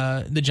to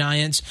the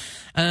Giants.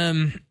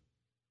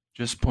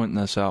 Just pointing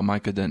this out,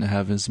 Micah didn't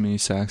have as many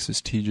sacks as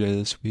TJ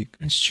this week.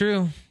 It's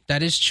true.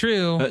 That is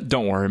true.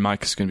 Don't worry,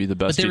 Micah's going to be the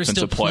best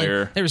defensive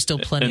player there was still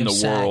plenty in of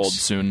the world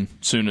soon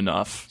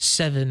enough.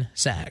 7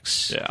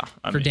 sacks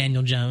for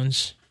Daniel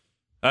Jones.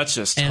 That's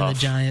just and tough. The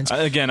Giants.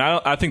 Again,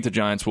 I think the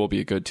Giants will be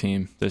a good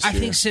team this year. I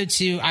think so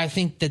too. I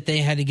think that they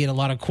had to get a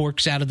lot of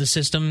corks out of the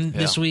system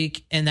this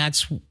week, and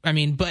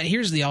but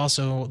here's the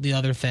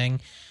other thing.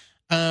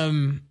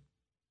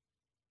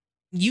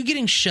 You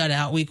getting shut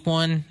out week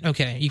one,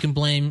 okay, you can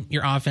blame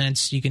your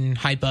offense, you can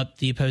hype up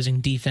the opposing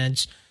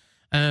defense.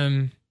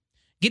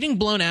 Getting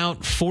blown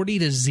out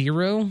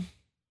 40-0,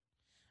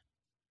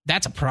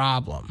 that's a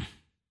problem.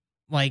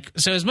 Like,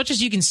 so as much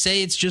as you can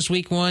say it's just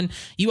week one,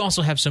 you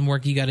also have some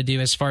work you got to do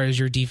as far as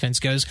your defense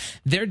goes.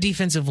 Their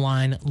defensive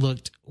line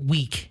looked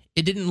weak.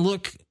 It didn't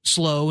look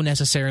slow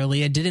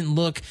necessarily. It didn't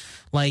look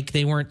like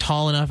they weren't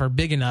tall enough or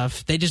big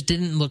enough. They just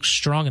didn't look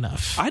strong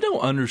enough. I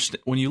don't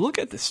understand. When you look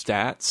at the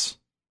stats,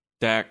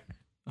 Dak,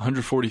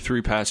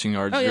 143 passing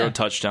yards, 0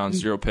 touchdowns,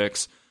 0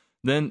 picks,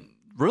 then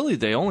really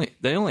they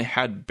only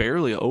had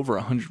barely over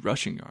 100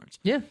 rushing yards.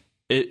 Yeah.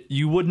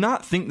 You would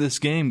not think this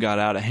game got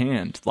out of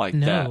hand like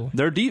that.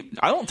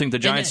 I don't think the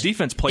Giants'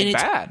 defense played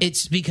bad.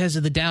 It's because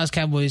of the Dallas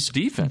Cowboys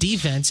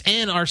defense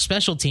and our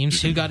special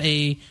teams who got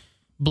a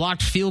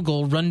blocked field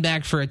goal, run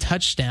back for a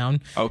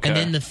touchdown, and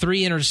then the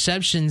 3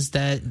 interceptions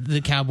that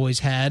the Cowboys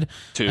had.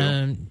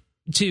 2,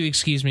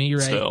 excuse me. You're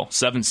right. Still,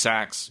 7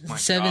 sacks.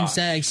 Seven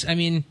sacks. I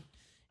mean,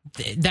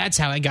 that's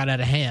how it got out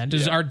of hand.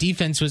 Our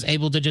defense was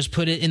able to just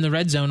put it in the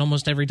red zone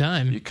almost every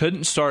time. You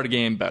couldn't start a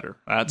game better.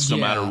 That's no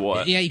matter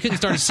what. Yeah, you couldn't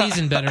start a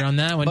season better on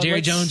that one.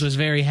 Jerry Jones was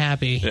very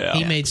happy. Yeah.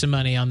 He made some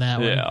money on that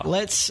one.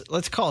 Let's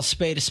call a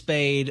spade,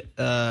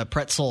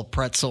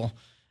 pretzel.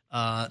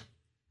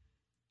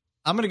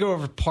 I'm going to go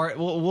over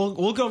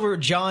we'll go over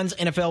John's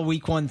NFL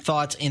Week 1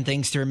 thoughts and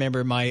things to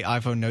remember, my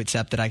iPhone Notes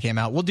app that I came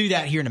out. We'll do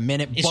that here in a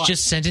minute. It's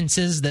just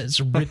sentences that's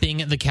ripping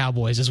the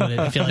Cowboys is what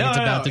I feel like it's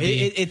about to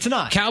be. It's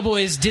not.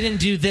 Cowboys didn't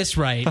do this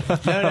right.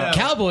 No.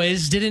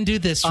 Cowboys didn't do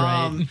this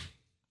right.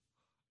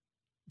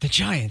 The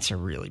Giants are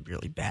really,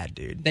 really bad,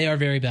 dude. They are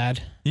very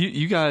bad.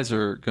 You guys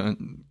are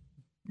going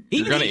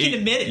to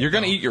admit it. You're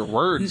going to eat your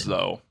words,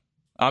 though.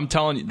 I'm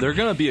telling you, they're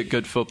going to be a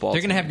good football team.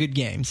 They're going to have good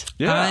games.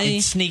 Yeah.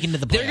 And sneak into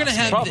the playoffs. They're going to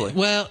have...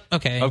 Probably.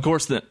 Okay. Of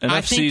course, the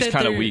NFC is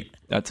kind of weak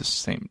at the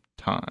same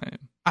time.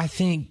 I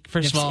think,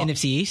 first of all...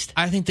 NFC East?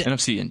 I think the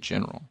NFC in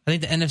general. I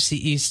think the NFC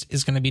East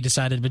is going to be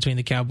decided between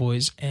the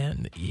Cowboys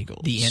and the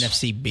Eagles. The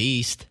NFC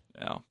Beast.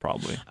 Yeah,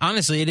 probably.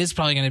 Honestly, it is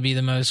probably going to be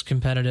the most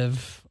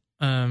competitive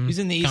Who's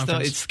in the East, though?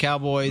 It's the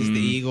Cowboys, the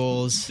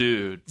Eagles.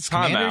 Dude, it's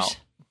Commanders.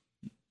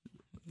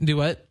 Do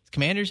what?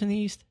 Commanders in the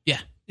East?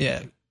 Yeah.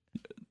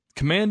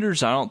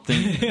 Commanders, I don't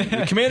think...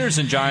 The Commanders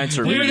and Giants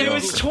are... Dude, it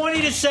was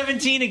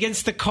 20-17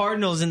 against the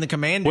Cardinals in the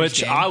Commanders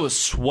Which game. I was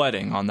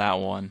sweating on that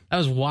one. That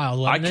was wild,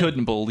 wasn't it? I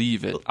couldn't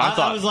believe it. I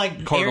thought was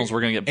like, Cardinals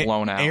were going to get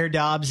blown out. Air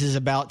Dobbs is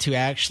about to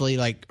actually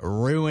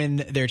ruin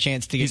their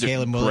chance to get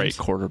Caleb Williams. He's a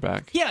great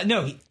quarterback. Yeah,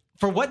 no...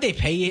 For what they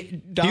pay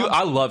Dobbs?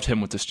 I loved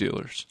him with the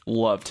Steelers.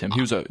 Loved him.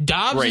 He was a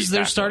Dobbs great is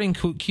their backup. starting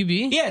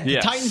QB? Yeah, the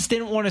Titans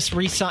didn't want to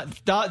re-sign.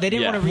 They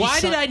didn't want to re-sign. Why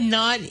did I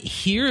not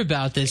hear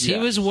about this? He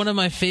was one of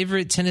my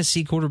favorite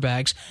Tennessee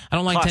quarterbacks. I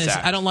don't like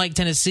Tennessee. I don't like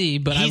Tennessee,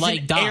 but I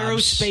like Dobbs. He's an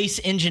aerospace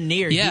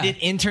engineer. Yeah. He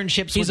did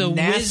internships with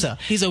NASA.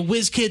 He's a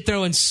whiz kid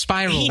throwing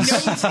spirals.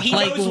 He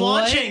knows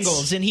launch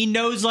angles, and he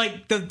knows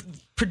the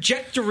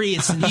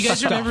trajectories. And you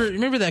guys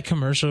remember that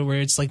commercial where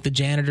it's like the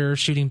janitor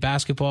shooting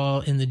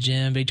basketball in the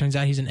gym, but he turns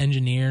out he's an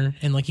engineer,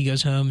 and he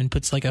goes home and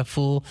puts a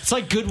full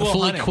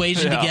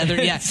equation together.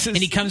 Yeah, and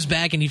he comes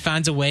back and he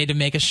finds a way to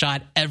make a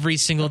shot every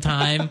single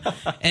time.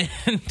 And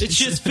it's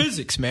just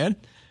physics, man.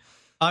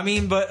 I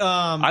mean, but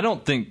I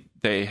don't think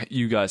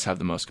you guys have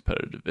the most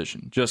competitive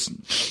division. Just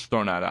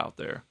throwing that out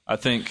there. I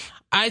think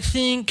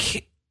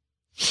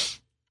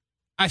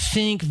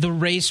the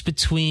race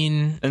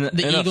between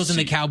the Eagles and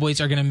the Cowboys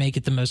are going to make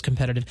it the most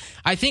competitive.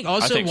 I think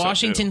also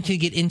Washington could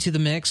get into the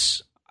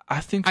mix.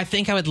 I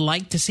think I would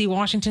like to see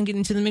Washington get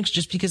into the mix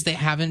just because they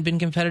haven't been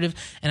competitive,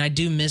 and I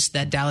do miss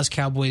that Dallas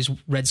Cowboys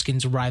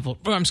Redskins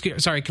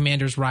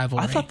Commanders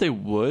rivalry. I thought they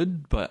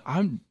would, but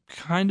I'm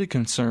kind of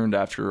concerned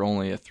after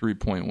only a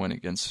 3-point win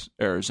against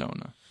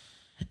Arizona.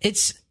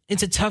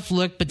 It's a tough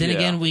look, but then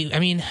again,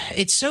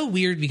 it's so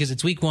weird because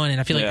it's week 1,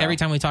 and I feel like every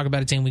time we talk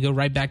about a team, we go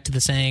right back to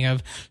the saying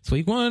of it's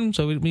week 1,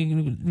 so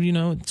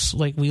it's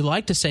like we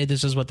like to say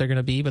this is what they're going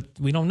to be, but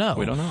we don't know.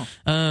 We don't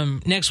know.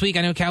 Next week,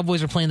 I know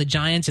Cowboys are playing the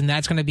Giants, and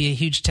that's going to be a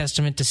huge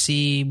testament to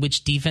see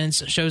which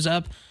defense shows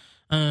up.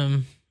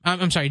 I'm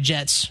sorry,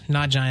 Jets,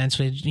 not Giants.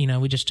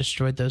 We just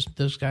destroyed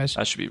those guys.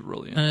 That should be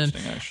really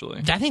interesting,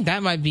 actually. I think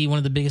that might be one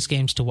of the biggest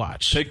games to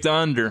watch. Pick the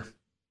under.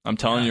 I'm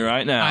telling you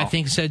right now. I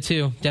think so,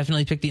 too.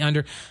 Definitely pick the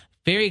under.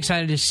 Very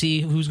excited to see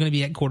who's going to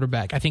be at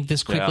quarterback. I think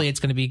it's going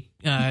to be,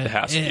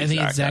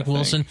 it's Zach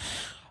Wilson.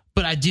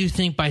 But I do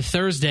think by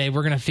Thursday,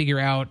 we're going to figure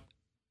out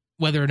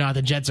whether or not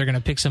the Jets are going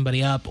to pick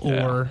somebody up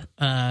or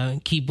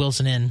keep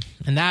Wilson in.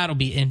 And that'll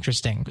be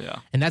interesting. Yeah.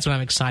 And that's what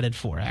I'm excited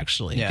for,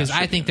 actually. Because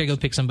I think they're going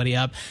to pick somebody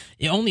up.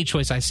 The only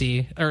choice I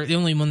see, or the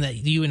only one that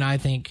you and I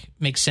think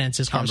makes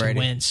sense is Carson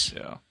Wentz.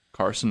 Yeah.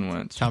 Carson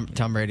Wentz.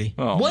 Tom Brady.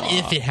 Oh, what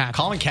if it happened?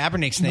 Colin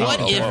Kaepernick's name.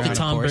 What if the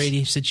Tom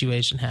Brady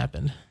situation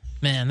happened?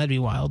 Man, that'd be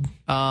wild.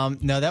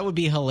 No, that would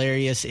be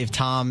hilarious if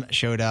Tom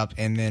showed up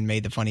and then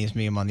made the funniest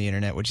meme on the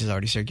internet, which is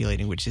already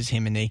circulating, which is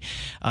him in the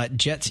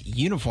Jets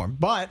uniform.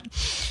 But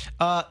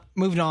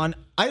moving on,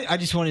 I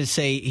just wanted to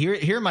say,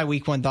 here are my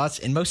week 1 thoughts,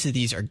 and most of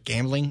these are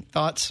gambling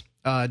thoughts.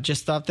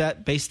 Just thought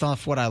that based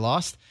off what I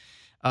lost.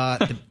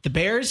 The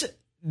Bears...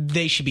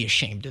 They should be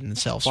ashamed of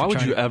themselves. Why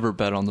would you ever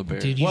bet on the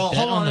Bears? Dude, hold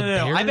on.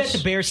 No. I bet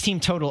the Bears team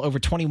total over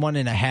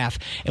 21.5.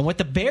 And what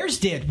the Bears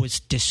did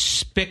was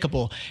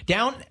despicable.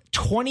 Down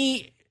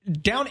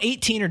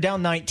 18 or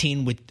down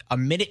 19 with a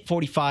minute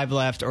 45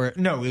 left. Or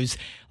no, it was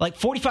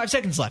 45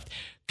 seconds left.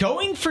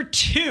 Going for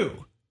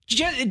 2.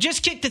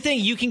 Just kick the thing.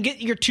 You can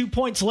get your 2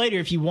 points later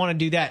if you want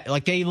to do that.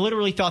 They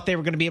literally thought they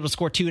were going to be able to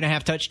score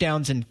 2.5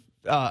 touchdowns in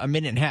a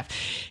minute and a half.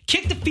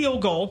 Kick the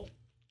field goal.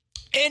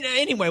 And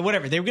anyway,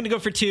 whatever. They were going to go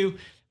for 2.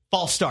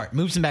 False start.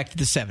 Moves them back to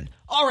the 7.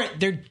 All right.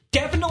 They're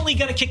definitely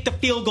going to kick the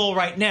field goal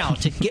right now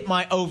to get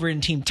my over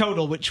in team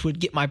total, which would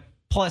get my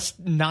plus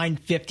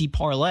 950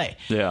 parlay.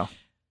 Yeah.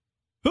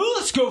 Ooh,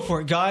 let's go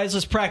for it, guys.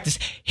 Let's practice.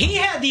 He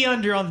had the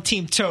under on the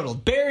team total.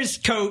 Bears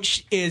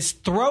coach is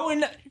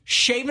throwing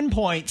shaving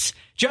points.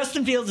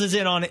 Justin Fields is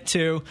in on it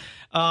too.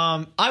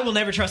 I will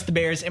never trust the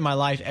Bears in my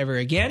life ever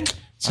again.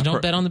 So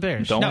don't bet on the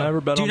Bears. Don't ever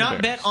bet on the Bears. Do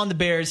not bet on the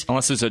Bears.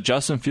 Unless it's a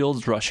Justin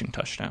Fields rushing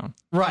touchdown.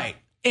 Right.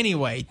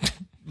 Anyway,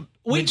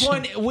 week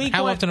one.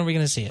 How often are we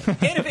going to see it?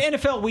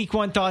 NFL week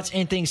 1 thoughts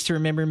and things to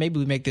remember. Maybe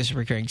we make this a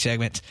recurring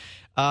segment.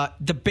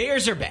 The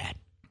Bears are bad.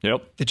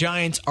 Yep. The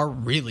Giants are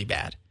really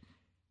bad.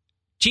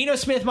 Geno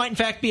Smith might, in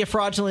fact, be a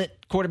fraudulent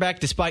quarterback,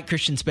 despite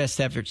Christian's best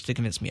efforts to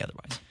convince me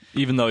otherwise.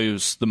 Even though he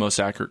was the most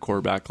accurate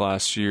quarterback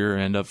last year,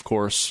 and of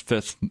course,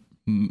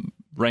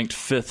 ranked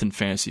 5th in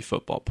fantasy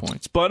football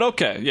points. But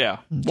okay, yeah,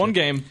 one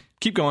game.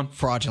 Keep going.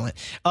 Fraudulent.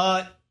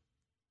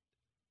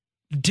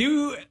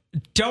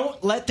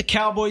 Don't let the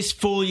Cowboys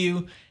fool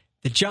you.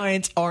 The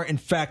Giants are, in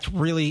fact,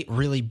 really,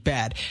 really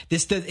bad.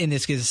 This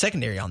is a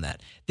secondary on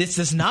that. This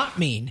does not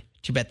mean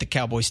to bet the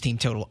Cowboys team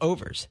total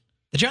overs.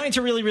 The Giants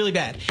are really, really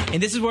bad.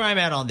 And this is where I'm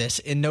at on this.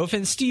 And no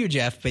offense to you,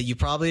 Jeff, but you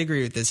probably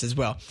agree with this as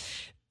well.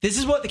 This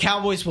is what the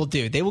Cowboys will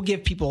do. They will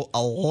give people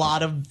a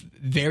lot of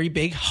very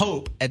big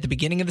hope at the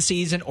beginning of the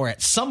season or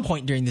at some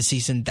point during the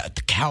season that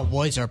the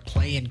Cowboys are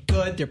playing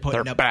good. They're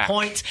putting up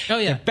points. Oh,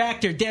 yeah. They're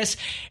back. They're this.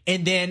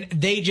 And then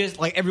they just,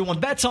 like, everyone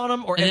bets on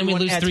them. And then we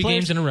lose 3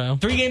 games in a row.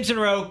 3 games in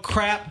a row.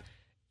 Crap.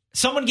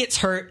 Someone gets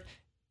hurt.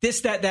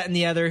 This, that, and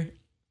the other.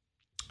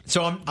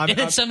 So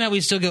and somehow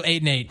we still go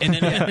 8-8. And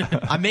then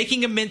I'm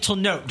making a mental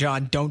note,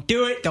 John. Don't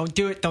do it. Don't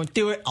do it. Don't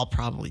do it. I'll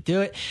probably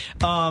do it.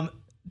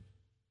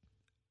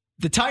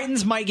 The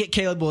Titans might get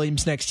Caleb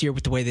Williams next year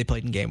with the way they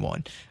played in game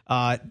 1.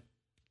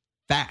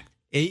 Fact.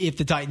 If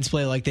the Titans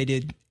play like they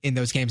did in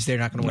those games, they're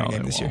not going to win a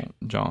game this year.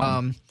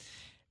 John.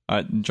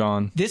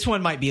 John. This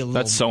one might be a little...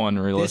 That's so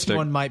unrealistic. This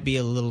one might be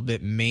a little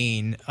bit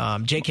mean.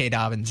 J.K.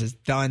 Dobbins is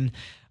done.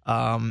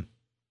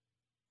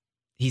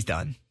 He's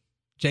done.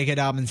 J.K.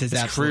 Dobbins is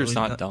absolutely... His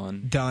career's not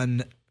done.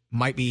 Done.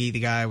 Might be the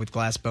guy with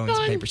glass bones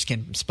and paper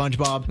skin from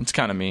SpongeBob. It's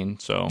kind of mean,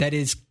 so... That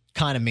is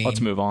kind of mean.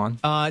 Let's move on.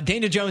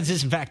 Daniel Jones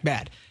is, in fact,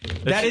 bad.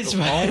 That is... Oh,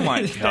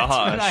 my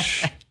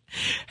gosh. That's what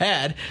I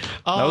had.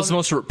 That was the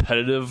most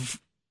repetitive...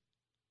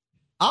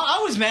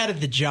 I was mad at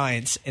the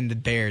Giants and the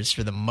Bears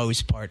for the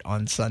most part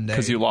on Sunday.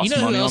 Because you lost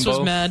money on both? You know who else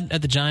was mad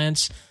at the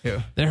Giants? Who?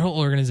 Their whole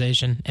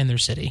organization and their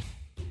city.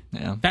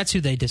 Yeah. That's who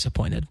they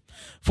disappointed.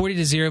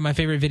 40-0. My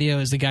favorite video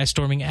is the guy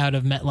storming out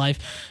of MetLife,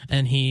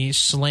 and he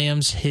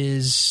slams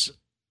his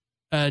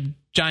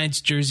Giants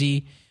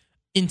jersey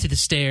into the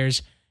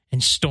stairs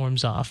and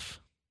storms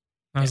off.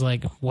 I was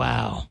like,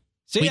 wow.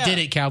 So, we did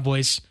it,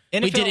 Cowboys.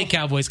 We did it,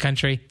 Cowboys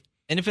country.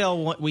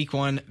 NFL week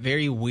 1,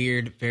 very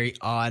weird, very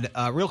odd.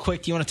 Real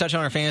quick, do you want to touch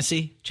on our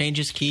fantasy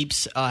changes,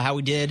 keeps, how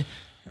we did?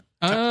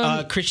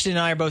 Christian and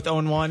I are both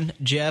 0-1.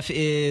 Jeff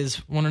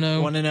is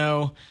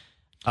 1-0.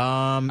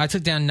 I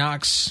took down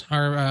Knox,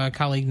 our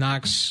colleague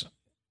Knox,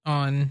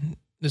 on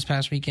this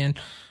past weekend.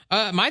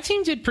 My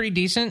team did pretty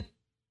decent.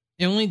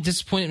 The only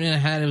disappointment I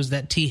had was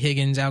that T.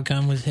 Higgins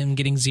outcome with him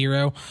getting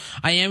 0.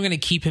 I am going to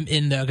keep him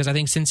in, though, because I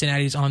think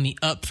Cincinnati's on the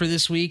up for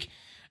this week.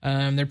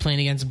 They're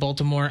playing against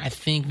Baltimore. I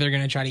think they're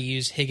going to try to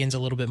use Higgins a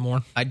little bit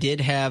more. I did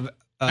have...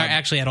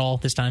 actually, at all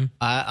this time.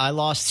 I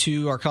lost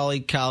to our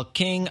colleague Kyle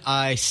King.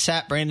 I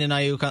sat Brandon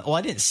Ayuk. Well,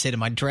 I didn't sit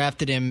him. I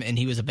drafted him, and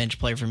he was a bench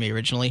player for me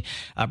originally.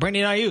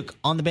 Brandon Ayuk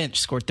on the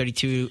bench scored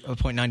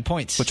 32.9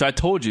 points. Which I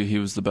told you he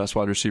was the best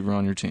wide receiver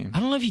on your team.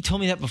 I don't know if you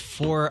told me that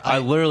before. I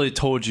literally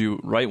told you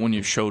right when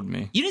you showed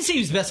me. You didn't say he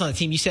was the best on the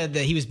team. You said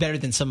that he was better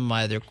than some of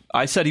my other...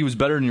 I said he was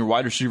better than your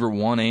wide receiver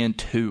 1 and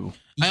 2. You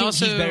think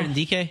he's better than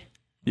DK?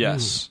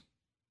 Yes. Ooh.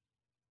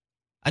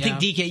 I think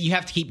DK... You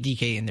have to keep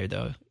DK in there,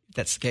 though.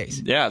 That's the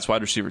case. Yeah, it's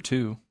wide receiver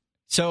 2.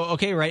 So,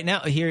 okay, right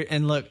now, here,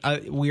 and look,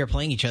 we are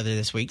playing each other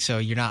this week, so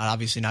you're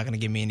obviously not going to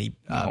give me any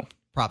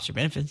props or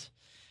benefits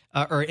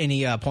or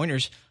any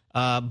pointers.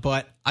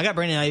 But I got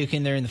Brandon Ayuk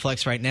in there in the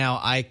flex right now.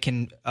 I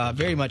can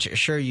very much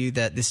assure you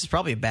that this is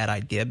probably a bad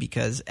idea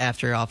because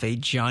after off a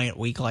giant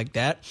week like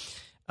that,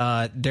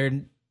 they're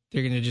going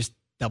to just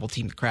double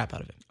team the crap out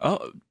of him.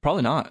 Oh,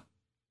 probably not.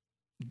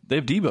 They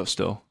have Debo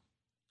still.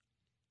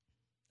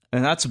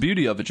 And that's the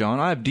beauty of it,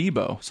 John. I have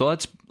Debo. So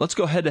let's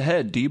go head to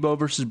head. Debo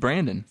versus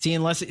Brandon.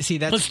 Let's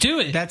do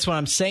it. That's what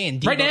I'm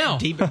saying. Right now.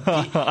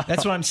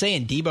 That's what I'm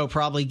saying. Debo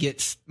probably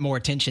gets more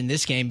attention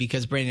this game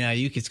because Brandon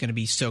Ayuk is going to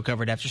be so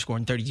covered after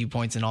scoring 32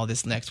 points and all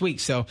this next week.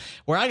 So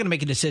where I'm going to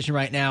make a decision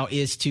right now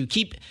is to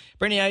keep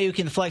Brandon Ayuk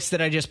in the flex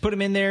that I just put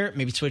him in there.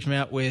 Maybe switch him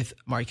out with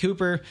Amari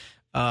Cooper.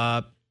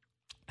 I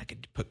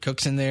could put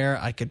Cooks in there.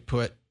 I could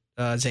put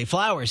Zay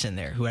Flowers in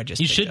there, who I just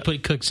You should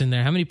put Cooks in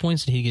there. How many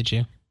points did he get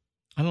you?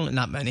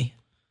 Not many.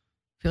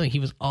 I feel like he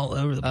was all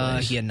over the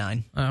place. He had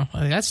 9. Oh,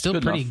 that's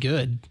still pretty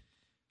good.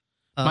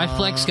 My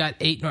flex got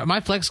 8. My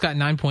flex got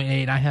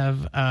 9.8. I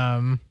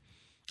have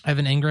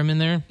Evan Ingram in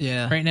there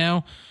right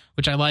now,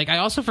 which I like. I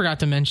also forgot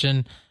to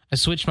mention I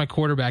switched my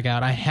quarterback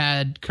out. I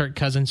had Kirk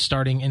Cousins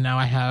starting, and now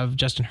I have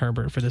Justin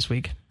Herbert for this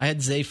week. I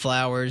had Zay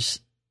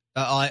Flowers.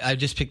 I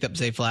just picked up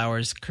Zay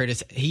Flowers.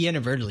 Curtis, he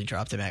inadvertently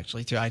dropped him,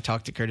 actually, too. I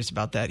talked to Curtis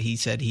about that. He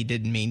said he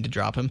didn't mean to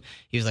drop him.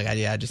 He was like, I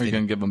just Are you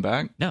going to give him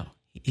back? No.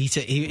 He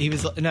said he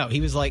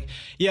was like,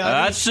 yeah.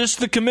 That's just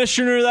the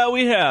commissioner that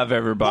we have,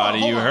 everybody.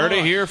 Well, you heard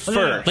it here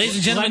first. Ladies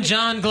and gentlemen,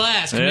 John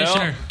Glass,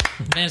 Commissioner,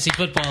 Fantasy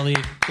Football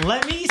League.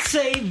 Let me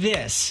say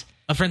this.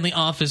 A friendly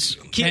office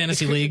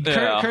fantasy league.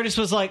 Curtis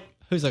was like,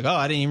 oh,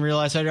 I didn't even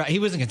realize I dropped. He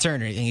wasn't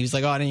concerned or anything. He was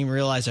like, oh, I didn't even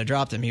realize I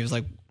dropped him. He was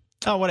like,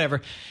 oh,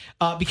 whatever.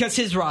 Because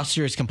his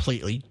roster is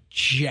completely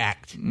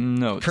jacked.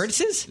 No.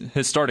 Curtis's?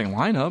 His starting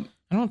lineup.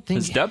 I don't think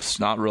his depth's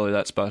not really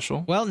that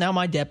special. Well, now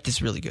my depth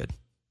is really good.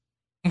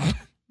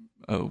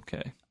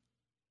 Okay.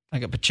 I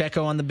got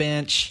Pacheco on the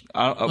bench.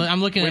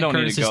 I'm looking at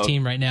Curtis's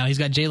team right now. He's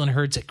got Jalen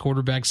Hurts at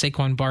quarterback,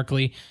 Saquon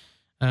Barkley.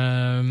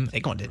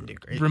 Saquon didn't do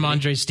great.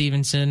 Ramondre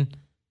Stevenson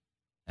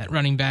at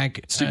running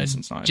back.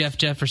 Stevenson's nice. Jeff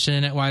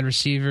Jefferson at wide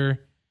receiver.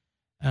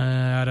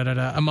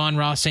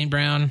 Amon-Ra St.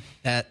 Brown.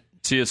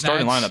 His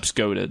starting lineup's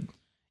goated.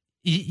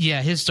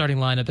 Yeah, his starting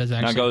lineup is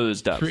actually now go to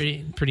his depth.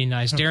 Pretty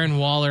nice. Darren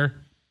Waller.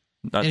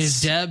 That's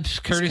his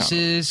depth.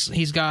 Curtis's.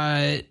 He's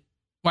got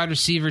wide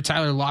receiver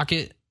Tyler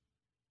Lockett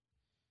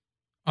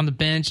on the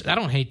bench. I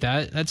don't hate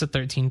that. That's a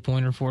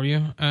 13-pointer for you.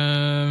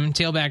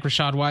 Tailback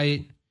Rashad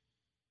White.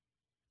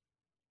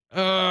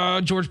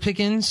 George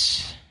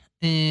Pickens.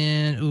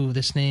 And,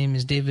 this name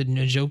is David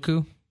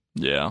Njoku.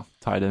 Yeah,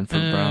 tight end for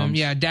the Browns.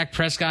 Yeah, Dak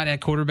Prescott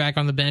at quarterback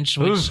on the bench,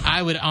 which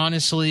I would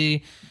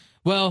honestly,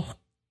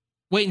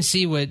 wait and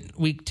see what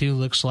week 2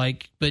 looks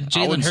like. But Jalen Hurts,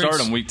 I wouldn't start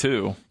him week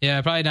 2.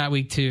 Yeah, probably not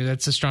week 2.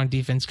 That's a strong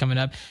defense coming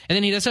up. And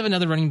then he does have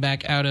another running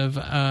back out of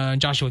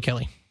Joshua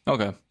Kelly.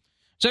 Okay.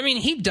 So, I mean,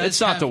 he does It's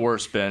not the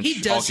worst bench.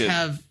 He does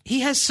he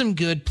has some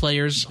good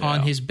players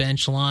on his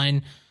bench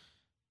line.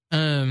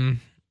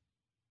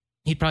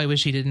 He'd probably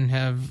wish he didn't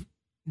have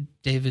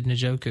David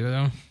Njoku,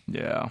 though.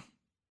 Yeah.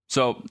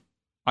 So,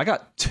 I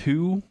got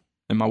 2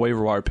 in my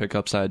waiver wire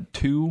pickups. I had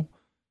 2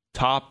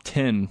 top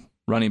 10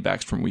 running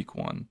backs from week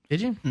 1.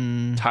 Did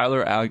you?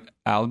 Tyler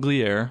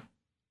Algier,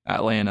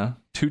 Atlanta,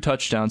 2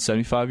 touchdowns,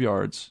 75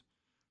 yards.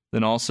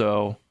 Then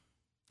also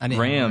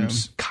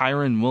Rams,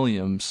 Kyron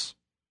Williams,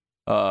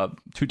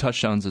 2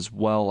 touchdowns as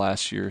well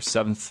last year.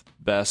 7th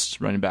best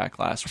running back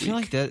last week. I feel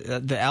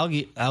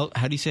like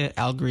how do you say it?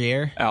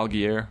 Algier.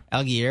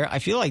 I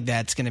feel like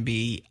that's going to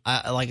be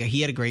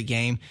he had a great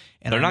game.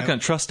 And they're not going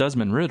to trust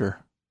Desmond Ridder.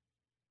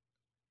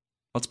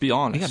 Let's be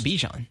honest. They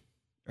got Bijan,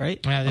 right?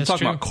 Yeah, I'm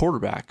talking about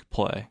quarterback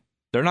play.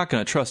 They're not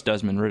going to trust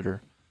Desmond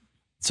Ridder.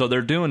 So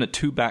they're doing a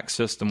 2-back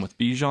system with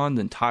Bijan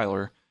than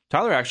Tyler.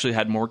 Tyler actually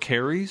had more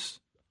carries,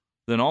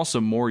 then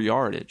also more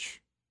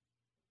yardage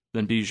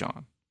than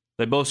Bijan.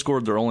 They both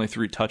scored their only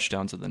 3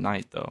 touchdowns of the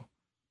night, though.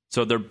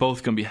 So they're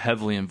both going to be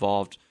heavily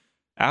involved.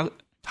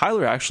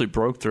 Tyler actually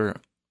broke their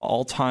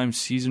all-time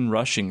season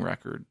rushing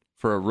record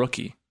for a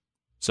rookie.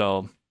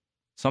 So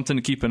something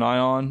to keep an eye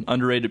on.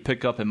 Underrated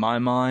pickup in my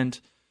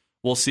mind.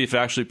 We'll see if it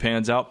actually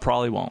pans out.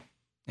 Probably won't.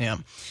 Yeah.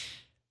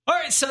 All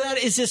right, so that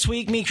is this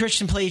week. Me and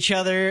Christian play each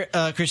other.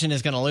 Christian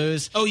is going to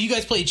lose. Oh, you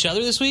guys play each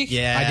other this week?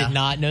 Yeah. I did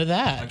not know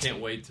that. I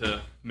can't wait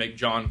to make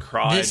John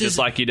cry just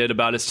like he did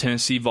about his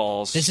Tennessee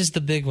Vols. This is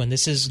the big one.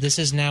 This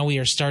is now we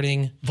are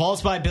starting.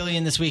 Vols by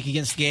billion this week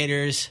against the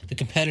Gators. The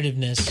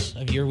competitiveness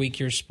of your week,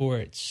 your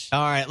sports. All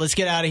right, let's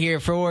get out of here.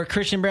 For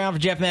Christian Brown, for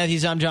Jeff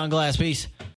Matthews, I'm John Glass. Peace.